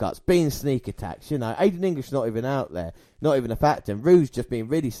shortcuts, being sneak attacks. Aiden English not even out there, not even a factor. And Roode's just being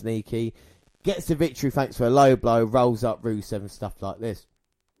really sneaky, gets the victory thanks to a low blow, rolls up Rusev and stuff like this.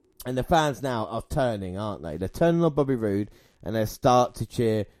 And the fans now are turning, aren't they? They're turning on Bobby Roode, and they start to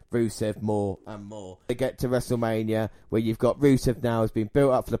cheer Rusev more and more. They get to WrestleMania, where you've got Rusev now has been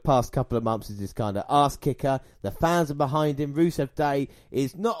built up for the past couple of months as this kind of ass kicker. The fans are behind him. Rusev Day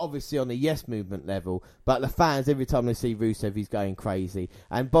is not obviously on the Yes Movement level, but the fans, every time they see Rusev, he's going crazy.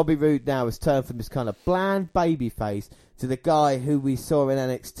 And Bobby Roode now has turned from this kind of bland babyface to the guy who we saw in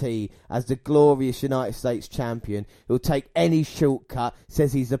NXT as the glorious United States champion. He'll take any shortcut,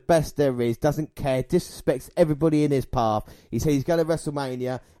 says he's the best there is, doesn't care, disrespects everybody in his path. He says he's going to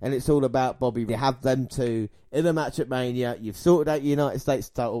WrestleMania, and it's all about Bobby. You have them two in a match at Mania. You've sorted out your United States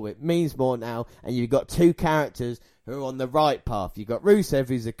title. It means more now, and you've got two characters who are on the right path. You've got Rusev,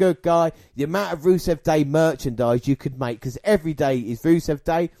 who's a good guy. The amount of Rusev Day merchandise you could make, because every day is Rusev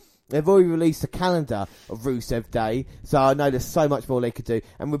Day. They've already released a calendar of Rusev Day, so I know there's so much more they could do.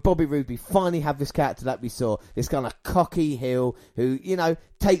 And with Bobby Roode, we finally have this character that we saw, this kind of cocky heel who,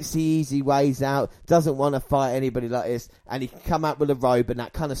 takes the easy ways out, doesn't want to fight anybody like this, and he can come out with a robe and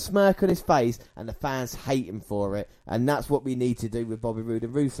that kind of smirk on his face, and the fans hate him for it. And that's what we need to do with Bobby Roode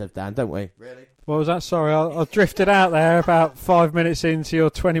and Rusev, Dan, don't we? Really? What was that? Sorry, I drifted out there about 5 minutes into your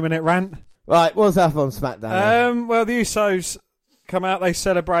 20-minute rant. Right, what's happened on SmackDown? Well, the Usos come out. They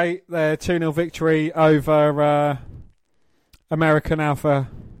celebrate their 2-0 victory over American Alpha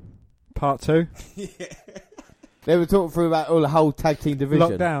Part 2. Yeah. They were talking through about all the whole tag team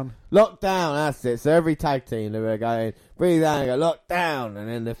division. Lockdown, that's it. So every tag team, they were going, breathe out and go, lockdown. And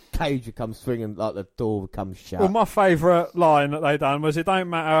then the cage would come swinging like the door would come shut. Well, my favourite line that they done was, it don't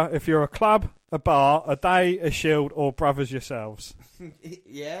matter if you're a club, a bar, a day, a shield, or brothers yourselves.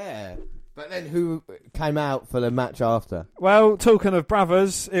 Yeah. But then who came out for the match after? Well, talking of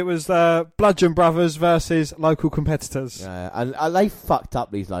brothers, it was Bludgeon Brothers versus local competitors. And they fucked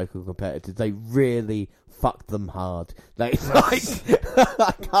up these local competitors. They really fucked them hard. I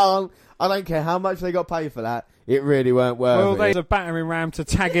don't care how much they got paid for that. It really weren't worth it. Well, there's a battering ram to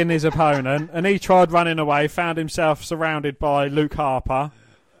tag in his opponent, and he tried running away, found himself surrounded by Luke Harper,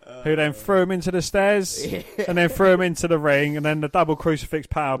 who then threw him into the stairs, and then threw him into the ring, and then the double crucifix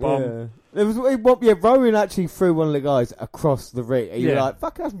powerbomb. Yeah. Rowan actually threw one of the guys across the ring. You're like,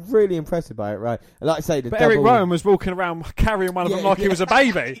 fuck, that's really impressive by it, right? And like I say, Eric Rowan was walking around carrying one of them like he was a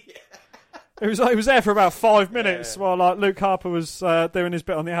baby. He was there for about 5 minutes while Luke Harper was doing his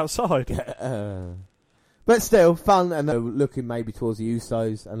bit on the outside. But still, fun, and looking maybe towards the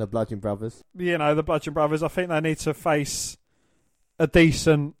Usos and the Bludgeon Brothers. You know, the Bludgeon Brothers, I think they need to face a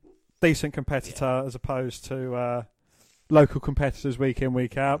decent competitor as opposed to local competitors week in,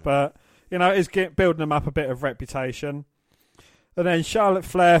 week out. But, you know, it's building them up a bit of reputation. And then Charlotte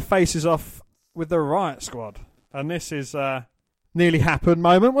Flair faces off with the Riot Squad. And this is nearly happened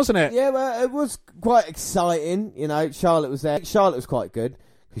moment, wasn't it? Yeah, well, it was quite exciting. You know, Charlotte was there. Charlotte was quite good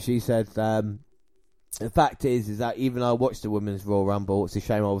because she said, the fact is that even though I watched the Women's Royal Rumble, it's a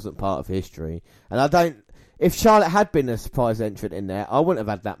shame I wasn't part of history. And if Charlotte had been a surprise entrant in there, I wouldn't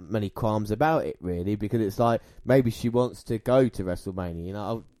have had that many qualms about it, really, because it's like, maybe she wants to go to WrestleMania, you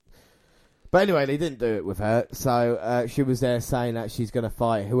know. But anyway, they didn't do it with her, so she was there saying that she's going to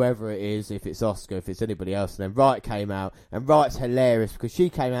fight whoever it is, if it's Oscar, if it's anybody else. And then Riot came out, and Riot's hilarious, because she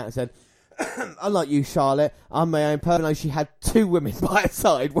came out and said, unlike you, Charlotte, I'm my own person. She had 2 women by her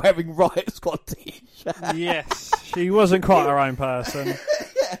side wearing Riot Squad t-shirts. Yes, she wasn't quite her own person.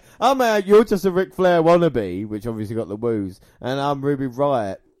 Yeah. You're just a Ric Flair wannabe, which obviously got the woos, and I'm Ruby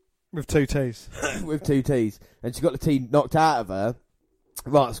Riot. With 2 T's. With 2 T's. And she got the T knocked out of her.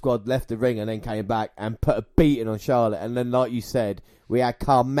 Riot Squad left the ring and then came back and put a beating on Charlotte. And then, like you said, we had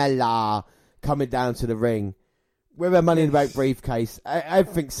Carmella coming down to the ring with her Money in the Bank briefcase.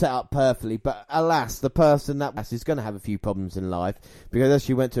 Everything set up perfectly. But alas, the person that is going to have a few problems in life, because as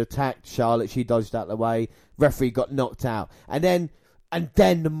she went to attack Charlotte, she dodged out of the way. Referee got knocked out. And then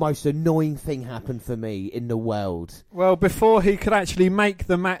the most annoying thing happened for me in the world. Well, before he could actually make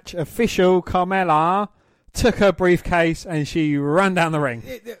the match official, Carmella took her briefcase and she ran down the ring.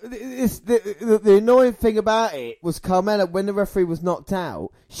 The annoying thing about it was Carmella, when the referee was knocked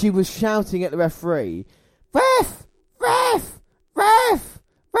out, she was shouting at the referee, "Ref! Ref! Ref!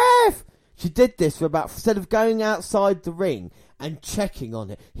 Ref!" She did this for instead of going outside the ring and checking on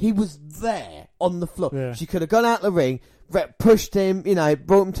it, he was there on the floor. Yeah. She could have gone out the ring, pushed him, you know,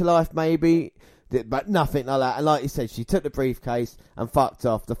 brought him to life maybe, but nothing like that. And like you said, she took the briefcase and fucked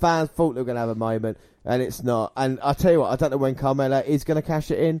off. The fans thought they were going to have a moment, and it's not. And I tell you what, I don't know when Carmella is going to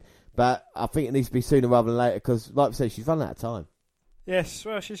cash it in, but I think it needs to be sooner rather than later, because, like I said, she's run out of time. Yes,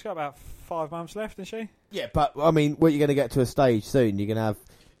 well, she's got about 5 months left, isn't she? Yeah, but, I mean, you're going to get to a stage soon. You're going to have...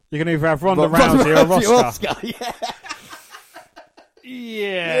 You're going to either have Ronda Rousey or Oscar. Yeah.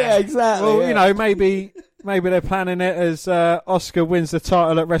 Yeah, exactly. Well, you know, maybe they're planning it as Oscar wins the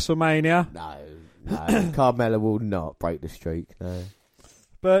title at WrestleMania. No, Carmella will not break the streak. No.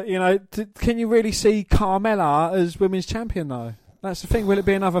 But, you know, can you really see Carmella as women's champion, though? That's the thing. Will it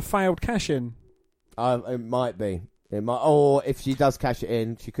be another failed cash-in? It might be. It might, or if she does cash it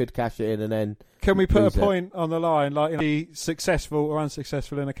in, she could cash it in and then... Can we put a point on the line, like, you know, be successful or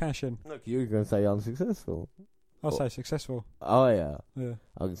unsuccessful in a cash-in? Look, you were going to say unsuccessful. I'll say successful. Oh, yeah. Yeah.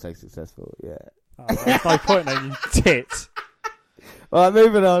 I can say successful, yeah. Oh, there's no point then, you tit. All right,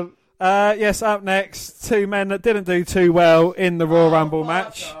 moving on. Yes, up next, 2 men that didn't do too well in the Royal Rumble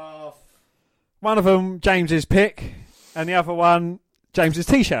match. One of them, James's pick, and the other one, James's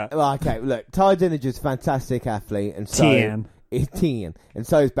t-shirt. Well, okay, look, Ty Dillinger's a fantastic athlete, and so... Tian. And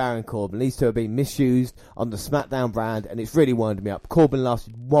so is Baron Corbin. These two have been misused on the SmackDown brand, and it's really winded me up. Corbin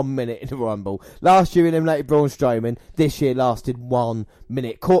lasted 1 minute in the Rumble. Last year he eliminated Braun Strowman. This year lasted 1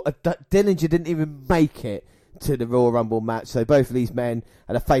 minute. Dillinger didn't even make it to the Royal Rumble match, so both of these men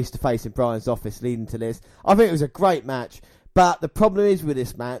had a face-to-face in Brian's office leading to this. I think it was a great match, but the problem is with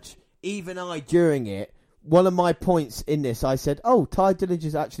this match, even I, during it, one of my points in this, I said, "Oh, Ty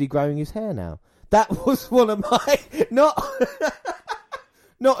Dillinger's actually growing his hair now." That was one of my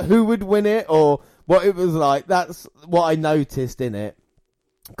not who would win it or what it was like. That's what I noticed in it.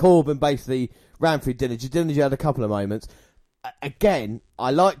 Corbin basically ran through Dillinger. Dillinger had a couple of moments. Again,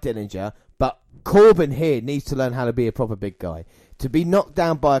 I like Dillinger, but Corbin here needs to learn how to be a proper big guy. To be knocked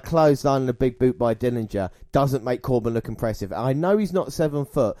down by a clothesline and a big boot by Dillinger doesn't make Corbin look impressive. I know he's not 7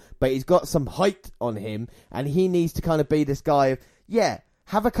 foot, but he's got some height on him, and he needs to kind of be this guy of,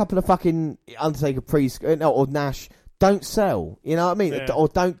 have a couple of fucking Undertaker or Nash. Don't sell, you know what I mean? Yeah. Or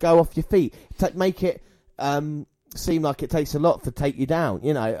don't go off your feet. Make it seem like it takes a lot to take you down,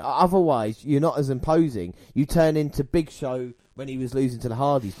 you know. Otherwise, you're not as imposing. You turn into Big Show when he was losing to the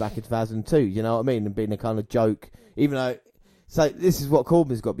Hardys back in 2002, you know what I mean? And being a kind of joke, even though... So this is what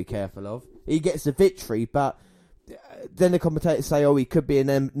Corbin's got to be careful of. He gets the victory, but then the commentators say, "Oh, he could be a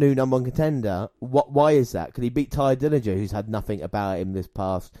new number one contender." Why is that? Could he beat Ty Dillinger, who's had nothing about him this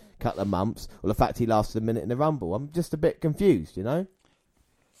past couple of months, or the fact he lasted a minute in the Rumble? I'm just a bit confused, you know.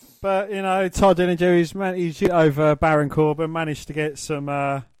 But you know, Ty Dillinger, he's over Baron Corbin, managed to get some,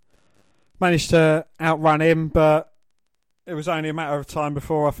 managed to outrun him, but it was only a matter of time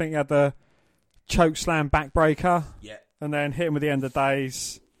before I think he had the choke slam backbreaker. Yeah. And then hit him with the end of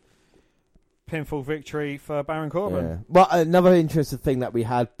days. Pinfall victory for Baron Corbin. Yeah. Well, another interesting thing that we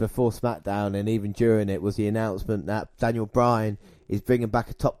had before SmackDown and even during it was the announcement that Daniel Bryan is bringing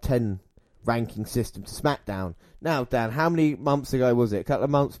back a top 10 ranking system to SmackDown. Now, Dan, how many months ago was it? A couple of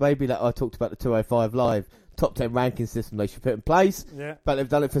months maybe that I talked about the 205 Live top 10 ranking system they should put in place. Yeah. But they've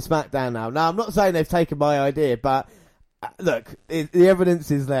done it for SmackDown now. Now, I'm not saying they've taken my idea, but... Look, the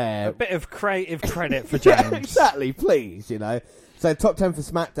evidence is there. A bit of creative credit for James. Yeah, exactly, please, you know. So, top 10 for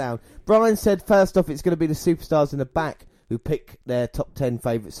SmackDown. Brian said, first off, it's going to be the superstars in the back who pick their top 10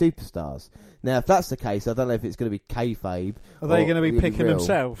 favourite superstars. Now, if that's the case, I don't know if it's going to be kayfabe. Are they going to be picking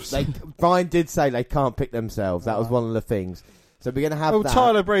themselves? Brian did say they can't pick themselves. That was one of the things. So, we're going to have that.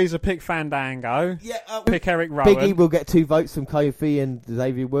 Tyler Breeze will pick Fandango. Yeah, pick Eric Rowan. Biggie will get 2 votes from Kofi and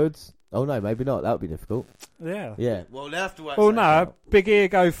Xavier Woods. Oh, no, maybe not. That would be difficult. Yeah. Yeah. Well, they'll have to work no. Big E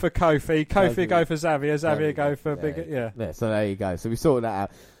go for Kofi. Kofi go for Xavier. Xavier go for Big E. Yeah. Yeah, so there you go. So we sorted that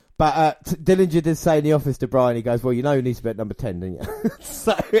out. But Dillinger did say in the office to Brian, he goes, well, you know who needs to be at number 10, don't you?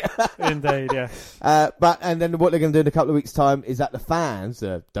 So, indeed, yeah. And then what they're going to do in a couple of weeks' time is that the fans,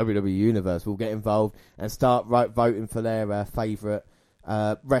 the WWE Universe, will get involved and start voting for their favourite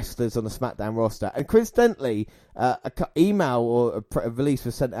wrestlers on the SmackDown roster. And coincidentally, an email or a release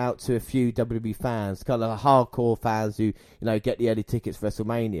was sent out to a few WWE fans, kind of hardcore fans who, you know, get the early tickets for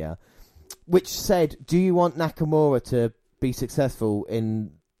WrestleMania, which said, do you want Nakamura to be successful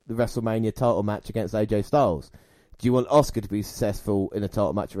in the WrestleMania title match against AJ Styles? Do you want Oscar to be successful in a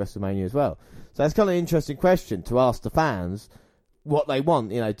title match at WrestleMania as well? So that's kind of an interesting question to ask the fans what they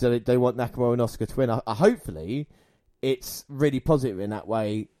want. You know, do they want Nakamura and Oscar to win? Hopefully it's really positive in that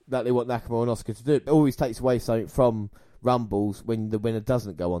way that they want Nakamura and Oscar to do it. It always takes away something from Rumbles when the winner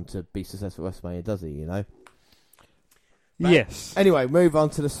doesn't go on to be successful at WrestleMania, does he, you know? But yes. Anyway, move on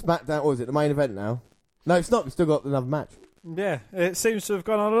to the SmackDown. Or is it the main event now? No, it's not. We've still got another match. Yeah, it seems to have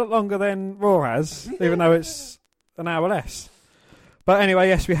gone on a lot longer than Raw has, even though it's an hour less. But anyway,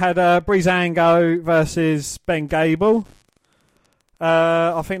 yes, we had Breezango versus Ben Gable.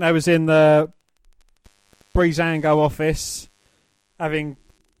 I think they was in the Breezango office having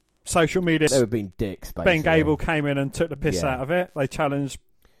social media. They were being dicks, basically. Ben Gable came in and took the piss out of it. They challenged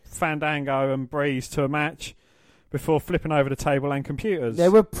Fandango and Breeze to a match before flipping over the table and computers. They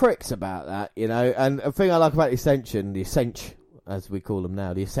were pricks about that, you know. And the thing I like about the Ascension, as we call them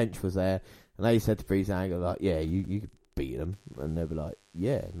now, the Ascension was there, and they said to Breezango, like, yeah, you could beat them. And they were like,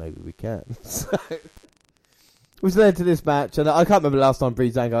 yeah, maybe we can. So, which led to this match, and I can't remember the last time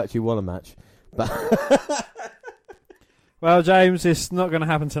Breezango actually won a match. But well, James, it's not going to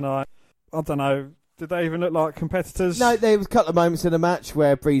happen tonight. I don't know. Did they even look like competitors? No, there was a couple of moments in the match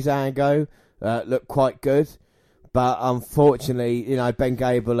where Breezango looked quite good. But unfortunately, you know, Ben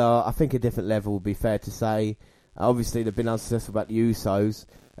Gable are, I think, a different level, would be fair to say. Obviously, they've been unsuccessful about the Usos.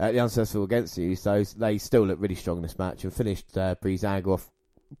 Unsuccessful against the Usos. They still look really strong in this match and finished Breezango off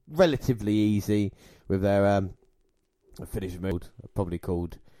relatively easy with their finish move, probably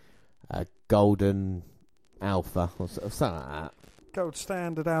called Golden Alpha or something like that. Gold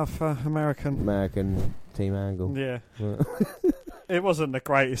Standard Alpha American Team Angle. Yeah. It wasn't the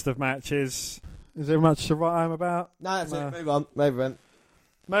greatest of matches. Is there much to write home about? No, that's it. Move on.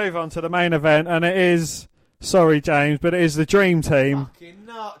 Move on to the main event, and it is, sorry James, but it is the Dream Team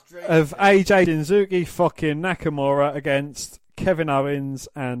of AJ Shinsuke fucking Nakamura against Kevin Owens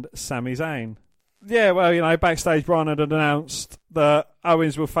and Sami Zayn. Yeah, well, backstage, Brian had announced that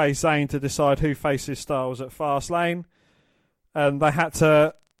Owens will face Zayn to decide who faces Styles at Fastlane. And they had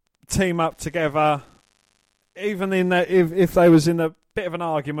to team up together, even in that if they was in a bit of an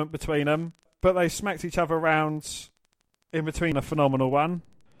argument between them. But they smacked each other around in between a phenomenal one.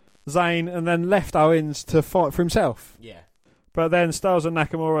 Zayn, and then left Owens to fight for himself. Yeah. But then Styles and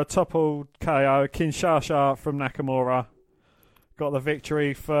Nakamura toppled KO. Kinshasa from Nakamura got the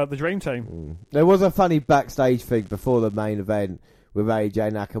victory for the Dream Team. There was a funny backstage thing before the main event with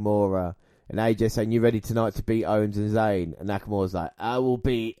AJ Nakamura, and AJ saying, "You ready tonight to beat Owens and Zayn?" And Nakamura's like, "I will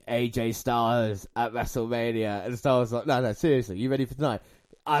beat AJ Styles at WrestleMania." And Styles like, "No, seriously, you ready for tonight?"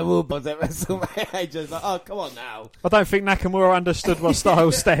 "I will beat at WrestleMania." AJ's like, "Oh, come on now." I don't think Nakamura understood what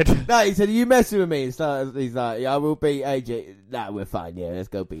Styles said. No, he said, "Are you messing with me?" And Styles, he's like, "Yeah, I will beat AJ." "Nah, we're fine. Yeah, let's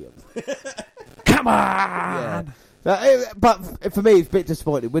go beat him." Come on! Yeah. But for me, it's a bit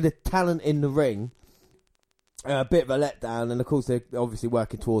disappointing. With the talent in the ring, a bit of a letdown, and of course they're obviously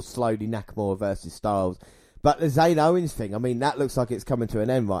working towards slowly Nakamura versus Styles. But the Zayn Owens thing, I mean, that looks like it's coming to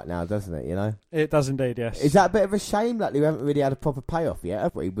an end right now, doesn't it, It does indeed, yes. Is that a bit of a shame that we haven't really had a proper payoff yet,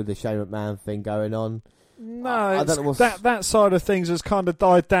 have we, with the Shane McMahon thing going on? No, I don't know what's... that side of things has kind of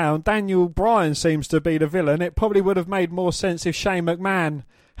died down. Daniel Bryan seems to be the villain. It probably would have made more sense if Shane McMahon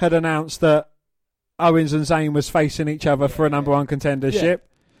had announced that Owens and Zayn was facing each other for a number one contendership. Yeah.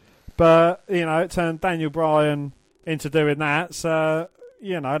 But, it turned Daniel Bryan into doing that. So,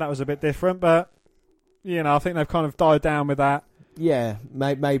 that was a bit different. But, I think they've kind of died down with that. Yeah,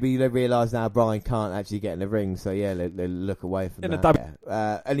 maybe they realise now Bryan can't actually get in the ring. So, yeah, they look away from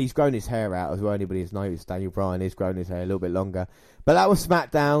that. And he's grown his hair out as well. Anybody has noticed Daniel Bryan is growing his hair a little bit longer. But that was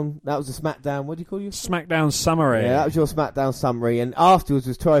SmackDown. That was a SmackDown. What do you call your SmackDown summary? Yeah, that was your SmackDown summary. And afterwards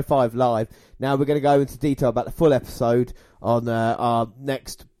was 205 Live. Now we're going to go into detail about the full episode on our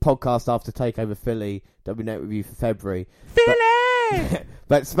next podcast after TakeOver Philly that we net review for February. Philly!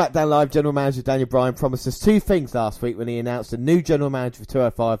 But SmackDown Live General Manager Daniel Bryan promised us two things last week when he announced a new General Manager for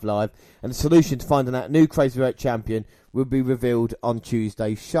 205 Live, and the solution to finding out a new Crazywork champion will be revealed on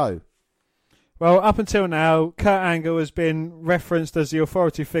Tuesday's show. Well, up until now, Kurt Angle has been referenced as the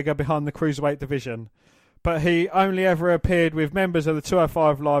authority figure behind the Cruiserweight division, but he only ever appeared with members of the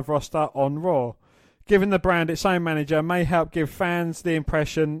 205 Live roster on Raw. Giving the brand its own manager may help give fans the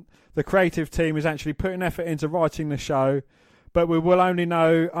impression the creative team is actually putting effort into writing the show, but we will only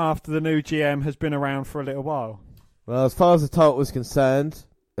know after the new GM has been around for a little while. Well, as far as the title was concerned,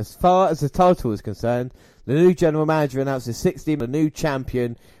 the new general manager announced the 16th new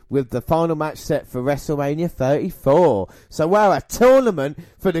champion with the final match set for WrestleMania 34. So, wow, a tournament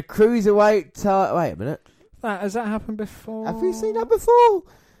for the Cruiserweight title. Wait a minute. Has that happened before? Have we seen that before?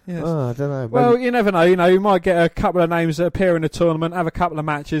 Yes. Oh, I don't know. Well, you never know. You might get a couple of names that appear in a tournament, have a couple of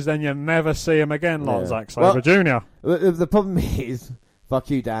matches, then you never see them again, like Zack Sabre Jr. The problem is... Fuck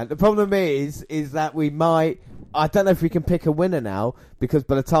you, Dan. The problem is that we might... I don't know if we can pick a winner now, because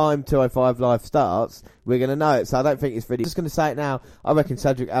by the time 205 Live starts, we're going to know it. So I don't think it's really... I'm just going to say it now. I reckon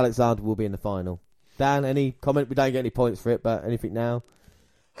Cedric Alexander will be in the final. Dan, any comment? We don't get any points for it, but anything now?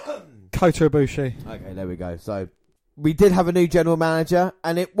 Kota Ibushi. Okay, there we go. So we did have a new general manager,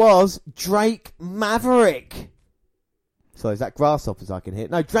 and it was Drake Maverick. So is that grasshoppers I can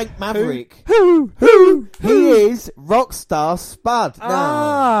hit? No, Drake Maverick. Who? He is Rockstar Spud.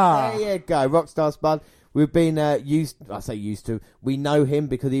 There you go, Rockstar Spud. We've been used to. We know him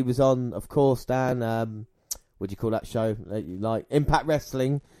because he was on, of course, Dan. What do you call that show? Like Impact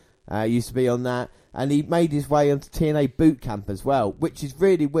Wrestling. Used to be on that, and he made his way onto TNA Boot Camp as well, which is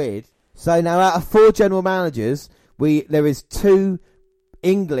really weird. So now, out of 4 general managers, there is 2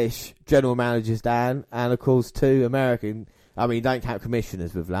 English general managers, Dan, and of course 2 American. I mean, don't count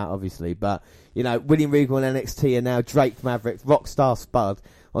commissioners with that, obviously, but William Regal on NXT, and now Drake Maverick, Rockstar Spud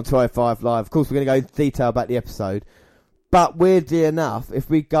on 205 Live. Of course, we're going to go into detail about the episode, but weirdly enough, if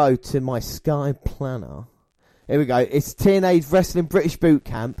we go to my Sky Planner, here we go. It's TNA's Wrestling British Boot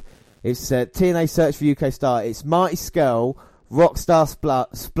Camp. It's TNA Search for UK Star. It's Marty Scurll, Rockstar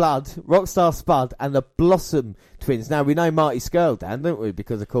Spud, and the Blossom Twins. Now, we know Marty Scurll, Dan, don't we?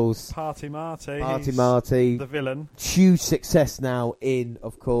 Because, of course... Party Marty. The villain. Huge success now in,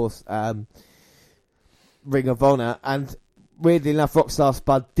 of course, Ring of Honor. And, weirdly enough, Rockstar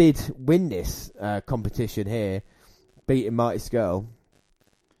Spud did win this competition here, beating Marty Scurll.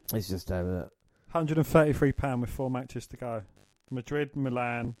 It's just £133 with 4 matches to go. Madrid,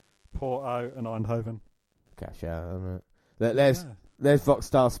 Milan, Porto, and Eindhoven. Cash out, There's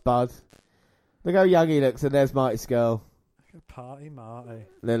Rockstar Spud. Look how young he looks, and there's Marty Scurll. Party Marty.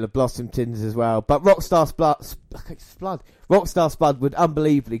 Then the Blossom Tins as well. But Rockstar Spud would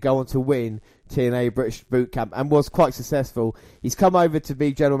unbelievably go on to win TNA British Boot Camp and was quite successful. He's come over to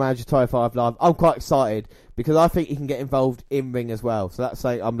be General Manager 205 Live. I'm quite excited because I think he can get involved in ring as well. So that's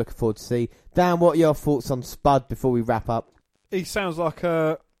something I'm looking forward to see. Dan, what are your thoughts on Spud before we wrap up? He sounds like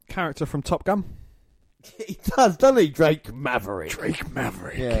a character from Top Gun. He does, doesn't he? Drake Maverick.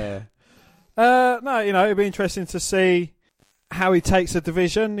 Yeah. No, it'd be interesting to see how he takes the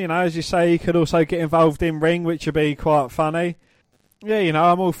division. As you say, he could also get involved in ring, which would be quite funny. Yeah,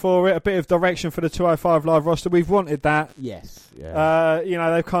 I'm all for it. A bit of direction for the 205 Live roster. We've wanted that. Yes. Yeah.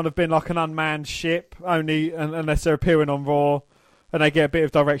 They've kind of been like an unmanned ship, only unless they're appearing on Raw, and they get a bit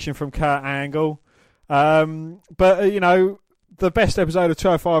of direction from Kurt Angle. But the best episode of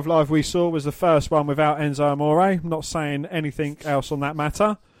 205 Live we saw was the first one without Enzo Amore. I'm not saying anything else on that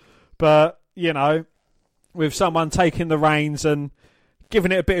matter, but with someone taking the reins and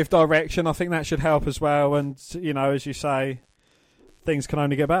giving it a bit of direction, I think that should help as well. And, as you say, things can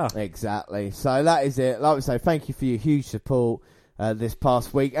only get better. Exactly. So that is it. Like we say, thank you for your huge support this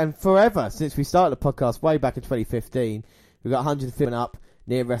past week and forever since we started the podcast way back in 2015. We've got 150 up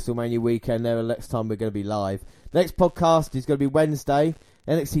near WrestleMania weekend. There, next time we're going to be live. Next podcast is going to be Wednesday,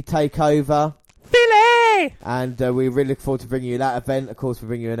 NXT TakeOver. Philly! And we really look forward to bringing you that event. Of course, we'll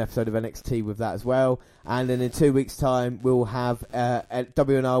bring you an episode of NXT with that as well. And then in 2 weeks' time, we'll have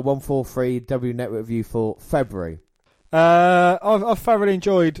WNR143 W Network Review for February. I've thoroughly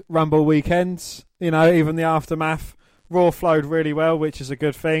enjoyed Rumble weekends. Even the aftermath. Raw flowed really well, which is a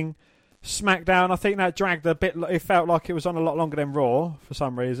good thing. SmackDown, I think that dragged a bit. It felt like it was on a lot longer than Raw for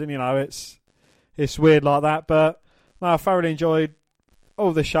some reason. It's weird like that. But no, I thoroughly enjoyed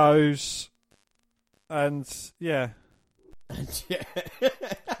all the shows. And yeah,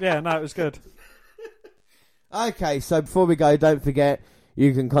 no, it was good. Okay, so before we go, don't forget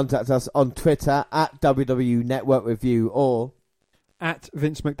you can contact us on Twitter at WWE Network Review or at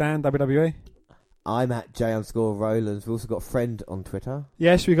Vince McDan WWE. I'm at J_Rowlands. We've also got a friend on Twitter.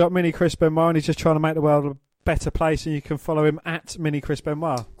 Yes, we've got Mini Chris Benoit, and he's just trying to make the world a better place, and you can follow him at Mini Chris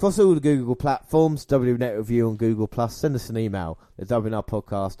Benoit. Across all the Google platforms, W Network Review on Google+. Send us an email at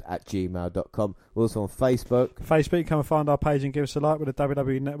WNRpodcast@gmail.com. We're also on Facebook. Come and find our page and give us a like with a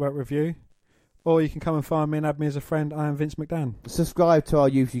WWE Network Review. Or you can come and find me and add me as a friend. I am Vince McDan. Subscribe to our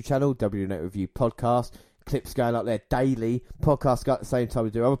YouTube channel, W Network Review Podcast. Clips going up there daily. Podcasts go at the same time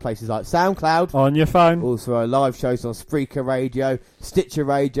we do other places like SoundCloud. On your phone. Also our live shows on Spreaker Radio, Stitcher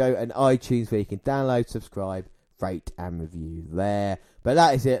Radio and iTunes where you can download, subscribe, rate and review there. But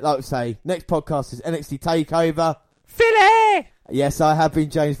that is it. Like I say, next podcast is NXT TakeOver. Philly! Yes, I have been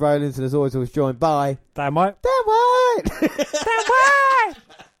James Rowlands and as always I was joined by... Dan White. Dan White! Dan White!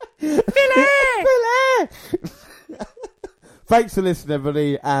 Philly! Philly! Thanks for listening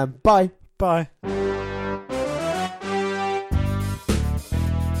everybody and bye. Bye.